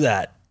girl do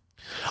that.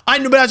 I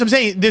know, but that's what I'm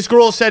saying. This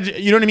girl said,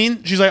 you know what I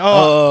mean? She's like,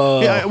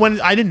 yeah,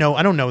 when I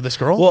don't know this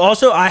girl. Well,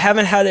 also I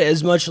haven't had it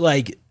as much.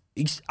 Like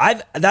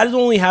that has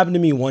only happened to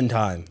me one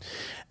time.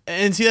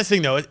 And see, that's the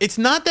thing though. It's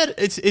not that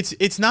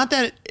it's not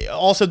that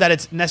also that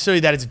it's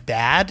necessarily that it's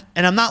bad.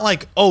 And I'm not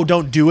like, oh,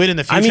 don't do it in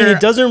the future. I mean, it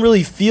doesn't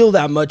really feel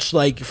that much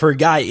like for a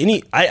guy.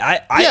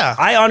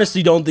 I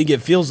honestly don't think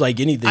it feels like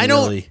anything. I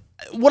don't. Really.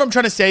 What I'm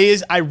trying to say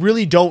is, I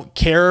really don't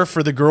care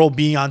for the girl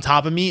being on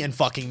top of me and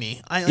fucking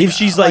me. If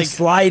she's like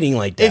sliding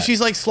like that. If she's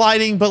like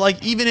sliding, but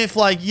like even if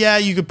like yeah,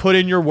 you could put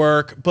in your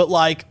work, but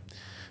like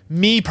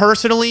me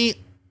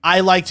personally, I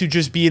like to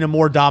just be in a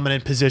more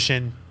dominant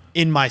position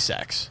in my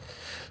sex.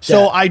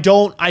 So I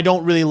don't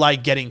really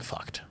like getting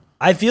fucked.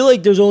 I feel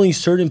like there's only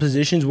certain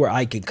positions where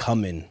I could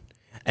come in,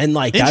 and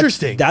like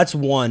Interesting. That's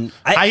one.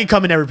 I can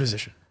come in every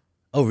position,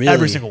 Oh really?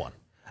 every single one.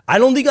 I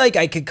don't think like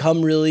I could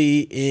come really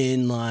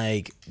in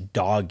like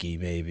doggy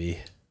maybe.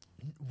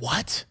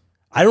 What?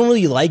 I don't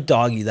really like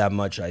doggy that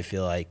much. I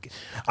feel like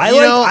I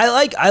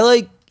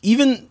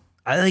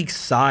like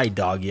side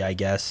doggy. I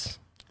guess.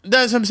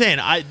 That's what I'm saying.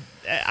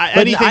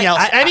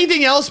 But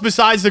anything else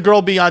besides the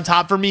girl being on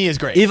top for me is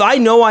great. If I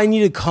know I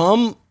need to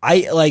come,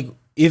 I like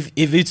if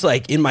it's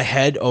like in my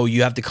head, oh,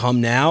 you have to come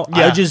now.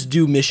 Yeah. I just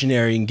do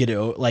missionary and get it.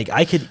 Like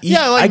I could eat.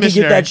 Yeah, I like I could get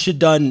missionary. that shit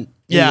done.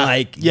 Yeah, In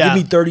like yeah.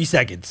 give me 30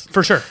 seconds.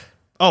 For sure.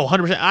 Oh,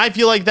 100%. I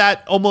feel like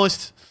that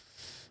almost.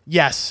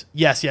 Yes.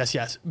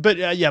 But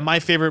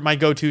my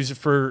go-tos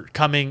for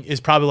coming is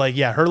probably like,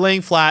 her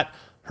laying flat,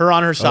 her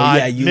on her side,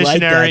 yeah, you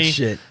missionary. like that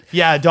shit.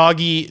 Yeah,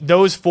 doggy.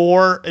 Those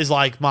four is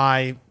like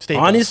my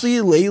staples.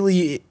 Honestly,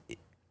 lately,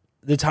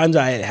 the times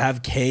I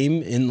have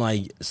came in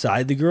like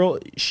side the girl,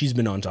 she's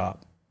been on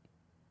top.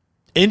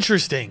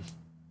 Interesting.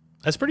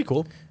 That's pretty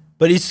cool.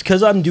 But it's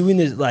because I'm doing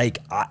this, like,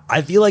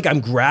 I feel like I'm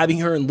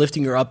grabbing her and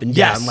lifting her up and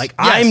down. Yes, Like,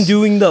 yes. I'm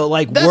doing the,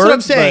 like, That's work. what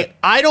I'm saying. but-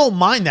 I don't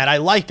mind that. I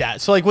like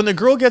that. So, like, when the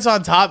girl gets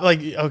on top,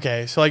 like,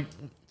 okay. So, like,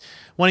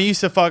 when I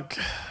used to fuck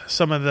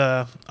some of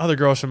the other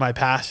girls from my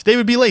past, they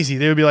would be lazy.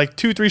 They would be like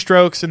 2-3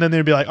 strokes, and then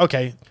they'd be like,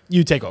 okay,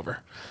 you take over.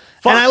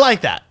 And I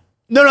like that.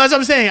 No, that's what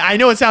I'm saying. I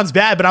know it sounds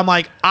bad, but I'm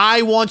like,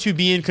 I want to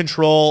be in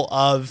control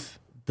of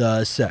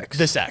the sex.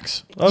 the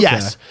sex. Okay.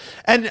 Yes.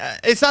 And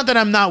it's not that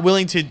I'm not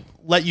willing to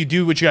let you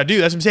do what you got to do.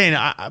 That's what I'm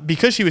saying.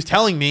 Because she was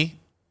telling me,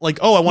 like,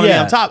 oh, I want to be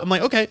on top. I'm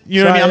like, okay.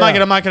 You know what I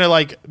mean? I'm not gonna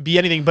like be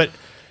anything. But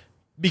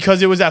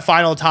because it was that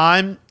final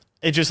time,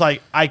 it just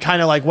like, I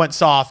kind of like went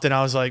soft and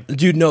I was like,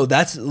 Dude, no,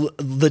 that's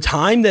the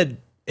time that,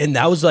 and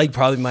that was like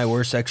probably my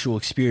worst sexual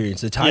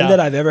experience. The time that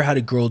I've ever had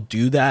a girl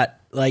do that,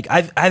 like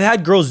I've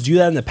had girls do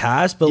that in the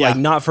past, but like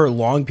not for a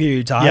long period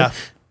of time. Yeah.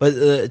 But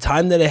the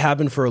time that it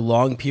happened for a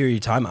long period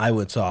of time, I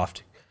went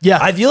soft. Yeah.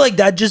 I feel like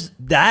that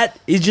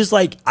is just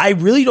like, I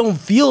really don't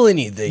feel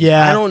anything.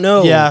 Yeah. I don't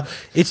know. Yeah.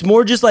 It's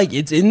more just like,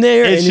 it's in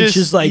there and it's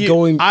just like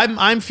going.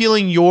 I'm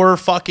feeling your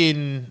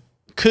fucking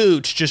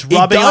cooch just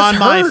rubbing does on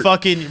my hurt.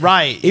 fucking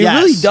right. It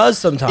really does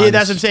sometimes. Yeah,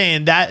 that's what I'm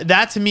saying.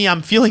 That to me,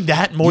 I'm feeling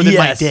that more than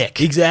my Yes,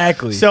 dick.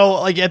 Exactly. So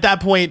like at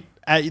that point,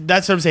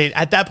 that's what I'm saying.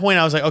 At that point,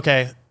 I was like,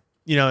 okay,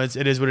 you know, it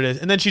is what it is.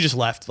 And then she just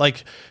left.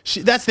 Like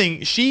that's the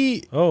thing.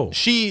 She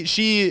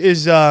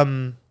is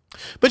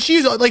but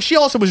she's like, she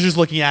also was just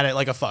looking at it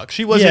like a fuck.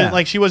 She wasn't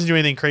like, she wasn't doing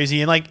anything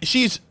crazy. And like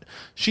she's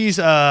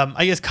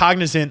I guess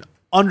cognizant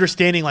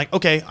understanding like,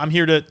 okay, I'm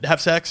here to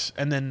have sex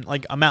and then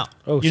like I'm out.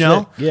 Oh, you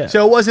know? shit. Yeah.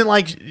 So it wasn't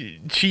like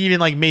she even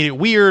like made it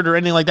weird or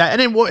anything like that.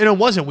 And it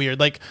wasn't weird.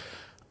 Like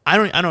I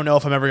don't know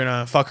if I'm ever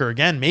gonna fuck her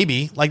again.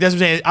 Maybe. Like that's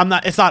what I'm saying. I'm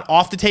not. It's not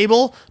off the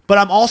table, but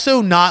I'm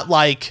also not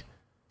like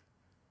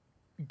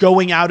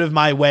going out of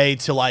my way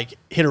to like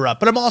hit her up.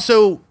 But I'm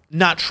also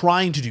not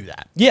trying to do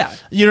that. Yeah.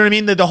 You know what I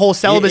mean? The whole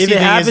celibacy If it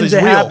thing happens, is it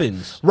real.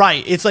 happens.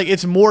 Right. It's like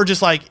it's more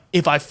just like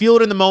if I feel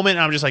it in the moment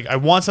and I'm just like I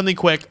want something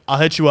quick, I'll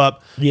hit you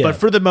up. Yeah. But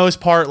for the most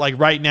part, like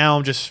right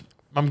now,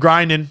 I'm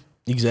grinding.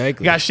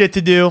 Exactly. Got shit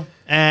to do,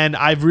 and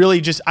I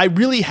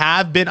really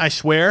have been. I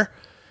swear.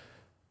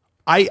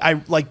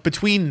 I like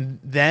between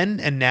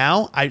then and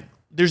now,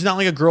 there's not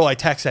like a girl I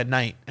text at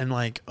night and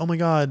like, oh my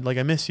God, like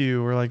I miss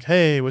you, or like,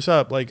 hey, what's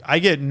up? Like I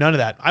get none of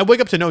that. I wake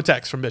up to no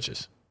text from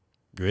bitches.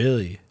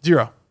 Really?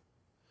 0.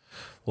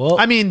 Well,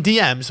 I mean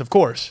DMs, of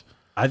course.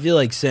 I feel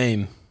like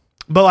same.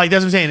 But like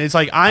that's what I'm saying. It's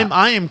like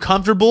I am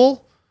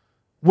comfortable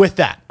with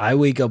that. I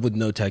wake up with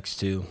no text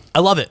too.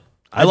 I love it.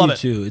 I love do it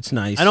too. It's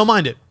nice. I don't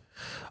mind it.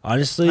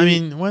 Honestly. I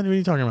mean, what are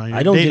you talking about? You're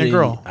I don't dating get a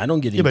girl. I don't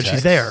get any Yeah, but texts.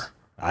 she's there.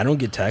 I don't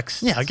get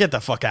texts. Yeah, get the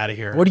fuck out of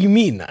here. What do you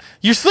mean?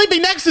 You're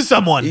sleeping next to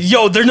someone.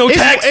 Yo, there's no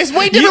text. It's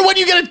way different when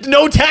you get a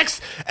no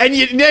text and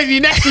you're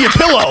next to your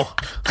pillow.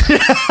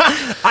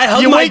 I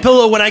hug my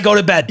pillow when I go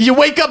to bed. You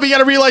wake up and you got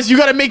to realize you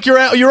got to make your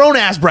own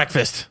ass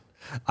breakfast.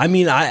 I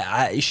mean,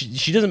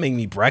 she doesn't make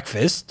me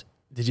breakfast.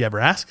 Did you ever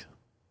ask?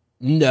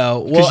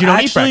 No, well, you don't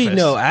eat actually, breakfast.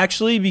 no,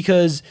 actually,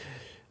 because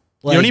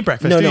like, don't eat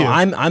breakfast, No, do no, you?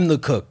 I'm the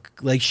cook.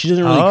 Like she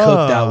doesn't really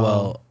cook that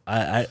well.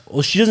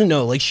 Well, she doesn't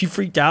know. Like she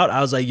freaked out.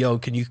 I was like, yo,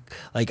 can you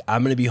like?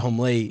 I'm gonna be home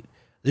late.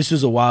 This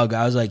was a while ago.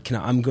 I was like,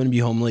 I'm gonna be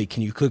home late.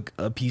 Can you cook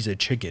a piece of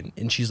chicken?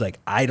 And she's like,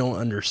 I don't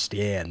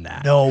understand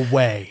that. No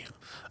way.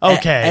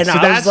 Okay, And so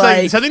I that's was like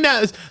like- something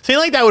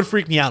like that would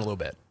freak me out a little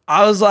bit.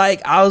 I was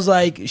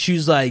like,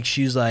 she's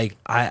like,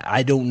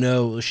 I don't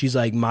know. She's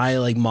like, my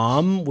like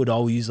mom would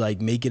always like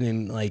make it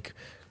in like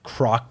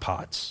crock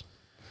pots.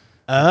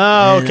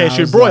 Oh, And okay. I Should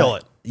was broil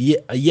like- it.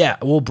 Yeah.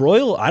 Well,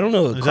 broil. I don't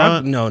know. that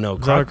Crock, what- no. is that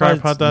what Crock crock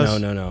pots, pot does?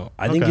 No.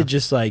 I think Okay. it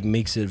just like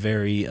makes it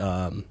very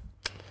like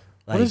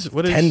what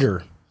is-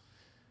 tender.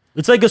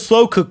 It's like a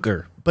slow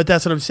cooker. But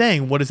that's what I'm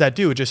saying. What does that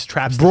do? It just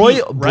traps the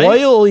heat, right?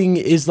 Broiling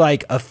is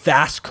like a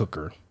fast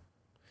cooker,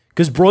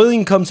 because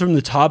broiling comes from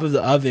the top of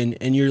the oven,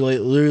 and you're like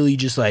literally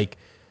just like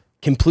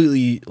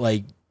completely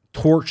like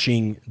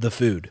torching the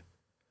food.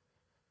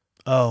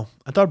 Oh,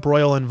 I thought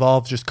broil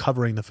involved just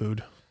covering the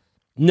food.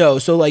 No,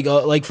 so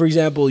like for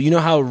example, you know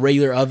how a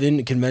regular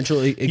oven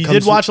conventional it You comes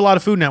did watch a lot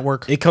of Food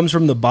Network. it comes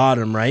from the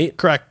bottom, right?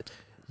 Correct.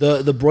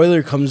 The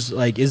broiler comes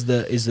like is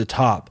the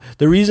top.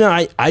 The reason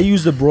I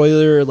use the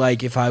broiler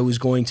like if I was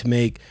going to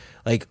make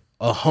like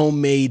a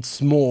homemade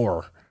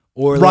s'more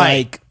or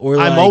Right. I'm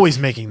like always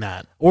making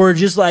that. or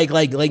just like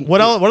What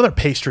other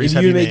pastries if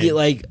have you you make made? it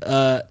like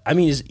I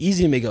mean it's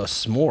easy to make a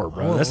s'more,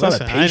 bro. Well, That's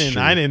listen, not a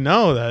pastry. I didn't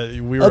know that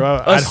we were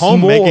A at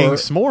home s'more- making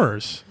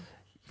s'mores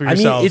for I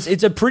yourself. mean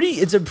it's a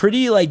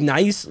pretty like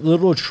nice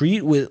little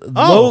treat with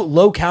Oh.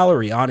 low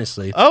calorie,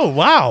 honestly. oh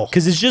wow.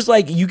 Because it's just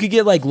like you could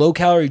get like low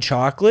calorie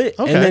chocolate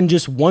Okay. and then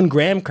just 1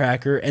 graham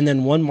cracker and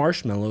then 1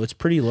 marshmallow. It's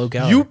pretty low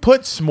calorie. You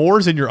put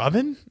s'mores in your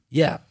oven?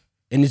 Yeah.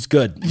 And it's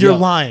good. You're Yo,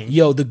 lying.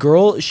 Yo, the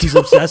girl, she's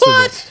obsessed with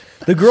What?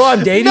 it. The girl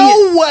I'm dating.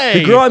 No way.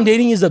 The girl I'm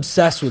dating is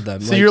obsessed with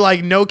them. So you're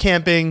like no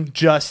camping,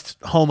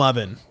 just home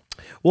oven.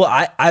 well,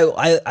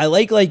 I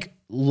like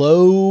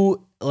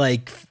low,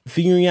 like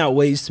figuring out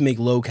ways to make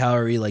low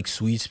calorie like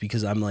sweets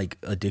because I'm like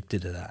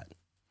addicted to that.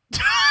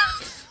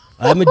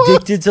 I'm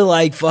addicted to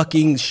like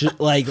fucking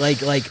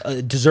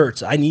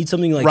desserts. I need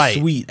something like Right.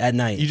 sweet at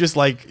night. You just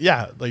like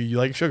you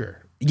like sugar.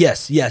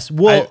 Yes.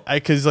 Well,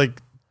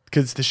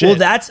 Because the shit. well,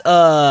 that's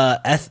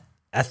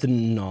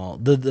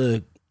ethanol.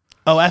 The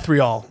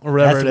ethereal or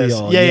whatever it is.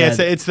 Ethereal, Yeah,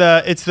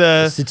 yeah. it's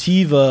the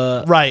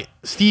sativa. right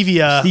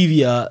stevia.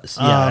 Stevia.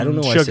 Yeah, I don't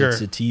know why sugar. I said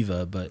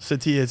sativa, but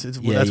Sativa. It's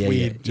yeah, that's yeah,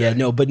 weed. Yeah,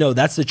 no, but no,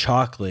 that's the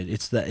chocolate.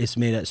 It's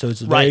made at, so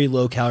it's Right. very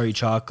low calorie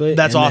chocolate.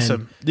 That's and then-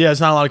 awesome. Yeah,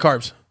 it's not a lot of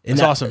carbs. and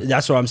That's awesome.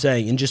 That's what I'm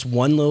saying. And just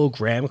 1 little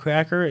graham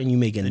cracker, and you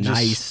make a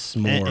nice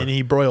s'more. And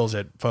he broils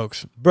it,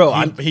 folks. Bro,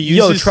 he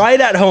try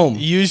it at home.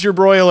 Use your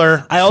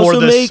broiler I also for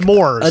the make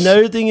s'mores.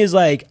 Another thing is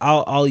like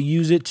I'll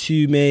use it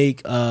to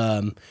make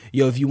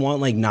if you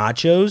want like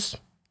nachos,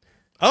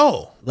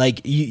 Oh,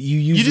 like you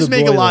use you just the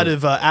make a broiler. lot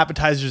of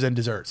appetizers and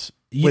desserts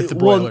with the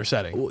broiler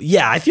setting.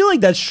 Yeah, I feel like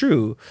that's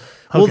true.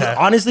 Well, Okay.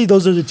 honestly,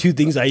 those are the 2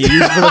 things I use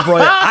for the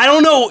broiler. I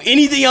don't know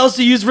anything else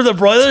to use for the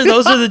broiler.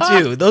 Those are the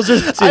 2. Those are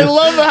the 2. I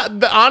love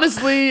that.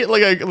 Honestly,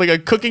 like a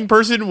cooking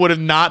person would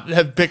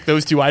have picked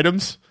those 2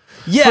 items.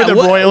 yeah, for the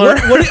broiler.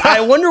 I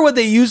wonder what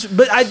they use,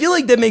 but I feel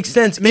like that makes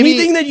sense. Maybe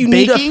Anything that you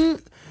baking?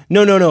 need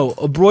No.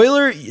 A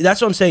broiler,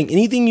 that's what I'm saying.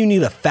 Anything you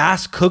need a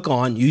fast cook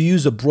on, you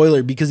use a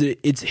broiler because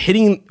it's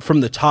hitting from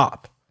the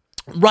top.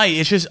 Right.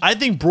 It's just I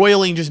think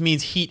broiling just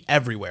means heat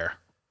everywhere.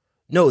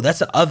 No,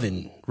 that's an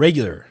oven,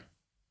 regular.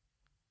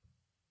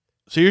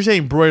 So you're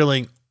saying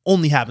broiling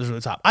only happens from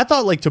the top. I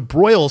thought like to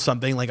broil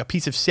something like a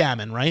piece of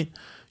salmon, right?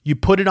 You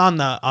put it on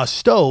the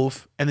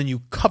stove and then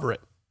you cover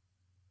it.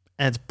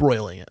 and it's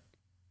broiling it.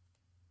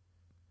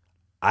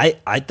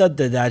 I thought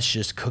that's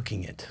just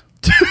cooking it.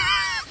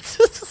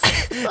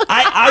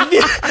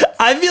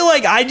 I feel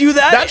like I do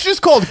that. That's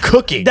just called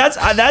cooking. That's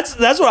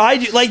what I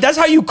do. Like that's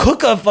how you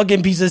cook a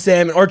fucking piece of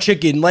salmon or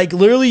chicken. Like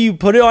literally, you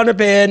put it on a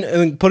pan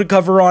and put a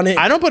cover on it.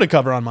 I don't put a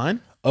cover on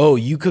mine. Oh,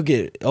 you cook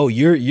it. Oh,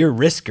 you're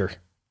risker.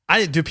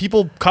 Do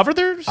people cover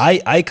theirs?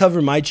 I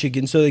cover my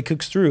chicken so it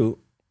cooks through.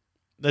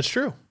 That's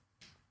true.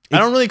 I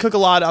don't really cook a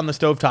lot on the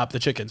stovetop, the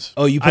chickens.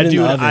 Oh, you put it in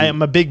the oven. I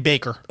am a big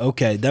baker.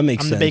 Okay, that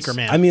makes sense. I'm the baker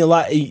man. I mean, a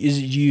lot. You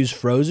use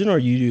frozen or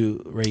you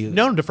do regular?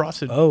 No,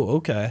 defrosted. Oh,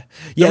 okay.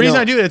 The reason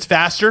I do it, it's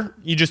faster.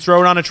 You just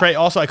throw it on a tray.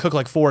 Also, I cook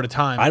like 4 at a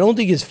time. I don't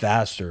think it's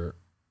faster.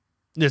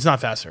 It's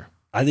not faster.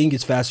 I think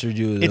it's faster to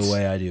do it the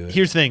way I do it.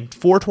 Here's the thing: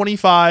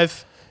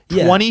 425,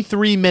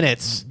 23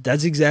 minutes.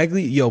 That's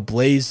exactly. Yo,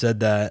 Blaze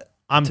said that.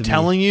 I'm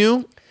telling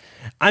you.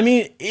 I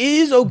mean, it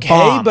is okay,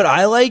 Bomb. but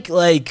I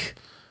like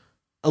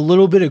a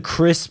little bit of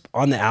crisp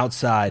on the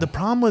outside. The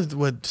problem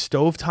with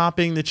stove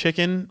topping the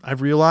chicken,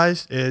 I've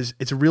realized, is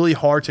it's really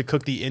hard to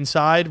cook the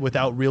inside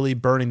without really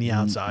burning the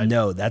outside.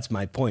 No, that's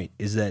my point.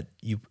 Is that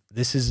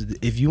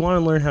if you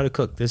want to learn how to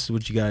cook, this is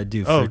what you got to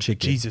do for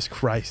chicken. Jesus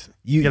Christ!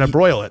 You gotta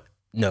broil it.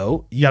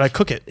 No, you gotta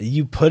cook it.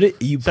 You put it.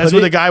 That's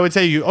what the guy would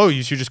say.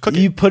 You should just cook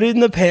it. You put it in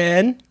the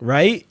pan,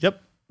 right? Yep.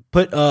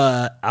 Put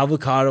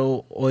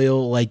avocado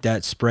oil, like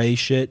that spray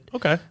shit.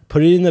 Okay.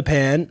 Put it in the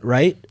pan,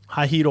 right?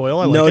 High heat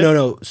oil.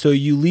 No. So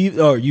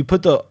you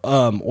put the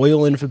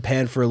oil in the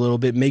pan for a little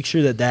bit. Make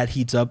sure that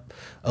heats up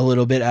a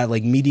little bit at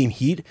like medium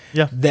heat.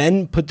 Yeah.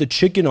 Then put the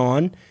chicken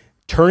on.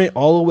 Turn it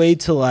all the way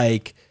to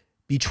like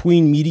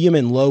between medium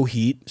and low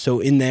heat. So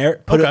in there,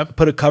 put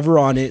a cover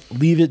on it.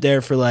 Leave it there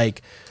for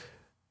like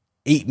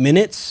 8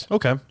 minutes.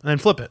 Okay. And then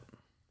flip it.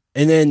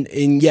 And then,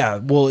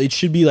 it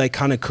should be like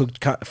kind of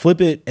cooked.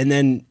 Flip it, and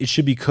then it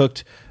should be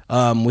cooked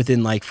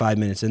within like 5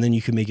 minutes, and then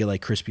you can make it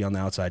like crispy on the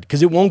outside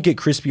because it won't get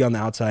crispy on the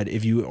outside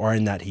if you are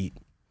in that heat.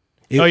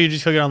 You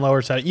just cook it on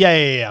lower side.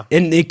 Yeah.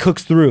 And it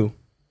cooks through.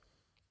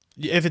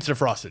 If it's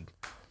defrosted.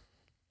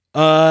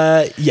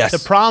 Yes. The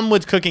problem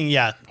with cooking,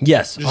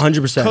 yes,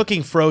 100%.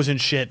 Cooking frozen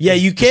shit. Yeah,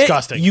 is you can't.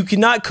 Disgusting. You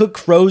cannot cook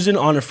frozen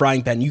on a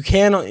frying pan. You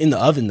can in the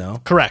oven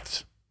though.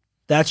 Correct.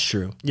 That's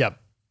true. Yep.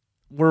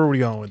 Where are we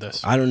going with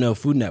this? I don't know.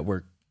 Food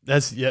Network.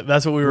 That's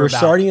what we were We're about.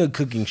 starting a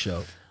cooking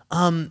show.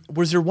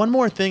 Was there one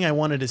more thing I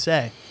wanted to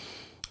say?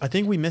 I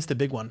think we missed a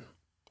big one.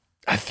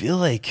 I feel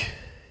like,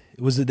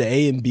 was it the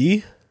A and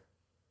B?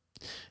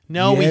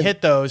 No, we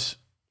hit those.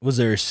 Was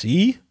there a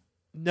C?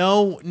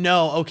 No.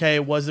 Okay,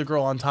 it was the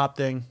girl on top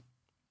thing.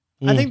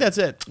 I think that's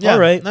it. Yeah. All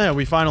right. No,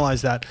 we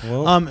finalized that.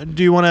 Well,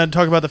 do you want to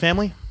talk about the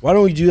family? Why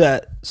don't we do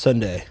that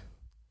Sunday?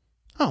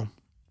 Oh,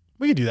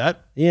 we could do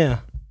that. Yeah.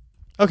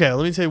 Okay,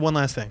 let me say one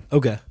last thing.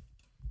 Okay.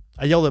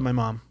 I yelled at my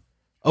mom.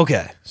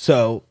 Okay.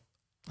 So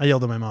I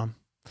yelled at my mom.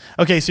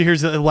 Okay, so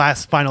here's the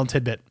last final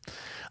tidbit.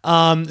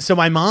 So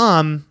my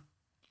mom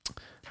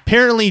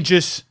apparently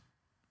just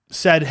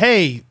said,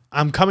 "Hey,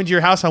 I'm coming to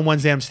your house on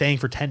Wednesday. I'm staying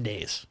for 10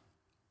 days."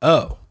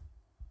 Oh.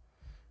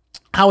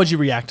 How would you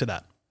react to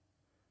that?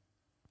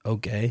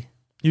 Okay.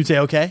 You'd say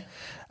okay?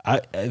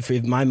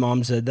 If my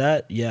mom said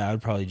that, yeah,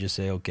 I'd probably just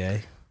say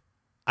okay.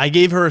 I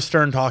gave her a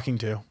stern talking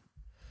to.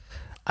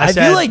 I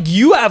feel like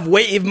you have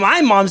if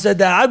my mom said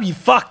that, I'd be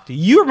fucked.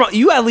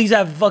 You at least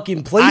have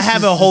fucking place. I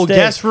have a whole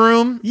guest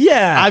room.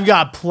 Yeah. I've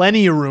got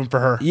plenty of room for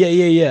her.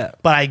 Yeah.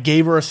 But I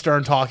gave her a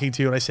stern talking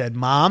to and I said,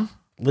 "Mom,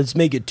 let's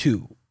make it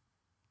 2."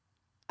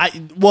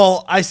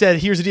 I said,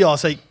 here's the deal. I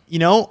was like,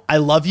 I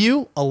love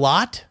you a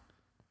lot.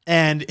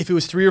 And if it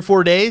was 3 or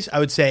 4 days, I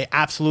would say,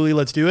 absolutely,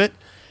 let's do it.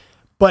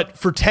 But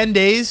for 10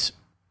 days,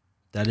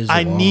 that is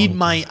I need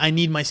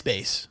my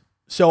space.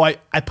 So I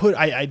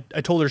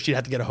told her she'd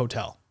have to get a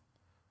hotel.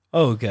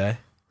 Oh, okay.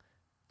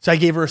 So I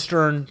gave her a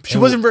stern. She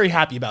wasn't very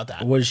happy about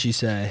that. What did she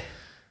say?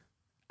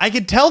 I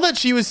could tell that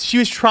she was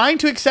trying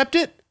to accept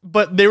it,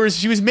 but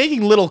she was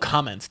making little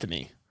comments to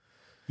me.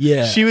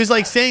 Yeah. She was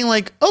like saying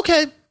like,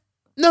 "Okay,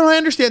 no, I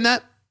understand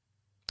that."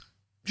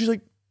 She's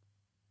like,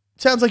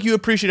 "Sounds like you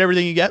appreciate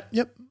everything you get."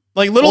 Yep.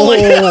 Like little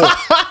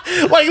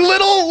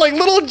like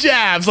little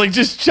jabs, like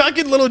just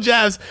chucking little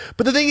jabs.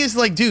 But the thing is,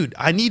 like, dude,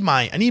 I need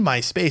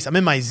my space. I'm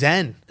in my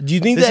zen. Do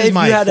you think This that is if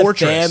my you had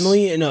fortress. a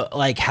family in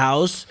a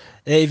house,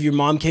 that if your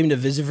mom came to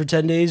visit for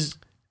 10 days,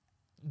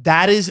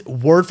 that is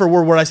word for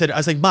word what I said. I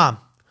was like, "Mom,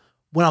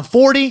 when I'm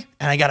 40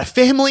 and I got a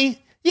family,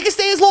 you can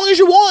stay as long as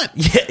you want."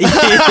 Yeah.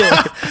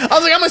 I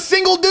was like, "I'm a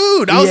single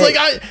dude." I was like,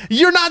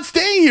 "You're not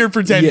staying here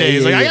for 10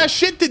 days. Like, I got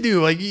shit to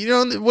do. Like,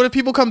 what if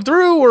people come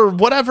through or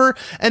whatever?"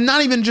 And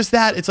not even just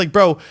that. It's like,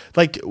 bro,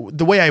 like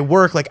the way I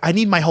work, like I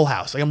need my whole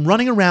house. Like I'm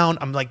running around.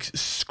 I'm like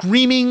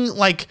screaming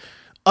like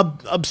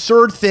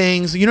absurd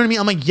things. You know what I mean?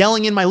 I'm like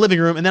yelling in my living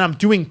room and then I'm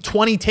doing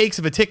 20 takes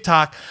of a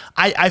TikTok.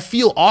 I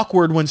feel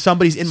awkward when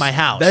somebody's in my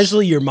house.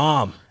 especially your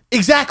mom.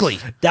 Exactly.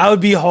 That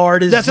would be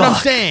hard as That's fuck. what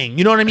I'm saying.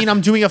 You know what I mean?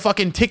 I'm doing a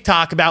fucking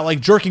TikTok about like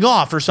jerking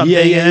off or something.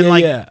 Yeah, and then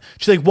yeah.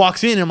 she like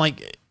walks in and I'm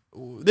like,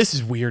 "This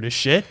is weird as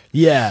shit."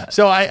 Yeah.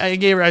 So I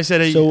gave her, I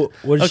said, So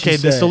what did okay, she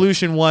the say?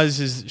 solution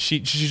was she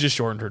just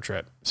shortened her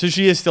trip. So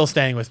she is still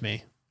staying with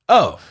me.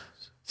 Oh,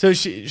 So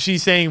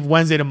she's saying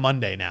Wednesday to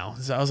Monday now.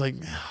 So I was like,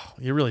 oh,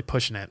 you're really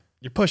pushing it.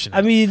 You're pushing it.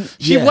 I mean,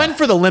 she went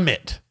for the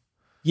limit.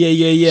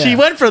 Yeah. She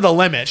went for the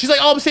limit. She's like,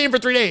 oh, I'm staying for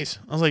 3 days.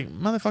 I was like,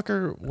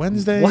 motherfucker,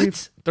 Wednesday,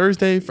 What?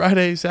 Thursday,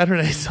 Friday,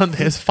 Saturday,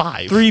 Sunday is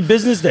 5. 3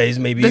 business days,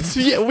 maybe.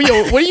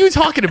 What are you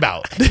talking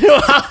about? You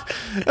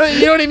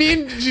know what I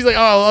mean? She's like,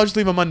 oh, I'll just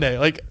leave on Monday.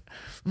 Like,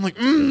 I'm like,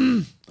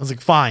 I was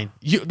like, fine.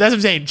 That's what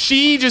I'm saying.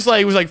 She just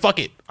like was like, fuck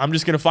it. I'm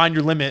just gonna find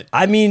your limit.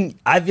 I mean,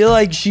 I feel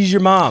like she's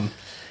your mom.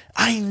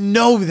 I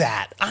know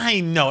that. I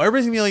know.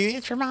 Everybody's gonna be like,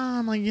 it's your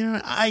mom. Like, you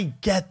know, I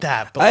get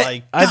that.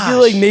 But I feel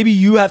like maybe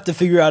you have to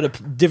figure out a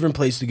different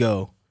place to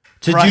go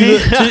to Right? do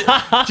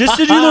just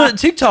to do the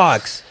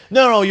TikToks.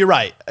 No, you're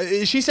right.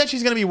 She said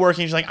she's gonna be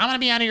working. She's like, I'm gonna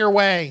be out of your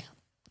way.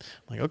 I'm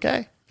like,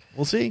 okay,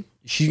 we'll see.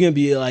 She's gonna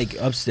be like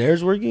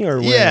upstairs working, or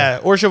where? Yeah,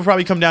 or she'll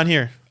probably come down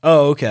here.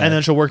 Oh, okay. And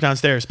then she'll work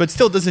downstairs. But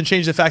still doesn't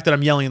change the fact that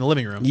I'm yelling in the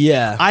living room.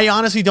 Yeah. I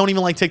honestly don't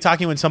even like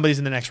TikToking when somebody's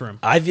in the next room.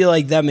 I feel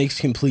like that makes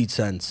complete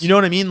sense. You know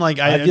what I mean? Like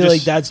I feel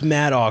like that's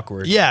mad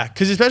awkward. Yeah,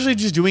 because especially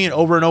just doing it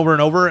over and over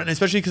and over, and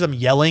especially because I'm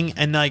yelling,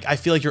 and like I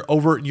feel like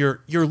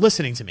you're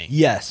listening to me.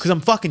 Yes. Because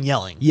I'm fucking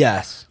yelling.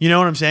 Yes. You know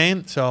what I'm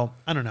saying? So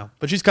I don't know,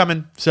 but she's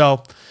coming,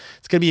 so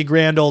it's gonna be a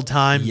grand old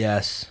time.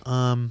 Yes. Do you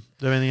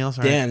have anything else?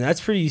 All right. Damn,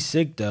 that's pretty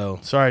sick though.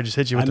 Sorry, I just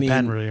hit you with the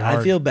pen really hard.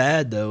 I feel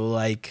bad though.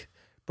 Like,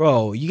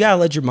 bro, you gotta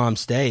let your mom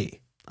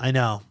stay. I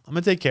know. I'm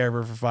gonna take care of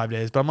her for 5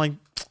 days, but I'm like,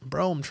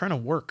 bro, I'm trying to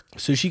work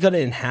So she cut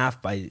it in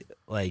half by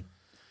like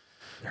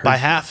by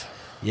half,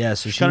 yeah.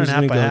 So she cut it was in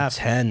half gonna by go half.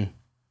 10.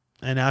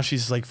 and now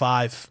she's like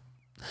 5.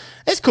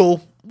 It's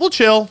cool. We'll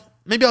chill.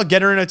 Maybe I'll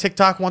get her in a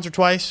TikTok once or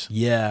twice.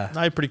 Yeah.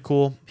 That'd be pretty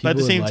cool. But at People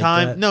the would same like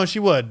time, that. no, she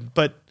would.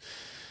 But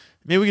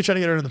maybe we could try to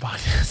get her in the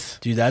podcast.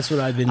 Dude, that's what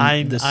I've been.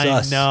 I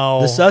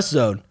know. The sus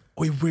zone.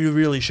 We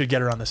really should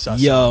get her on the sus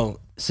zone. Yo,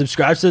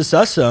 subscribe to the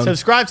sus zone.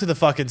 Subscribe to the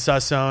fucking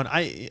sus zone.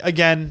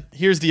 Again,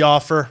 here's the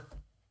offer.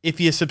 If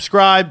you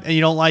subscribe and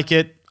you don't like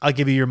it, I'll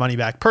give you your money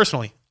back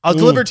personally. I'll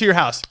deliver it to your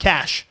house,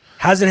 cash.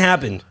 Hasn't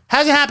happened.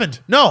 Hasn't happened.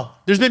 No,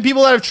 there's been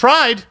people that have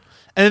tried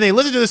and then they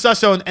listen to the sus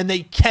zone and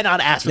they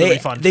cannot ask for the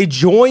refund. They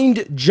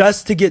joined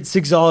just to get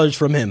 $6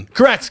 from him.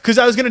 Correct, because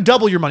I was going to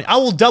double your money. I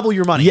will double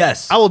your money.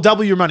 Yes. I will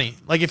double your money.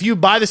 Like if you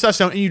buy the sus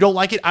zone and you don't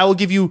like it, I will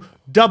give you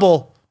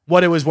double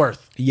what it was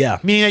worth. Yeah.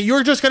 Meaning that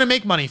you're just going to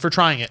make money for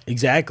trying it.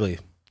 Exactly.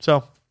 So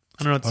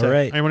I don't know what to say. All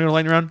right. Anyone going to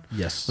lightning round?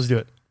 Yes. Let's do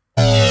it.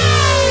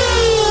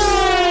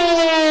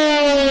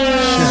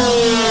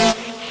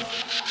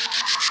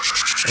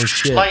 Oh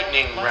shit.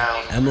 Lightning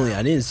round. Emily,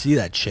 I didn't see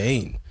that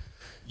chain.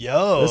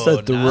 Yo, That's a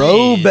nice.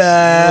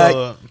 throwback.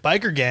 Little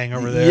biker gang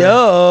over there.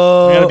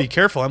 Yo. We gotta be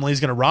careful. Emily's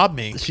gonna rob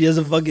me. She has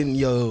a fucking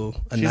a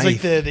She's knife.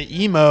 like the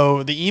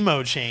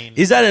emo chain.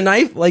 Is that a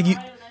knife? Like you?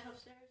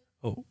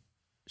 Oh,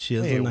 she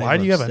has Hey, a knife. why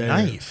do you have a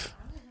upstairs. knife?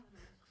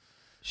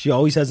 She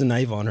always has a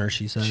knife on her.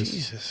 She says.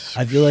 Jesus.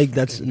 I feel like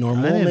that's I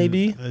normal. didn't-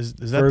 Maybe Is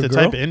for that a the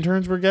girl? type of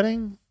interns we're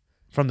getting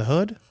from the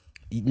hood?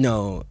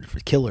 No, for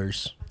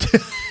killers.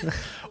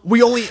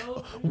 We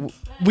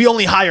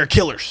only hire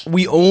killers.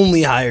 We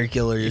only hire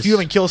killers. If you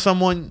haven't killed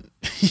someone,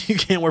 you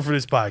can't work for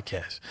this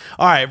podcast.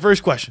 All right,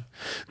 first question.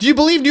 Do you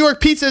believe New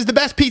York pizza is the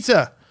best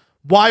pizza?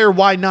 Why or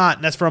why not?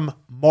 And that's from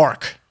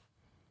Mark.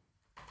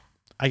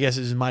 I guess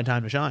this is my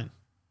time to shine.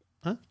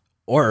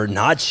 or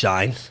not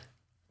shine.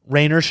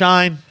 Rain or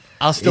shine,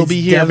 I'll still It's be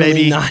here, definitely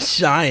baby. Not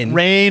shine.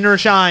 Rain or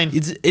shine.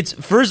 It's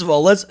first of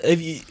all, let's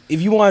if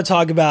you want to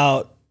talk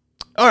about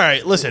All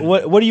right, listen.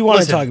 what do you want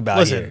to Listen, talk about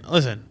listen, here?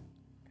 Listen.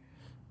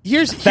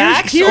 Here's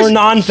Facts or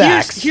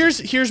non-facts?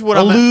 Here's what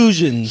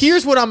Illusions.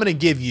 Here's what I'm going to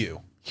give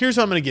you. Here's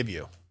what I'm going to give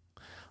you.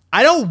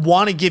 I don't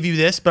want to give you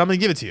this, but I'm going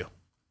to give it to you.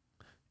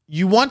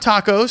 You want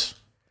tacos?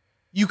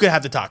 You could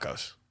have the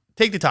tacos.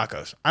 Take the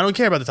tacos. I don't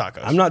care about the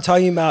tacos. I'm not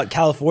talking about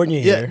California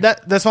Yeah, here.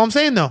 that's all I'm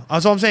saying though.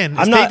 That's all I'm saying.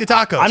 I'm Take not the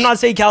tacos. I'm not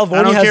saying I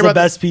California don't has care the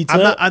about best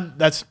pizza.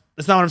 that's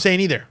not what I'm saying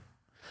either.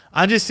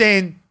 I'm just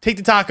saying take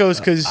the tacos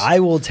because I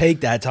will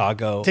take that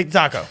taco. take the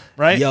taco,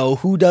 right? Yo,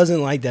 who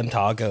doesn't like them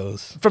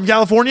tacos? From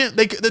California,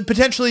 they're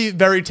potentially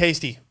very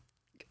tasty.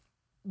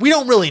 We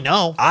don't really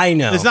know. I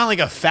know. It's not like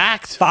a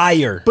fact,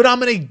 Fire. but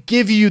I'm going to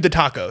give you the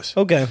tacos.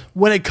 Okay.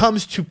 When it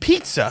comes to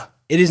pizza,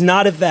 It is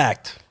not a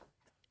fact.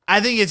 I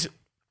think it's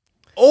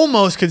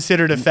almost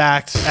considered a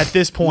fact at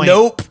this point.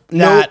 Nope. That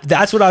Nope.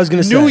 That's what I was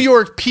going to say. New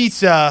York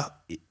pizza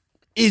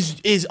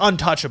is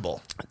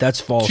untouchable That's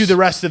false. to the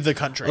rest of the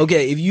country.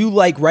 Okay, if you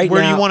like right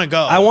Where now. do you wanna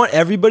go? I want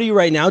everybody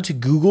right now to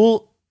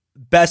Google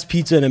best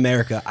pizza in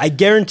America. I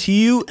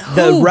guarantee you the Who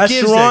gives a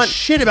restaurant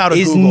shit about a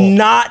is Google?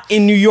 not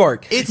in New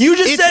York. You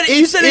said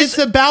it's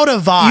about a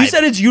vibe. You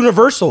said it's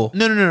universal.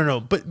 No.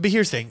 But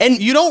here's the thing. And-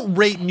 you don't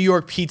rate New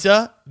York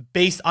pizza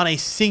based on a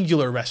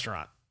singular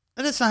restaurant.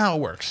 That's not how it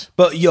works.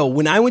 But yo,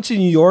 when I went to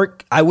New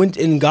York, I went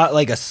and got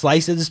like a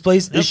slice of this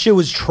place. This shit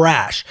was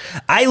trash.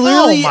 I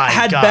literally my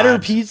had God. better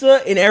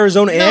pizza in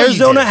Arizona. And No, you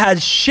Arizona didn't.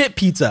 had shit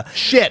pizza.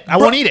 Shit, I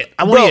won't eat it.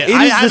 I won't eat it.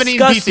 I is haven't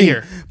eaten pizza disgusting.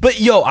 here. But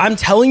yo, I'm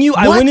telling you,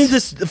 I What? went into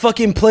this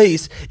fucking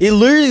place. It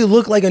literally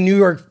looked like a New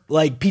York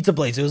like pizza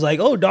place. It was like,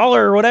 $1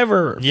 or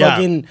whatever. Yeah.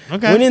 Fucking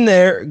Okay. went in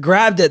there,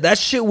 grabbed it. That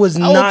shit was Oh,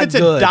 not if it's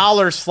good.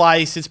 $1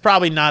 slice, it's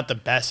probably not the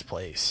best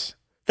place.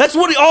 That's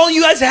what all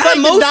you guys had It's like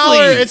mostly.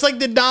 it's like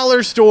the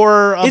dollar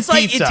store of It's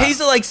like pizza. it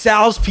tasted like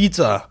Sal's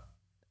pizza.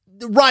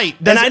 right.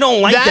 And I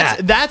don't like that's,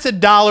 that. That's a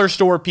dollar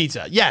store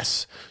pizza.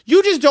 Yes.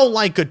 You just don't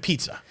like good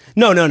pizza.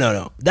 No.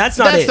 That's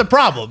not That's it. the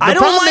problem. The I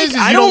don't problem like. is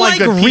I you don't don't like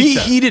like good pizza.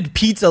 reheated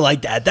pizza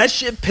like that. That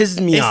shit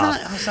pisses me off.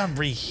 It's not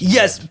reheated.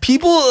 Yes,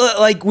 people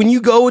like when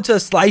you go to a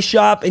slice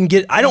shop and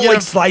get. I don't Yeah.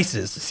 like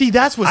slices. See,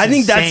 that's what's I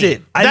think that's insane.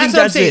 it. I that's think what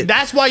I'm that's saying. it.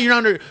 That's why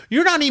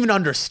you're not even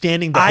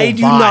understanding the whole I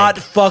do vibe. not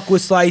fuck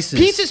with slices.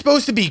 Pizza's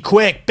supposed to be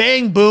quick.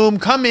 Bang, boom.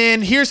 Come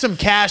in. Here's some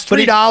cash.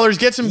 But it- $3.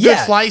 Get some good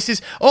yeah.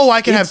 slices. Oh,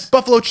 I can It's- have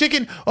buffalo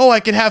chicken. Oh,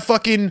 I can have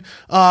fucking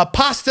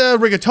pasta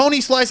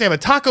rigatoni slice. I have a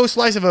taco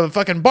slice. I have a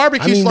fucking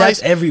barbecue I mean, slice.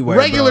 that's everywhere.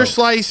 Regular bro.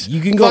 slice.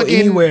 You can go fucking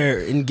anywhere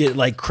and get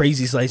like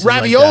crazy slices.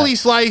 ravioli like that.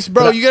 slice,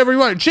 bro. But you get whatever you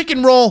want.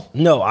 Chicken roll.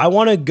 No, I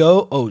want to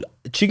go. Oh,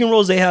 chicken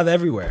rolls they have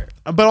everywhere.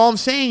 But all I'm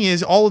saying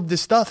is all of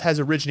this stuff has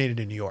originated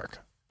in New York.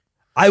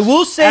 I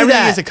will say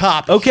Everything that is a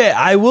copy. Okay,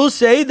 I will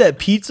say that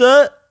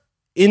pizza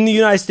in the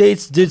United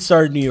States did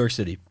start in New York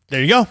City.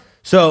 There you go.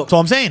 So That's all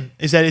I'm saying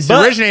is that it's the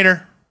But-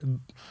 originator.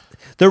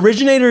 the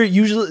originator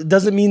usually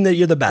doesn't mean that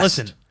you're the best.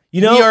 Listen, you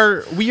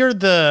know, we are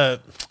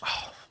the.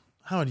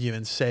 How would you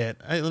even say it?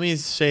 Let me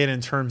say it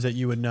in terms that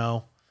you would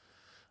know.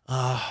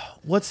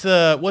 What's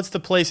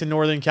the place in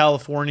Northern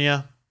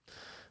California?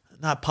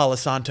 Not Palo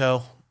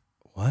Santo.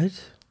 what?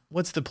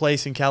 What's the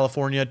place in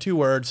California? 2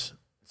 words.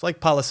 It's like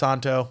Palo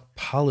Santo.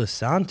 Palo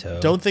Santo.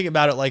 Don't think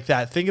about it like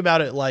that. Think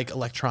about it like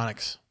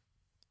electronics.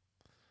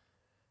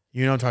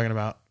 You know what I'm talking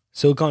about.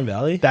 Silicon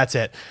Valley That's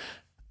it.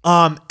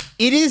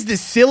 It is the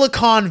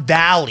Silicon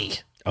Valley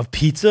of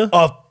pizza.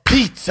 of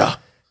pizza.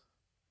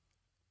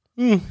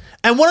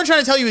 And what I'm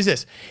trying to tell you is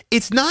this: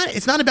 it's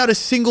not about a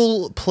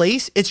single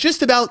place. It's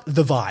just about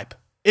the vibe.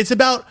 It's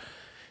about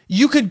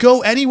you could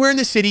go anywhere in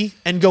the city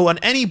and go on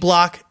any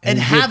block and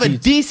get have a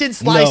pizza. decent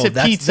slice No, of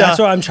that's, pizza. That's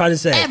what I'm trying to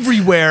say.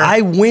 everywhere.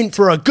 I went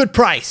for a good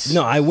price.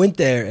 No, I went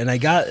there and I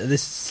got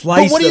this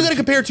slice. but what are you of- going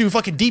to compare it to?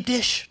 Fucking deep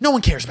dish? No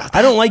one cares about that.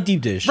 I don't like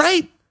deep dish.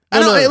 Right? No, I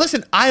don't. no. Hey,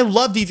 listen, I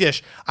love deep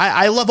dish.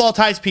 I love all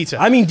types of pizza.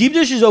 I mean, deep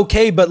dish is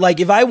okay, but like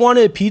if I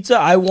wanted a pizza,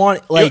 I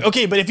want like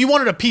okay, but if you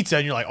wanted a pizza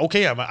and you're like,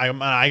 okay,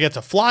 I get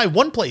to fly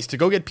one place to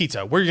go get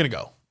pizza, where are you going to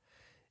go?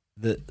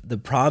 the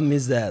problem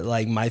is that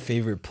like my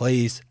favorite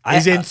place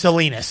Is in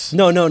Salinas.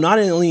 No, not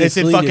in It's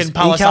in Salinas, fucking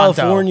Palo in Santo.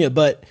 California,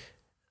 but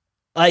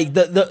like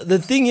the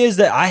thing is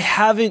that I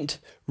haven't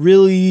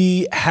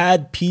really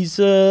had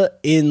pizza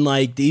in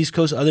like the East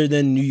Coast other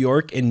than New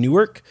York and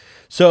Newark.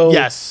 So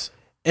Yes.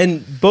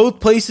 and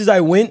both places I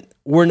went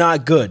were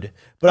not good.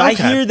 But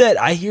Okay.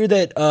 I hear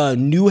that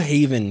New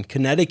Haven,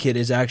 Connecticut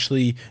is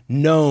actually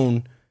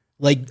known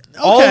like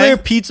all Okay. their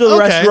pizza Okay.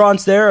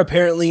 restaurants there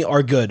apparently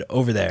are good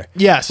over there.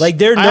 Yes. Like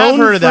they're I have known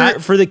heard of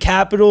that. for the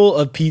capital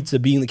of pizza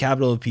being the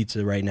capital of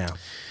pizza right now.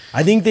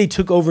 I think they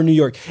took over New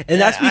York. And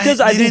that's because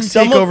I they think didn't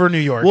some take of- over New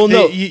York. Well,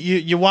 no.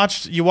 you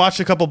watched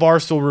a couple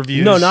Barstool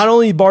reviews. No, not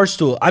only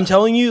Barstool. I'm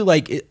telling you,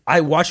 like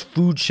I watch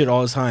food shit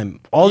all the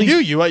time. All you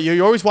these, do.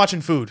 You're always watching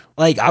food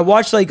like I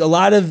watch like a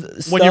lot of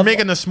stuff. when you're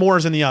making the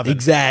s'mores in the oven.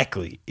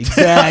 Exactly.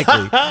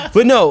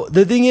 But no,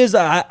 the thing is,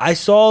 I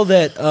saw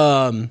that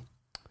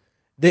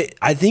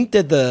I think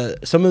that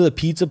some of the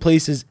pizza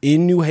places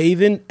in New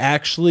Haven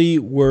actually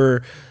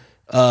were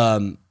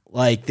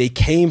like they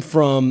came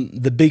from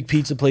the big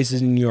pizza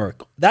places in New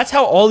York. That's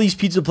how all these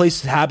pizza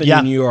places happen Yeah.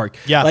 in New York.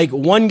 Yeah. Like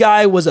one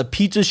guy was a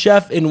pizza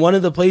chef in one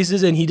of the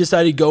places and he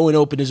decided to go and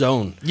open his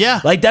own.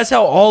 Yeah. Like that's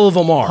how all of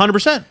them are.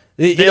 100%.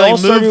 They They all like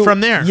started- moved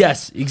from there.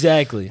 Yes,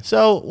 exactly.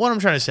 So what I'm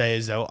trying to say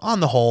is, though, on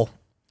the whole,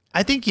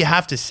 I think you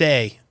have to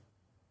say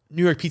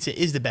New York pizza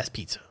is the best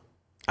pizza.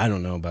 I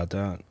don't know about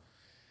that.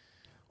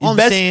 All I'm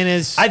Best- saying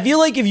is, I feel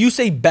like if you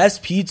say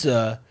best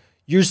pizza,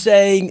 you're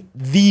saying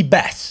the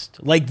best,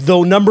 like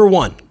the number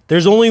one.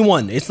 There's only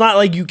one. It's not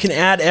like you can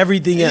add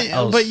everything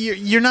else. but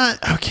you're not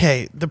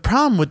okay. The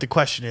problem with the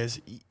question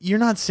is, you're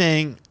not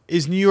saying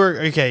is New York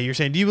okay. You're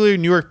saying do you believe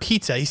in New York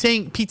pizza? He's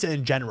saying pizza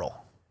in general.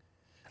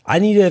 I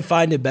need to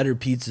find a better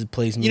pizza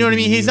place. You know what I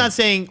maybe mean? He's in not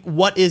saying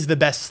what is the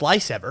best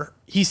slice ever.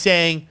 He's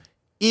saying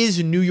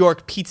is New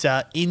York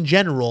pizza in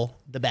general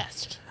the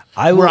best?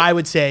 I Where will- I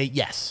would say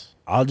yes.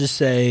 I'll just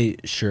say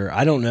sure.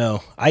 I don't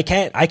know. I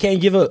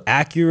can't give an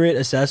accurate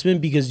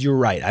assessment because you're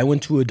right. I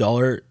went to a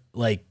dollar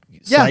like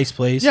Yeah. slice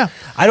place. Yeah.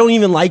 I don't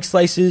even like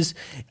slices.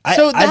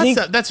 So I think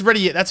that's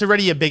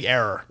already a big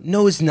error.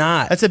 no, it's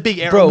not. That's a big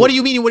error. Bro, What do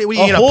you mean? What do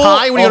you a get whole- a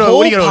pie? What do you a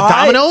go to whole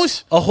pie-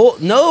 Domino's? A whole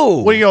no.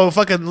 What do you go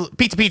fucking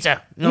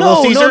pizza? You know, No,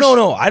 Little Caesars?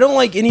 no. I don't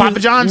like any Papa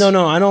John's?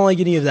 No, I don't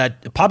like any of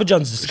that. Papa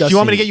John's is disgusting. Do you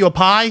want me to get you a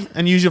pie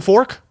and use your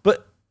fork?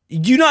 But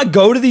do you not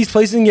go to these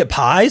places and get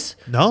pies?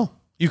 No.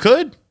 You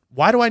could.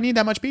 Why do I need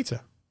that much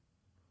pizza?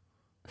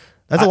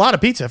 That's a lot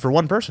of pizza for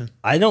one person.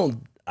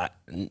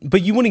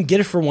 But you wouldn't get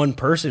it for one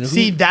person.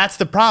 See, that's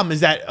the problem is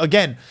that,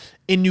 again,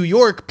 in New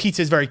York,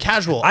 pizza is very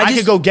casual. I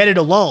could go get it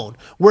alone.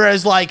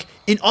 Whereas, like,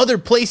 in other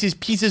places,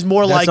 pizza is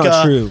more That's like,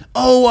 not true.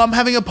 Oh, I'm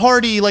having a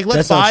party. Like,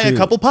 let's That's not buy a true.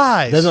 couple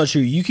pies. That's not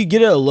true. You could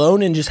get it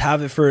alone and just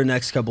have it for the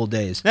next couple of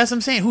days. That's what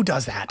I'm saying. Who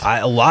does that?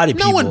 A lot of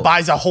people. No one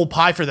buys a whole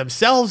pie for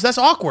themselves. That's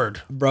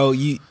awkward. Bro,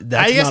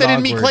 that's I guess not I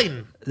didn't meet awkward.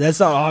 Clayton.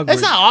 That's not awkward.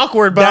 It's not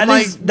awkward, but That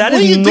I'm is- like, that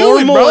what is are you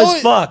doing, normal bro?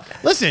 as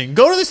fuck. Listen,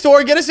 go to the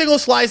store, get a single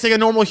slice like a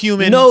normal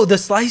human. No, the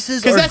slices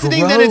are because that's the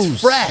thing that it's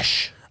gross.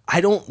 fresh.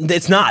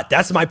 It's not.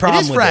 That's my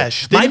problem is with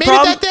fresh. it. They My made it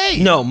problem, that day.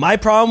 No, my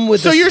problem with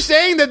So you're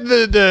saying that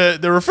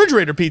the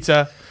refrigerator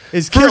pizza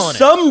is for killing it.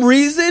 some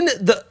reason,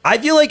 I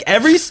feel like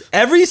every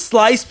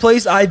slice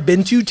place I've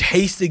been to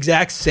tastes the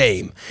exact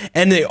same,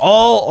 and they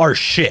all are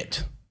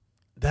shit.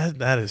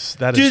 That is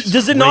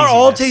Does it not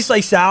all taste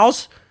like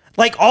Sal's?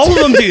 Like all of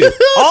them do.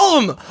 All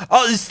of them.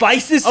 The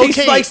slices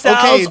taste like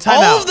Sal's. time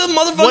all out. of them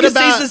What motherfuckers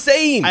about- taste the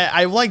same.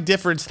 I like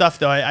different stuff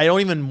though. I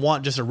don't even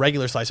want just a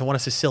regular slice. I want a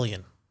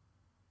Sicilian.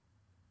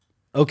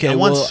 Okay, I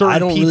want well, certain I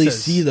don't really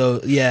pizzas. see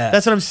those. Yeah,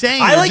 That's what I'm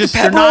saying. I They're like just-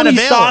 they're not pepperoni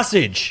available.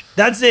 sausage.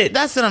 That's it.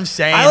 That's what I'm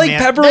saying. I like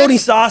man. pepperoni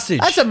That's- sausage.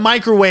 That's a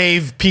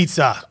microwave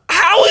pizza.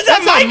 How is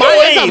that That's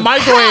microwave? That's a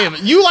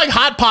microwave. You like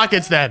Hot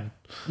Pockets then?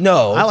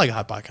 No, I like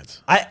Hot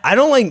Pockets. I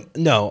don't like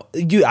no,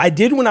 dude. I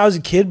did when I was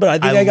a kid, but I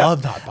think I got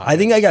loved Hot Pockets. I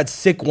think I got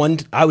sick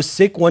I was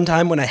sick one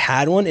time when I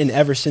had one, and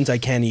ever since I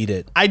can't eat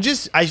it. I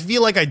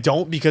feel like I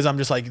don't because I'm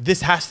just like,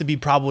 this has to be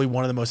probably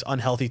one of the most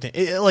unhealthy things.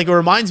 It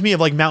reminds me of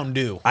like Mountain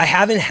Dew. I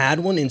haven't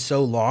had one in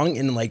so long,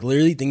 and like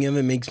literally thinking of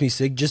it makes me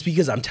sick. Just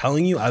because I'm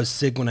telling you, I was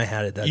sick when I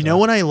had it. You know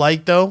what I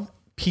like though?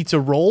 Pizza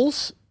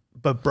rolls.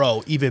 But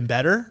bro, even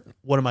better.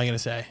 What am I gonna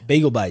say?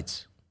 Bagel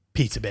bites.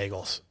 Pizza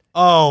bagels.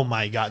 Oh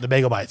my god, the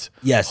bagel bites.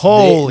 Yes.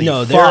 Holy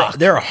fuck.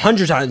 they're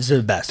 100 times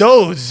the best.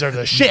 Those are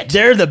the shit.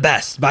 They're the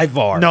best by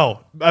far.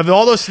 No, of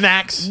all those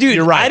snacks, dude,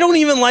 you're right. I don't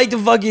even like the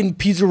fucking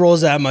pizza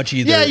rolls that much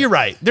either. Yeah, you're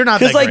right. They're not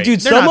that Because like, great.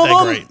 dude, They're some not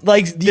of that them great.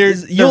 like they're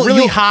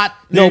really hot.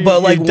 No, They-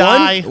 but like you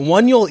die.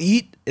 one you'll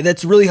eat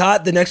that's really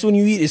hot. The next one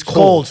you eat is cold.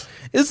 Cold.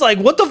 It's like,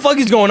 what the fuck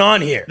is going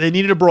on here? They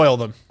needed to broil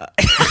them.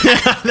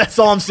 That's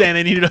all I'm saying.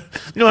 They needed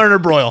to learn to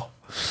broil.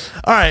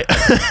 All right.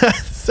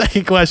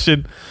 Second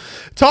question.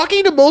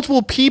 Talking to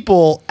multiple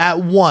people at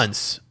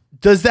once,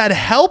 does that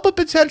help a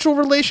potential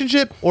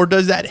relationship or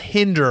does that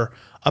hinder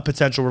a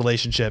potential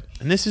relationship?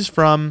 And this is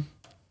from,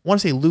 I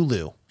want to say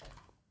Lulu.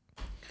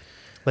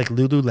 Like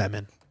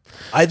Lululemon.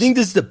 I think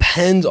this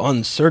depends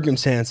on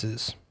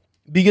circumstances.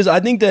 Because I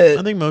think that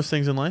I think most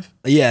things in life.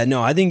 yeah,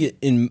 no, I think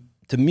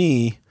to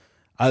me,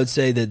 I would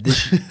say that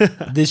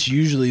this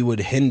usually would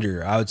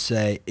hinder. I would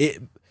say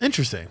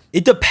Interesting.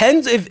 it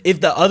depends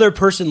if the other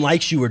person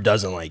likes you or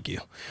doesn't like you.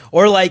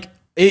 Or like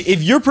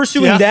if you're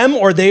pursuing Yeah. them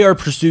or they are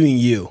pursuing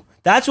you.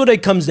 That's what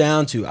it comes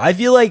down to. I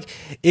feel like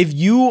if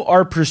you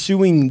are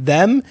pursuing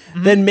them,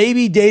 then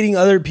maybe dating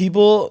other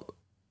people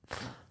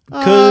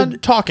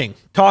Talking.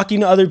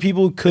 talking to other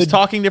people could Is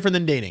talking different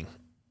than dating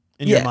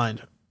in your Yeah.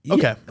 mind? Yeah,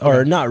 Okay.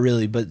 or not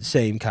really, but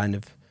same kind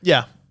of.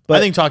 Yeah. But- I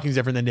think talking is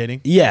different than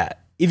dating. Yeah.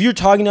 If you're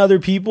talking to other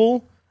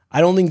people,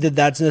 I don't think that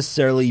that's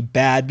necessarily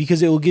bad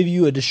because it will give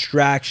you a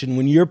distraction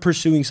when you're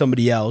pursuing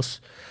somebody else.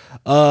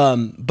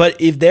 But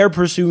if they're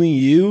pursuing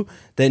you,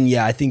 then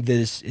yeah, I think that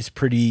it's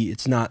pretty.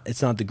 It's not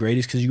the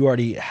greatest because you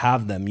already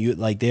have them.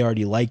 They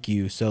already like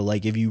you. So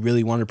like, if you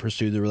really want to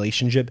pursue the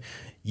relationship,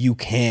 you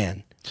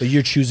can, but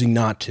you're choosing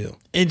not to.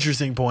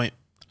 Interesting point.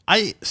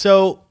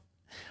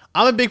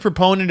 I'm a big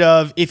proponent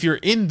of if you're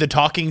in the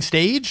talking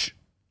stage,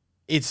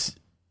 to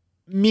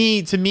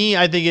me,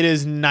 I think it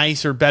is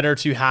nice or better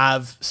to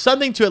have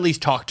something to at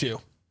least talk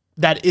to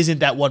that isn't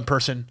that one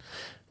person.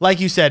 Like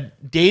you said,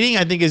 dating,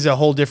 I think, is a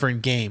whole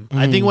different game.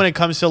 I think when it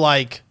comes to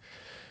like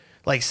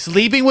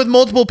sleeping with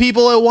multiple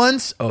people at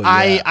once,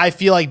 I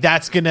feel like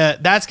that's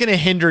gonna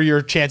hinder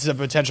your chances of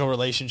a potential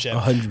relationship.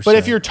 100%. But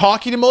if you're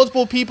talking to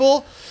multiple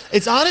people,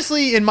 it's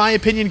honestly, in my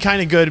opinion,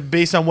 kind of good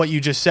based on what you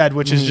just said,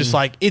 which is just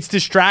like it's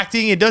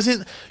distracting.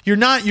 You're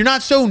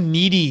not so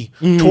needy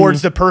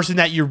towards the person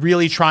that you're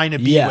really trying to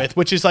be with,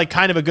 which is like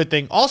kind of a good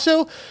thing.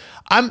 Also,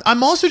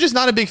 I'm also just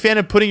not a big fan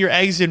of putting your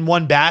eggs in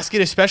one basket,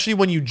 especially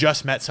when you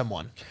just met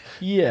someone.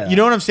 Yeah, You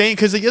know what I'm saying?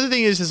 Because the other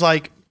thing is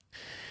like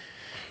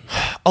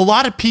a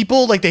lot of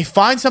people, like they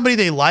find somebody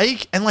they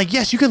like, and like,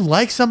 yes, you can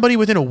like somebody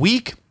within a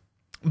week,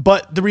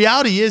 but the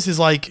reality is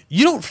like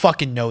you don't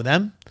fucking know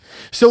them.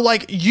 So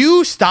like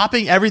you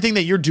stopping everything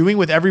that you're doing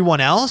with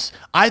everyone else,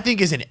 I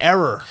think is an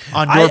error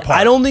on your part.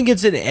 I don't think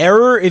it's an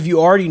error if you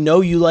already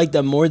know you like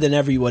them more than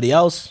everybody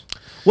else.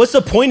 What's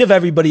the point of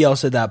everybody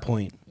else at that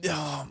point?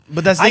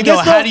 But that's the thing, though,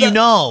 how do you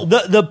know?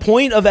 The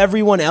point of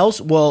everyone else,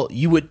 well,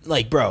 you would,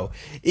 like, bro,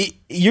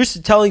 you're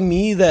telling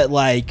me that,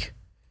 like,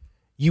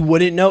 you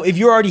wouldn't know? If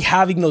you're already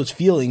having those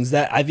feelings,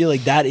 that I feel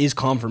like that is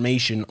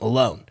confirmation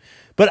alone.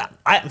 But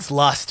It's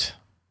lust.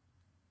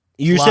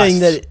 you're lust. saying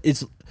that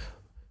it's...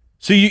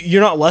 So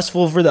you're not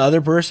lustful for the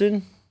other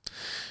person?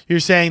 You're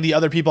saying the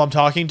other people I'm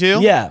talking to?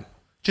 Yeah.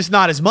 just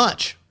not as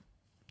much.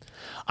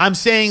 I'm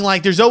saying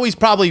like there's always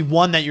probably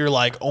one that you're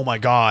like, oh my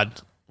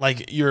God,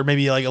 like you're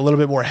maybe like a little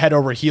bit more head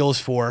over heels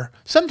for.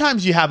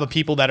 Sometimes you have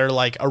people that are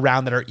like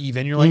around that are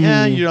even. You're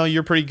like,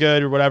 you're pretty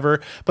good or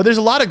whatever. But there's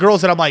a lot of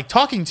girls that I'm like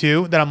talking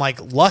to that I'm like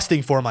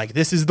lusting for. I'm like,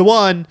 this is the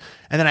one.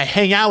 And then I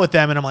hang out with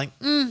them and I'm like,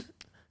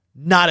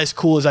 not as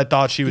cool as I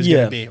thought she was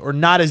going to be, or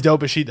not as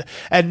dope as she.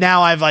 And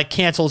now I've like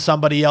canceled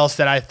somebody else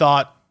that I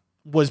thought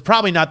was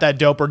probably not that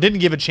dope or didn't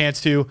give a chance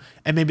to,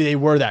 and maybe they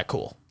were that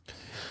cool.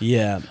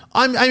 Yeah.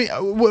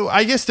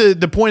 I guess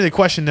the point of the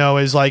question though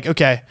is like,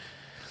 okay,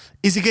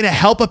 is it going to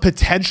help a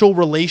potential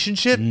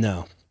relationship?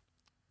 No.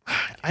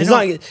 I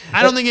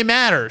don't think it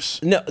matters.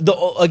 No. The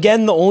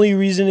only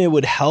reason it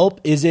would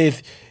help is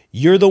if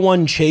you're the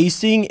one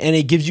chasing and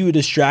it gives you a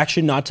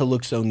distraction not to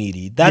look so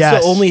needy.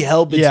 That's the only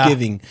help it's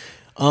giving.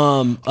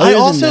 But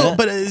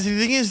the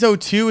thing is though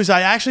too, is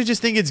I actually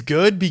just think it's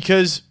good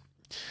because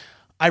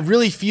I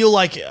really feel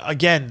like,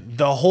 again,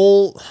 the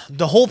whole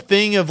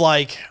thing of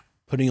like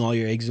putting all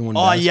your eggs in one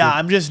basket. Yeah,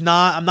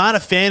 I'm not a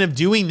fan of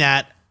doing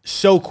that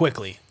so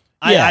quickly.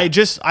 Yeah.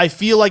 I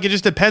feel like it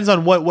just depends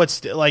on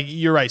what's like,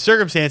 you're right,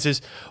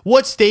 circumstances,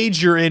 what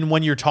stage you're in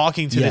when you're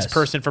talking to this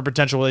person for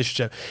potential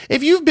relationship.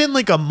 If you've been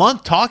like a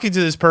month talking to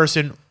this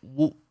person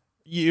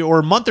or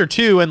a month or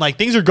two and like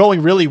things are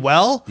going really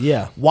well,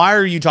 why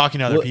are you talking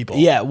to other people?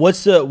 Yeah,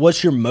 what's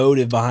your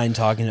motive behind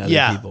talking to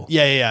other people?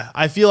 Yeah.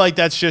 I feel like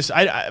that's just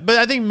but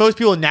I think most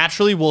people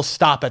naturally will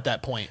stop at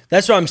that point.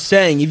 That's what I'm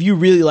saying. If you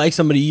really like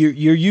somebody,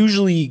 you're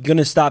usually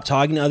gonna stop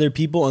talking to other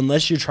people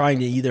unless you're trying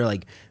to either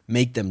like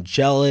make them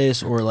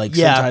jealous or like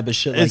some type of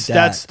shit like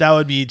that. That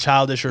would be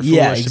childish or foolish.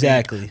 Yeah,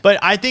 exactly. But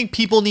I think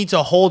people need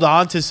to hold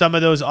on to some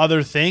of those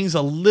other things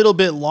a little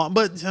bit long.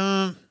 But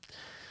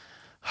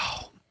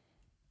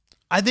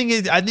I think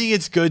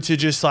it's good to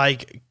just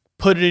like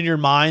put it in your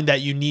mind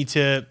that you need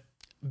to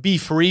be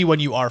free when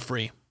you are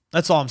free.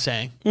 That's all I'm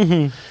saying.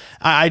 Mm-hmm.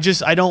 I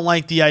don't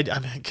like the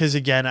idea because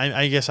again,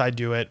 I guess I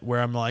do it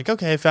where I'm like,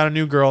 okay, I found a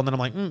new girl, and then I'm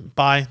like,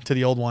 bye to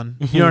the old one.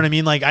 Mm-hmm. You know what I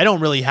mean? Like I don't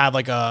really have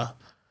like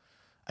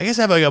I guess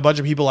I have like a bunch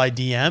of people I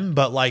DM,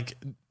 but like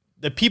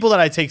the people that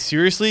I take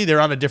seriously,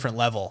 they're on a different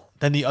level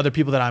than the other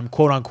people that I'm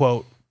quote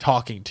unquote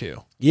talking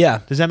to.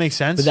 Yeah. Does that make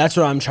sense? But that's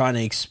what I'm trying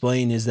to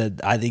explain is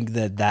that I think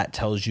that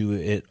tells you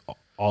it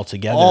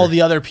altogether. All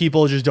the other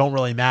people just don't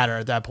really matter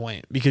at that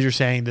point because you're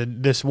saying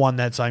that this one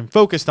that's I'm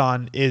focused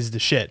on is the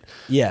shit.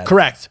 Yeah.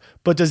 Correct.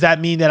 But does that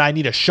mean that I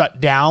need to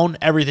shut down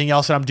everything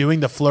else that I'm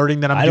doing, the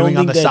flirting that I'm doing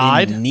on the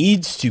side? It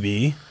needs to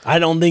be. I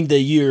don't think that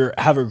you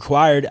have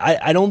required.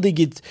 I don't think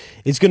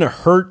it's going to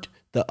hurt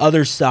the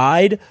other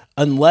side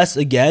unless,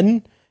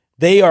 again,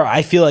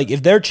 I feel like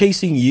if they're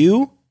chasing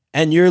you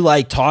and you're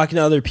like talking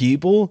to other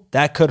people,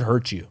 that could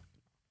hurt you.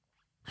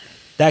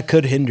 That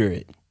could hinder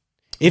it.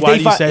 If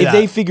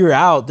they figure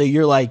out that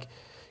you're like,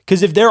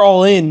 because if they're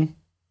all in,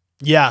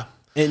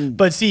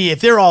 but see, if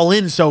they're all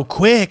in so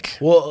quick,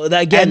 well,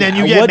 again, and then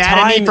you get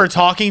mad at me for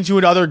talking to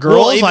other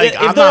girls, well, if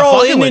I'm they're not all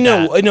fucking with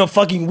that. in a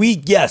fucking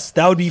week, yes,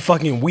 that would be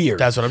fucking weird.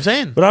 That's what I'm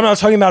saying. But I'm not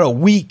talking about a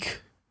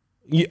week,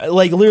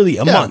 like literally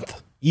a month,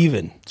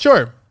 even.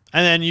 Sure.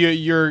 And then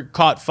you're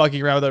caught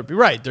fucking around with other people.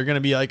 Right? They're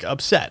gonna be like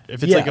upset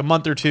if it's like a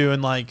month or two,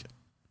 and like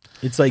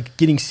it's like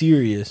getting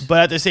serious. But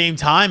at the same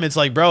time, it's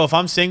like, bro, if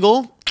I'm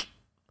single,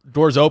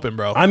 doors open,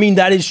 bro. I mean,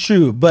 that is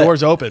true, but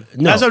doors open.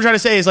 No. That's what I'm trying to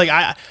say. Is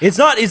like it's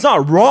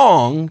not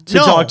wrong to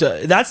talk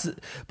to.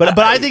 But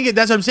I think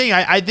that's what I'm saying.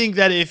 I think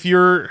that if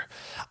you're,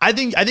 I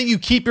think you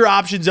keep your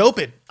options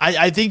open.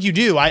 I think you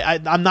do.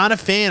 I'm not a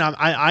fan.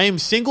 I am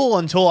single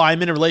until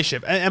I'm in a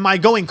relationship. Am I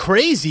going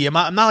crazy? I'm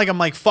not like I'm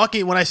like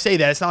fucking. When I say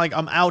that, it's not like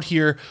I'm out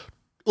here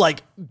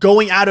like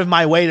going out of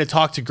my way to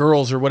talk to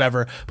girls or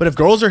whatever. But if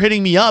girls are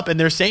hitting me up and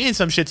they're saying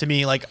some shit to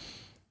me, like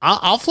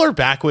I'll flirt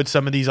back with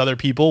some of these other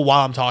people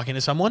while I'm talking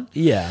to someone.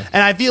 Yeah.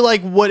 And I feel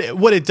like what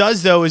it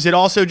does though is it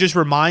also just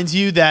reminds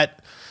you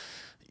that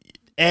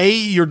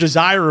you're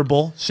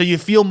desirable, so you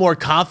feel more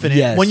confident.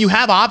 Yes. When you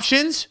have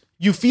options,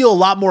 you feel a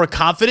lot more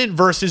confident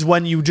versus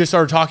when you just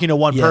are talking to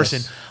one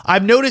person.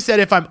 I've noticed that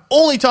if I'm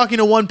only talking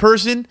to one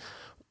person,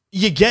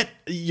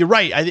 you're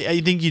right. I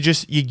think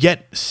you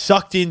get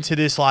sucked into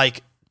this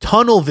like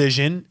tunnel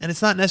vision, and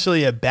it's not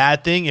necessarily a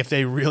bad thing if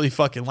they really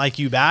fucking like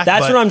you back.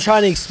 That's what I'm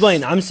trying to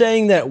explain. I'm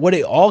saying that what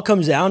it all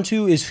comes down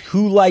to is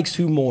who likes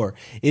who more.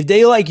 If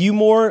they like you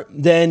more,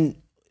 then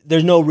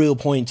there's no real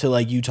point to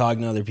like you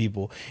talking to other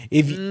people.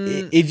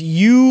 If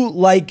you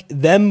like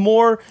them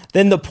more,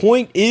 then the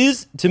point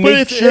is to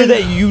make sure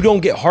that you don't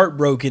get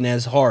heartbroken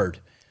as hard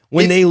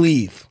when they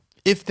leave.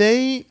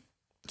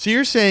 So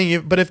you're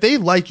saying, but if they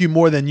like you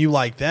more than you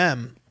like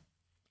them,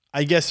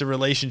 I guess the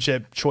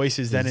relationship choice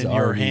is then in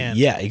your hand.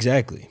 Yeah,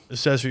 exactly.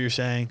 So that's what you're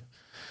saying.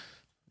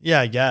 Yeah,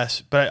 I guess.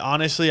 But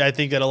honestly, I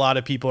think that a lot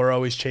of people are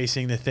always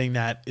chasing the thing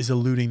that is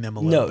eluding them a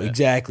little bit. No,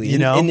 exactly. You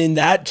know? And in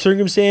that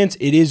circumstance,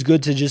 it is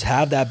good to just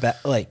have that,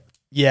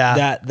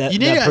 you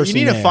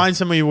need to find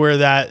somebody where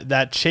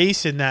that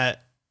chase and that's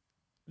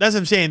what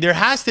I'm saying. There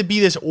has to be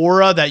this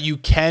aura that you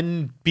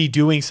can be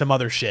doing some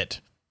other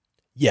shit.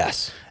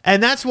 Yes.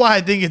 And that's why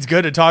I think it's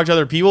good to talk to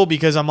other people,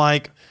 because I'm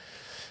like,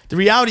 the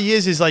reality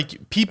is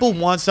like people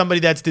want somebody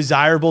that's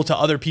desirable to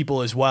other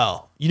people as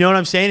well. You know what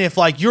I'm saying? If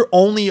like you're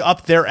only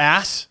up their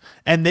ass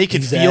and they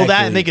could feel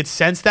that and they could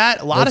sense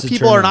that, a lot of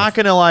people are not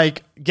going to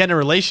like get in a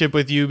relationship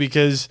with you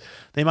because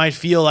they might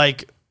feel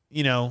like,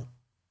 you know,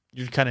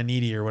 you're kind of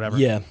needy or whatever.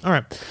 Yeah. All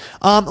right.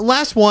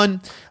 Last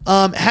one.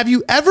 Have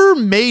you ever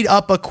made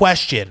up a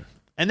question?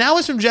 And that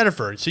was from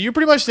Jennifer. So you're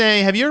pretty much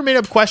saying, have you ever made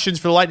up questions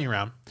for the lightning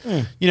round?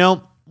 You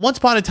know, once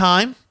upon a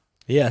time,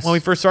 yes, when we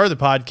first started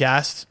the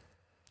podcast,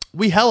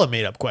 we hella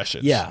made up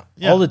questions. Yeah,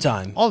 all the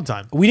time. All the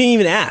time. We didn't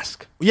even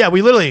ask. Yeah,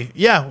 we literally,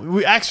 we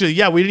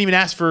didn't even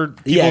ask for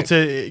people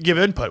to give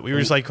input. We were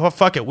just like, oh,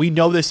 fuck it. We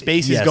know this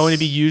space is going to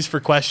be used for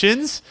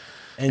questions.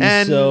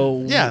 And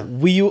so, yeah,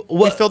 we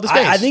filled the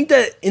space. I think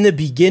that in the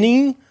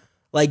beginning,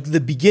 like the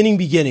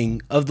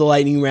beginning of the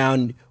lightning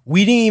round,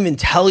 we didn't even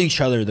tell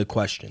each other the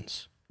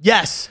questions.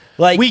 Yes.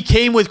 Like we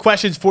came with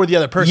questions for the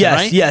other person,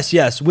 right?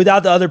 Yes.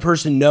 Without the other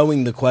person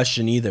knowing the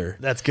question either.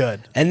 That's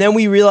good. And then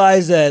we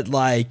realized that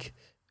like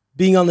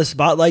being on the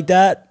spot like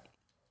that,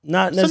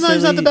 not necessarily.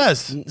 Sometimes not the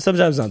best.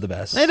 Sometimes not the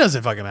best. It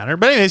doesn't fucking matter.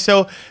 But anyway,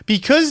 so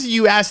because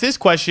you asked this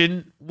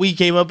question, we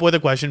came up with a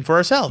question for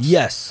ourselves.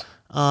 Yes.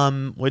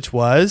 Which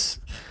was,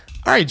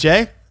 all right,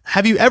 Jay,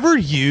 have you ever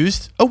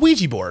used a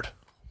Ouija board?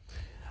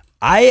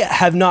 I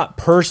have not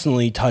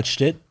personally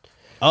touched it.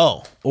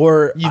 Oh,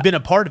 or you've been a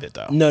part of it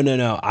though. No.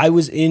 It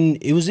was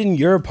in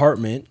your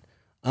apartment.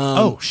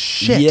 Oh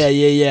shit.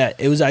 Yeah.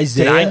 It was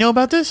Isaiah. Did I know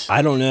about this?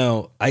 I don't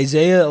know.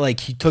 Isaiah, like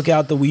he took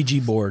out the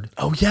Ouija board.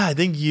 Oh yeah, I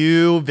think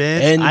you,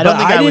 Vince. And I don't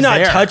think I did not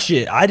there. touch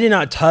it. I did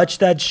not touch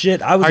that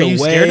shit. I was Are away. you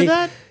scared of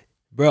that?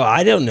 Bro,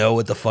 I don't know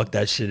what the fuck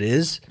that shit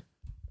is.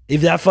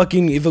 What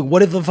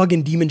if the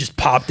fucking demon just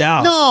popped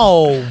out?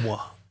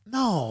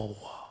 No.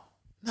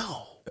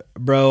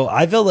 Bro,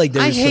 I felt like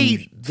I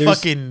hate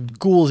fucking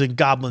ghouls and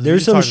goblins.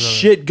 There's some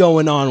shit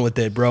going on with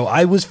it, bro.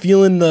 I was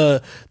feeling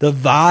the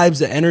vibes,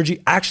 the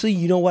energy. Actually,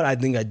 you know what? I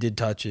think I did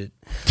touch it.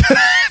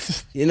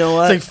 You know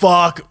what? It's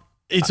like, fuck,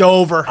 it's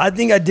over. I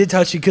think I did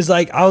touch it because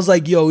like I was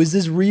like, yo, is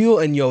this real?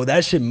 And yo,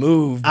 that shit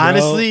moved, bro.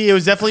 Honestly, it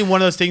was definitely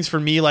one of those things for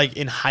me. Like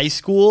in high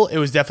school, it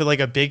was definitely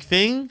like a big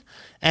thing.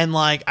 And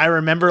like I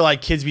remember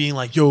like kids being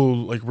like, yo,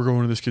 like we're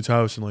going to this kid's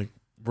house and like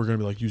we're gonna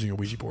be like using a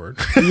Ouija board.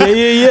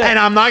 Yeah. And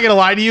I'm not gonna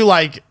lie to you,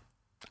 like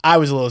I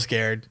was a little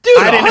scared. Dude,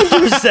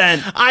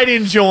 100%. I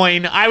didn't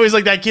join. I was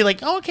like that kid,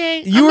 like,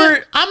 okay,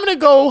 I'm gonna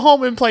go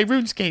home and play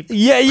RuneScape.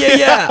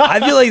 Yeah.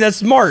 I feel like that's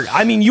smart.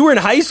 I mean, you were in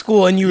high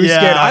school and you were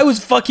scared. I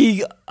was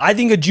I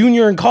think a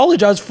junior in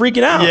college. I was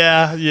freaking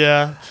out.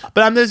 Yeah.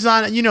 But I'm just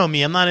not, you know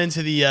me, I'm not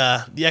into the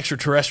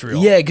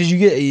extraterrestrial. Yeah, because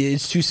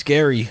it's too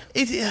scary.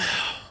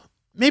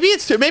 Maybe I'm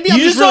you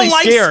just don't really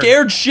like scared.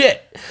 Scared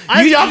shit.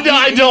 I don't.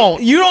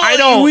 I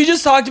don't. We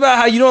just talked about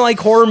how you don't like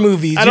horror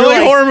movies. I don't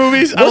like horror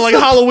movies. I don't like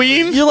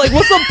Halloween. You're like,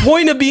 what's the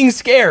point of being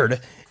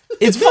scared?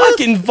 It's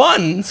fucking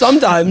fun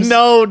sometimes.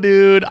 No,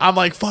 dude. I'm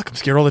like, fuck, I'm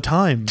scared all the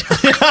time.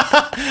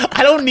 I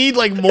don't need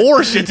like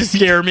more shit to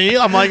scare me.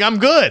 I'm like, I'm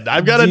good.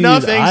 I've got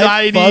enough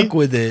anxiety. I fuck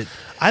with it.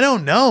 I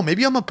don't know.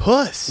 Maybe I'm a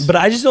puss. But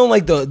I just don't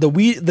like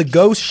the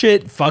ghost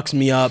shit fucks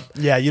me up.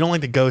 Yeah, you don't like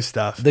the ghost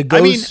stuff. The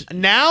ghost. I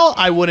mean, now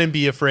I wouldn't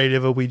be afraid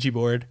of a Ouija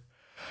board.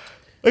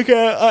 Like,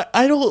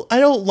 I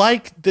don't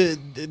like the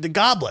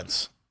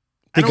goblins.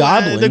 The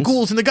goblins? The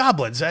ghouls and the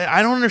goblins.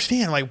 I don't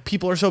understand. Like,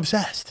 people are so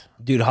obsessed.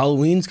 Dude,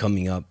 Halloween's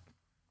coming up.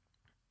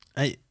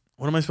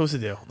 What am I supposed to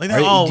do? Like,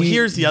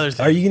 here's the other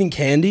thing. Are you getting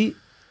candy?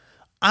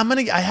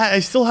 I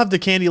still have the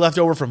candy left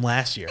over from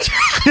last year.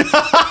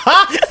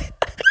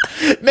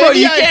 Bro,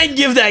 you can't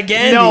give that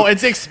candy. No,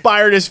 it's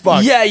expired as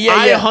fuck. Yeah.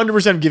 I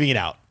 100% am giving it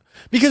out.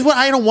 Because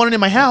I don't want it in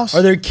my house.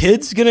 Are there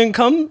kids gonna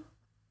come?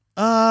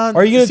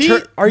 Are you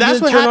gonna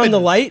turn on the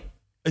light?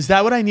 Is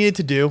that what I needed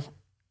to do?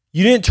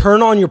 You didn't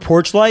turn on your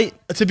porch light?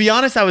 To be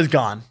honest, I was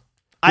gone.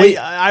 Wait.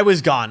 I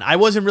was gone. I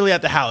wasn't really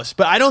at the house,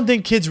 but I don't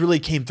think kids really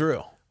came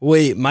through.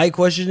 Wait, my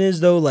question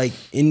is though, like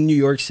in New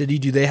York City,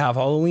 do they have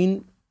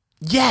Halloween?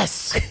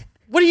 Yes.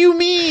 What do you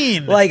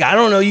mean? Like, I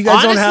don't know. You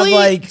guys Honestly, don't have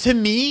like to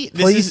me,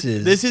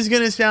 places. This is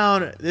gonna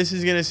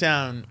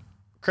sound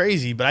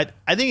crazy, but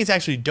I think it's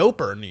actually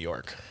doper in New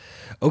York.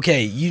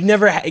 Okay, you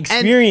never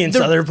experienced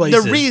other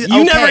places.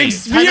 You never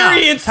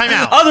experienced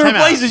other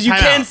places. You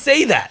can't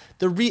say that.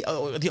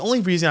 The only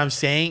reason I'm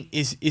saying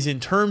is in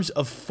terms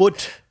of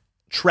foot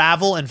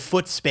travel and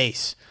foot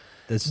space.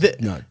 That's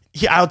not.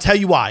 Yeah, I'll tell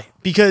you why.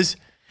 Because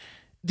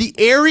the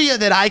area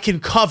that I can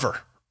cover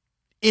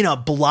in a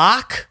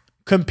block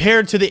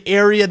compared to the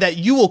area that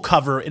you will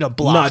cover in a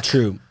block. Not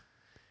true.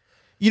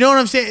 You know what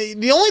I'm saying?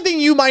 The only thing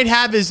you might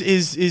have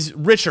is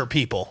richer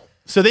people.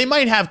 So they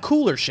might have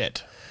cooler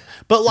shit.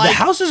 But like the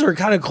houses are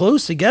kind of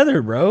close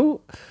together,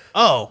 bro.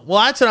 Oh,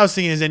 well, that's what I was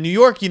thinking. Is in New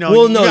York, you know,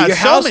 well, no, your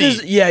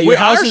houses, your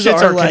houses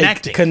are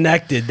like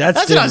connected.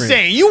 That's what I'm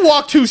saying. You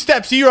walk 2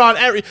 steps, you're on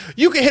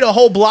you can hit a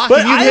whole block,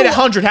 and you can hit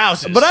 100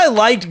 houses. But I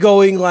liked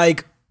going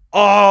like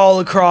all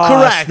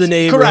across the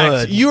neighborhood.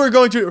 Correct. You are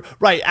going to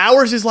right.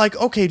 Ours is like,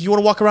 okay, do you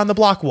want to walk around the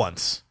block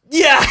once?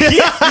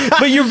 Yeah,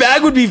 but your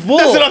bag would be full.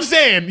 That's what I'm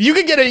saying. You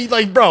could get a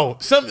like, bro.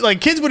 Some like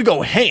kids would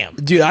go ham,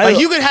 Dude, Like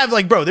you could have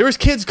like, bro. There was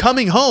kids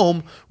coming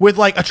home with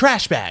like a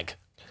trash bag.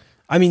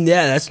 I mean,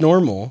 yeah, that's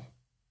normal.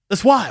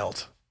 That's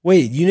wild.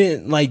 Wait, you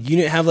didn't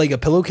have like a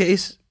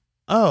pillowcase?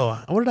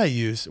 Oh, what did I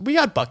use? We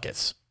got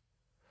buckets.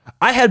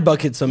 I had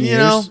buckets some years.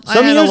 know,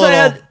 Some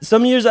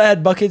years I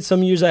had buckets.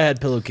 Some years I had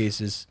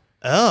pillowcases.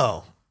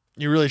 Oh,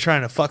 you're really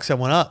trying to fuck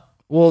someone up.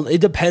 Well, it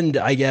depended,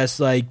 I guess.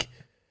 Like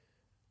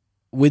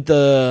with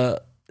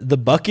the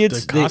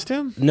buckets, The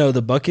costume? No,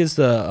 the buckets.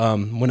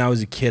 When I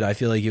was a kid, I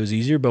feel like it was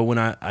easier. But when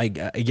I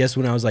guess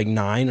when I was like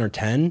 9 or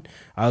 10,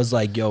 I was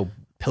like, yo,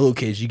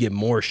 pillowcase, you get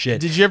more shit.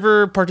 Did you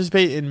ever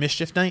participate in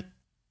Mischief Night?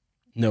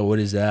 No, what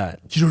is that?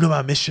 You don't know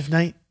about Mischief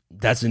Night?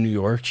 That's a New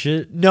York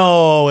shit.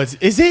 No, is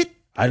it?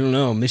 I don't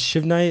know.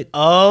 Mischief Night.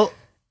 Oh,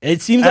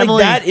 It seems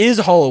Emily- like that is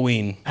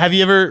Halloween. have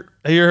you ever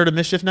heard of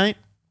Mischief Night?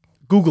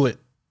 Google it.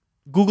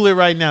 Google it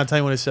right now. Tell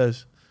you what it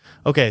says.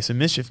 Okay, so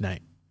Mischief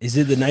Night. Is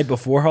it the night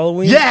before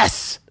Halloween?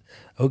 Yes.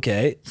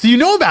 Okay. So you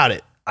know about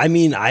it. I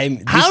mean,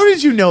 How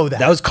did you know that?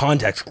 that was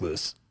context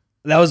clues.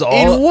 That was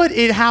all. in what?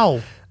 In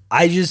how?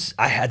 I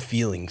had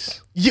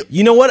feelings.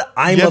 You- know what?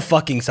 I'm Yep. a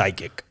fucking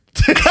psychic.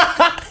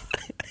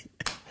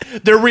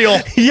 They're real.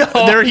 Yo,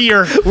 They're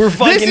here. we're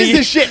fucking This is here.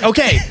 the shit.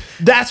 Okay,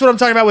 that's what I'm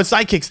talking about with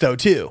sidekicks, though.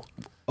 Too.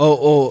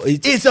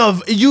 It's You a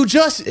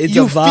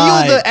feel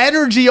vibe. the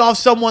energy off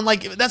someone.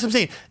 Like that's what I'm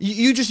saying.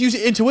 You just use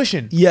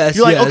intuition. Yes,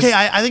 You're like, yes. okay,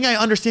 I think I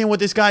understand what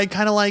this guy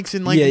kind of likes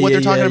and like Yeah, what yeah,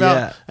 they're talking yeah, about,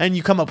 yeah. and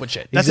you come up with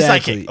shit. That's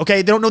Exactly. a psychic. Okay,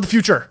 they don't know the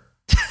future.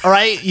 All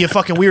right, you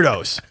fucking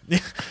weirdos.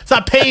 It's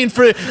not paying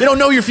for. They don't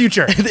know your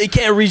future. they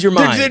can't read your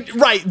mind.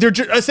 Right.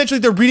 Essentially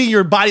they're reading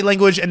your body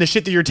language and the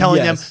shit that you're telling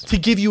Yes. them to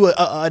give you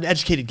an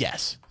educated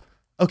guess.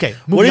 Okay.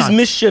 What moving is on.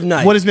 Mischief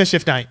Night? What is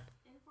Mischief Night?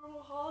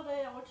 Informal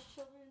holiday on which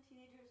children and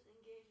teenagers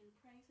engage in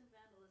pranks and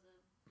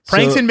vandalism.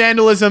 Pranks So- and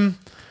vandalism,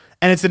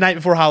 and it's the night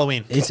before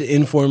Halloween. It's an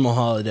informal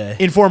holiday.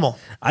 Informal.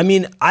 I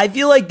mean, I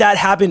feel like that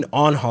happened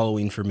on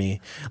Halloween for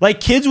me. Like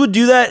kids would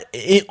do that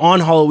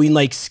on Halloween,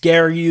 like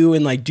scare you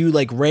and like do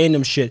like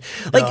random shit.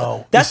 Like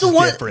No, that's this the is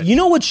one. different. You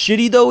know what's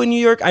shitty though in New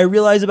York? I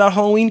realize about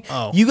Halloween.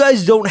 Oh. You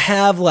guys don't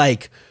have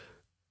like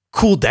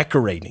cool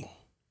decorating.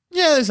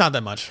 Yeah, there's not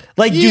that much.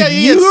 Like, dude,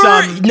 you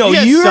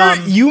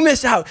you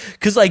miss out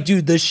because, like,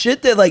 dude, the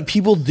shit that like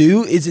people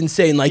do is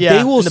insane. Like, Yeah,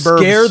 they will in the burbs.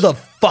 scare the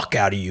fuck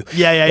out of you.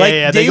 Yeah.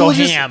 Like, They go will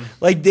ham.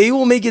 Like, they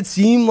will make it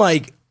seem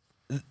like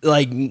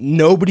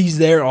nobody's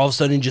there. All of a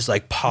sudden, just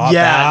like pop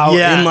out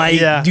and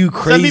like do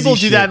crazy. Some people do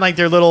shit. that in like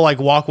their little like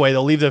walkway.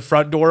 They'll leave the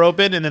front door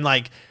open and then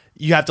like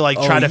you have to like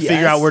try to figure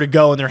yes. out where to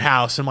go in their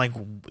house. I'm like,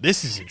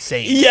 this is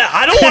insane. Yeah,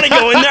 I don't want to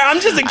go in there. I'm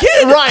just a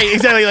kid. Right,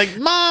 exactly. Like,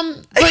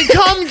 Mom, like,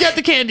 come get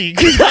the candy.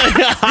 'Cause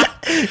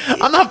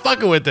I'm not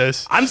fucking with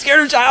this. I'm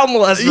scared of child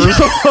molesters.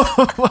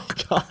 Oh my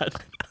god.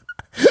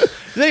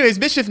 Anyways,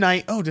 Mischief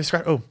Night.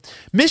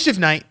 Mischief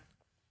Night.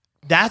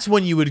 That's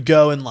when you would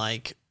go and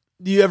like.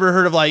 You ever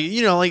heard of like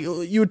like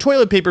you would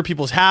toilet paper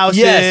people's houses?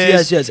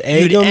 Yes.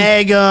 You'd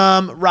egg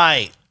them.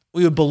 Right.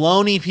 We would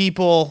baloney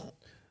people.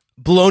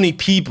 Baloney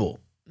people.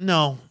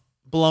 No,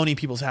 baloney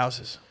people's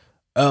houses.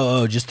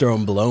 Oh, just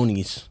throwing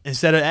balonies.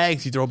 Instead of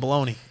eggs, you throw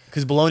bologna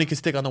because bologna can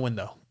stick on the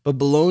window. But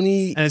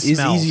baloney And it is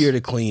smells. easier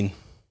to clean.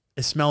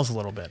 It smells a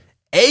little bit.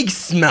 Eggs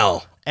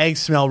smell. Eggs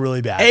smell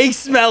really bad. Eggs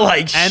smell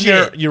like and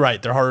shit. you're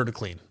right. They're harder to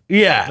clean.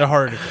 Yeah. They're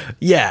harder to clean.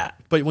 Yeah.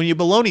 But when you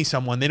bologna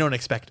someone, they don't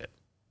expect it.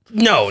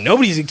 No,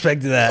 nobody's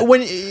expected that.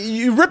 When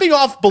you ripping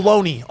off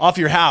bologna off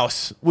your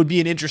house would be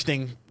an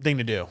interesting thing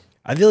to do.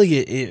 I feel like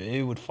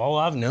it would fall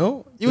off,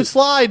 no? You would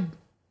slide.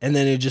 And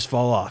then it would just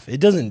fall off. It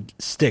doesn't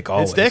stick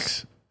always. It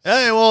sticks.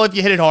 Well, if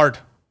you hit it hard.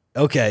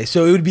 Okay,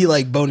 so it would be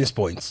like bonus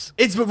points.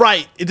 It's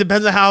right. It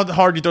depends on how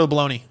hard you throw the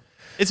bologna.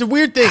 It's a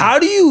weird thing. How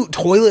do you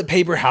toilet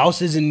paper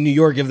houses in New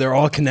York if they're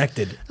all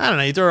connected? I don't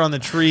know. You throw it on the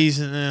trees.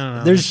 And, I don't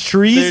know. There's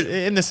trees?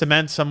 They're in the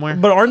cement somewhere.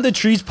 But aren't the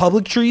trees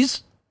public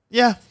trees?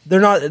 Yeah.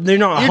 They're not You're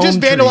home just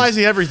vandalizing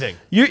trees. everything.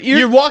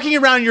 You're walking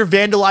around. You're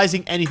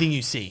vandalizing anything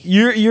you see.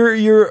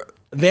 You're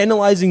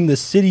vandalizing the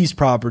city's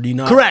property,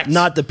 Correct.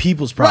 not the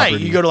people's property.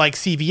 Right. You go to like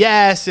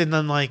CVS and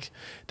then like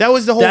that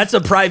was the whole. That's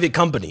a private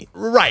company.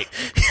 Right.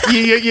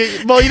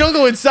 Well, you don't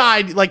go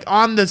inside, like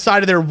on the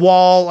side of their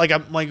wall. Like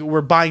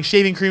we're buying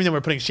shaving cream, then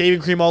we're putting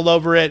shaving cream all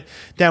over it.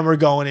 Then we're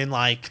going in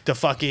like the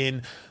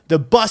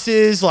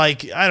buses.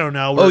 Like I don't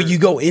know. Oh, you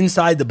go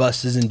inside the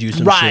buses and do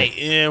some right?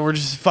 shit. Yeah, we're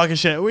just fucking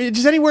shit.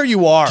 Just anywhere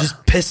you are,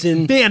 Just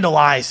pissing.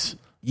 vandalize.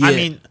 Yeah. I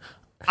mean,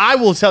 I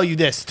will tell you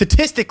this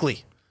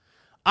statistically,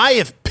 I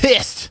have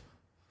pissed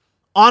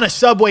on a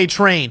subway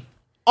train,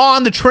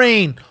 on the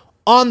train,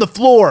 on the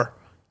floor,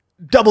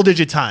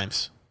 double-digit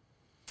times.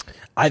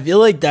 I feel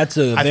like that's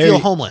I feel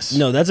homeless.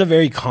 No, that's a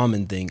very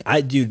common thing.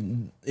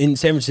 Dude, in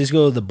San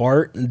Francisco, the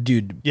BART,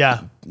 dude.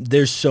 Yeah.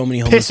 There's so many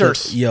homeless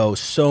Pissers.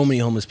 so many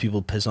homeless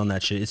people piss on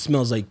that shit. It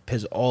smells like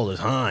piss all the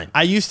time.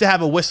 I used to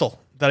have a whistle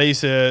that I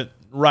used to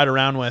ride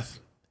around with,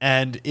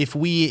 and if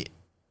we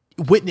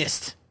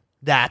witnessed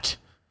that,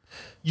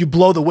 you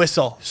blow the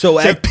whistle. So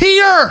say, at-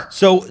 Peter!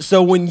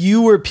 So when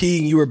you were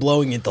peeing, you were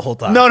blowing it the whole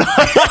time. No.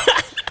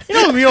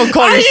 You don't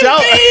call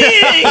yourself.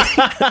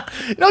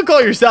 You don't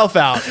call yourself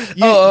out.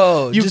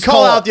 You just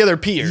call out the other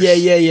peers. Yeah.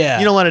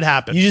 You don't let it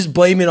happen. You just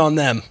blame it on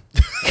them.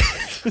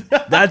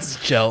 That's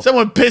chill.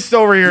 Someone pissed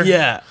over here.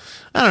 Yeah.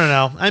 I don't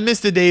know. I miss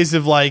the days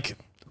of like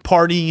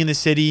partying in the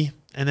city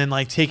and then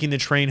like taking the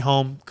train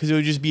home because it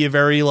would just be a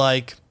very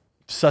like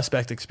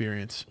suspect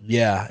experience.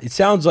 Yeah. It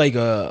sounds like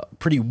a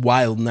pretty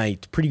wild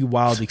night, pretty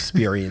wild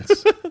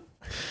experience.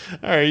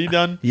 All right, you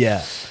done?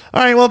 Yeah.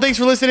 All right, well, thanks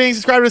for listening.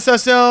 Subscribe to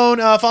Sus Zone.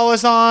 Follow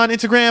us on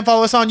Instagram.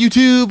 Follow us on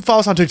YouTube. Follow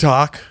us on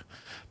TikTok.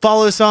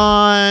 Follow us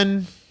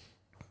on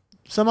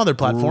some other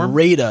platform.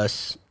 Rate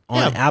us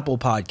on Yeah. Apple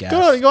Podcasts.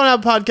 Go on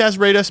Apple Podcast.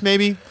 Rate us,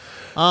 maybe.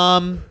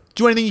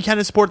 Do anything you can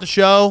to support the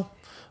show.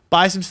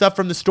 Buy some stuff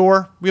from the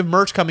store. We have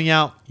merch coming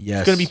out. Yes.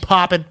 It's going to be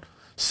popping.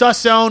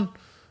 Sus Zone.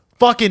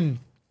 Fucking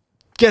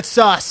get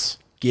sus.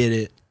 Get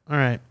it. All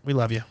right, we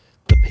love you.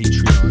 The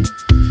Patreon.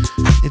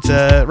 It's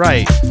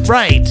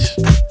right.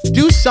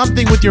 Do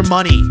something with your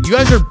money. You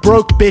guys are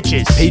broke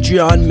bitches.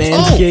 Patreon,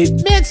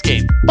 Manscaped. Oh,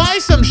 Manscaped. Buy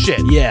some shit.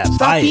 Yeah, Stop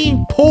buy it.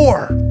 being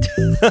poor.